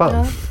det? Som fan.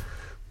 Ja.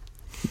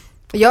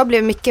 Jag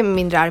blev mycket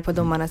mindre arg på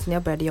domarna sen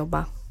jag började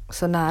jobba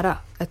så nära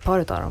ett par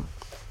av dem.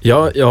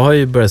 Jag har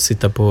ju börjat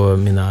sitta på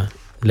mina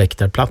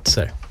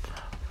läktarplatser.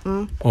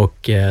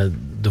 Och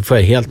då får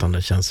jag helt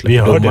andra känslor. Vi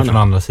hör det från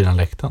andra sidan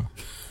läktaren.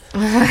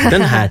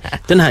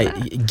 Den här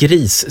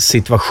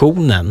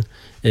grissituationen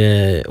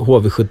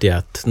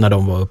HV71 när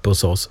de var uppe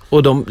hos oss,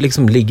 och de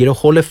liksom ligger och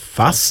håller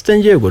fast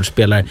en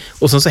Djurgårdsspelare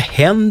och så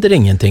händer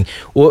ingenting,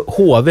 och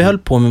HV höll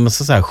på med en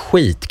massa så här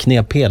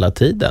skitknep hela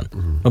tiden.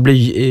 Man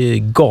blir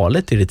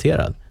galet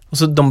irriterad, och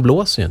så de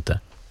blåser ju inte.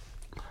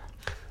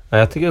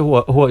 Jag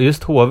tycker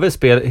just HV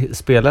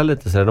spelar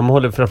lite så här. De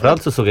håller,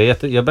 framförallt så såg jag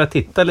började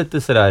titta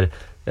lite så där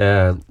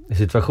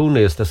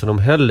situationer just det som de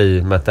höll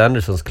i Matt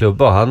Andersons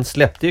klubba, och han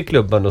släppte ju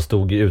klubban och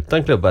stod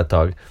utan klubba ett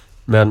tag,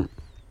 men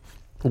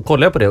Och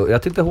kollade jag på det och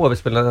jag tyckte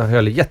HV-spelarna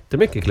höll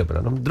jättemycket i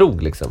klubbarna. De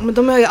drog liksom. Men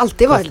de har ju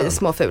alltid varit lite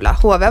småfula.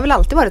 HV har väl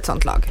alltid varit ett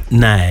sånt lag?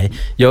 Nej,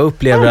 jag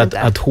upplever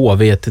att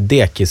HV är ett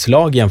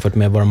dekislag jämfört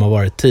med vad de har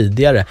varit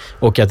tidigare.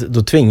 Och att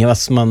då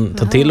tvingas man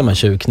ta till de här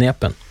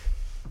tjuvknepen.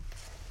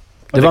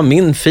 Det var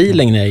min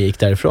feeling när jag gick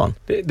därifrån.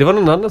 Det var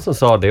någon annan som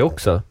sa det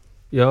också.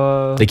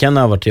 Det kan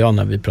ha varit jag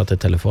när vi pratade i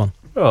telefon.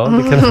 Ja,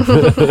 det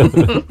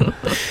kan.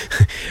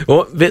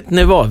 Och vet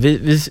ni vad?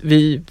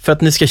 Vi, för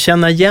att ni ska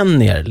känna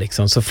igen er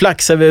liksom, så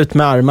flaxar vi ut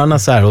med armarna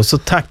så här och så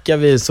tackar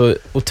vi så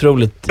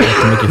otroligt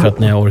jättemycket för att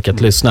ni har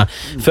orkat lyssna.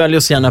 Följ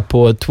oss gärna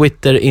på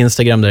Twitter,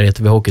 Instagram, där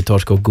heter vi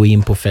Hockeytorsk, och gå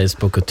in på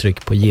Facebook och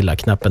tryck på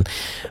gilla-knappen.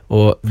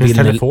 Och finns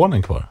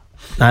telefonen kvar?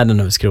 Nej, den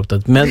har vi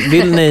skrotat. Men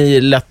vill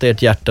ni lätta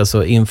ert hjärta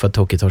så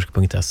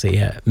info@hockeytorsk.se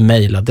är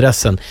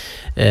mejladressen.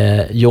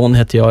 John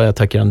heter jag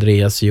tackar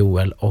Andreas,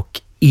 Joel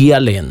och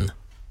Elin.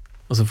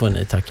 Och så får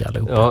ni tacka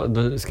allihopa. Ja,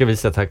 då ska vi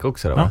säga tack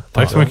också då. Ja,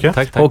 tack så mycket.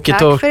 Tack.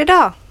 Tack för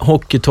idag.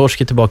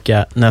 Hockeytorsk är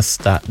tillbaka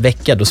nästa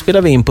vecka. Då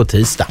spelar vi in på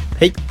tisdag.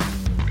 Hej!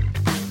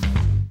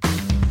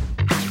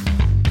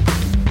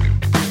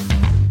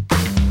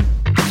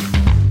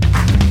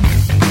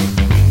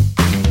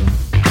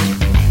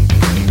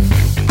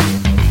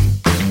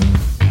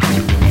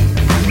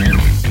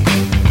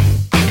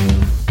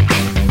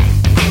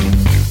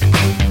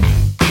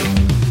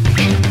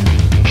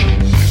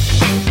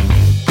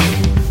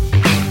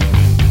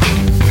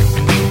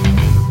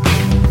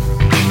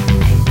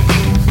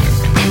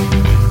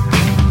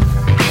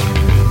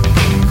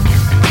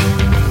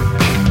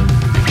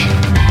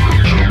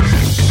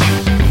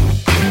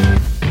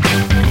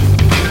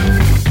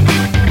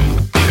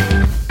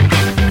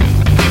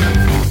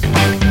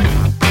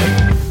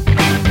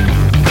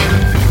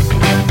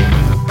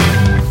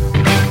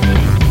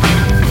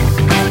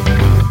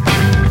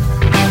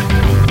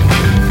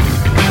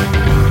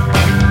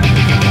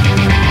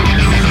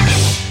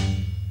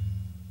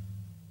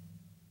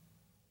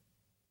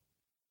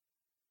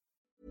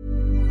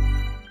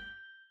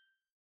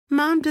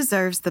 Mom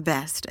deserves the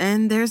best,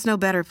 and there's no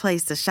better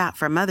place to shop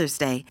for Mother's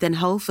Day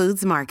than Whole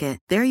Foods Market.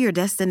 They're your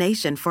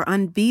destination for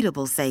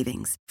unbeatable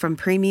savings, from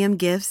premium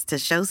gifts to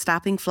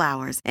show-stopping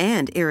flowers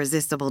and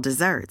irresistible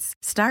desserts.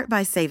 Start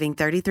by saving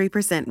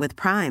 33% with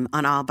Prime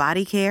on all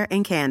body care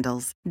and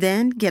candles.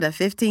 Then get a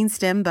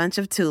 15-stem bunch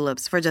of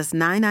tulips for just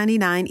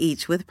 $9.99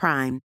 each with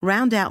Prime.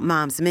 Round out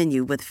Mom's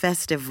menu with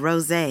festive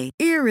rosé,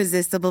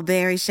 irresistible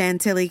berry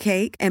chantilly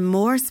cake, and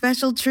more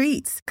special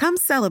treats. Come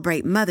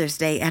celebrate Mother's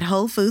Day at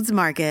Whole Foods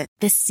Market.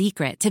 The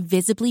secret to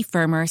visibly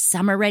firmer,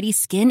 summer-ready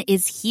skin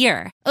is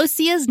here.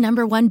 Osea's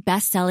 #1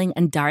 best-selling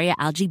Undaria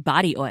Algae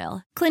Body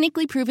Oil.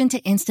 Clinically proven to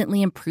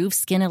instantly improve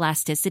skin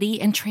elasticity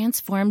and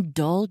transform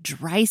dull,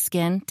 dry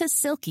skin to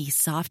silky,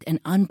 soft, and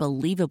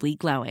unbelievably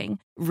glowing.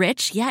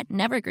 Rich yet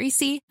never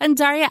greasy,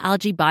 Undaria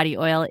Algae Body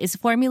Oil is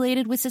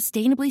formulated with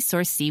sustainably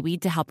sourced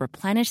seaweed to help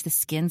replenish the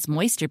skin's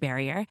moisture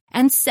barrier,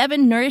 and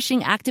 7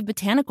 nourishing active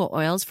botanical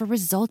oils for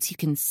results you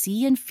can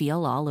see and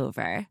feel all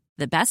over.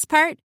 The best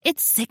part?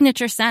 Its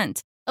signature scent.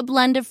 A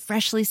blend of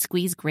freshly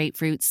squeezed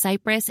grapefruit,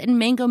 cypress, and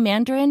mango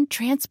mandarin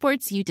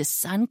transports you to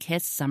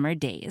sun-kissed summer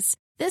days.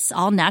 This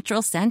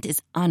all-natural scent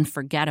is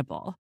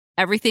unforgettable.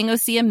 Everything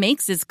Osea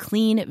makes is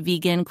clean,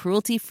 vegan,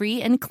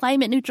 cruelty-free, and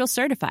climate-neutral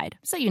certified,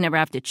 so you never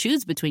have to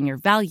choose between your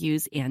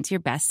values and your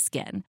best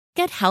skin.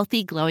 Get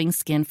healthy, glowing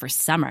skin for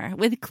summer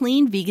with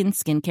clean, vegan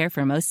skincare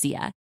from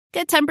Osea.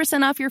 Get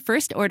 10% off your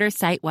first order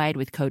site-wide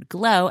with code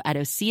GLOW at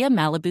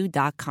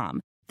OseaMalibu.com.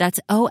 That's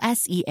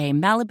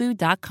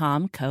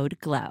OSEAMalibu.com, code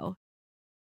GLOW.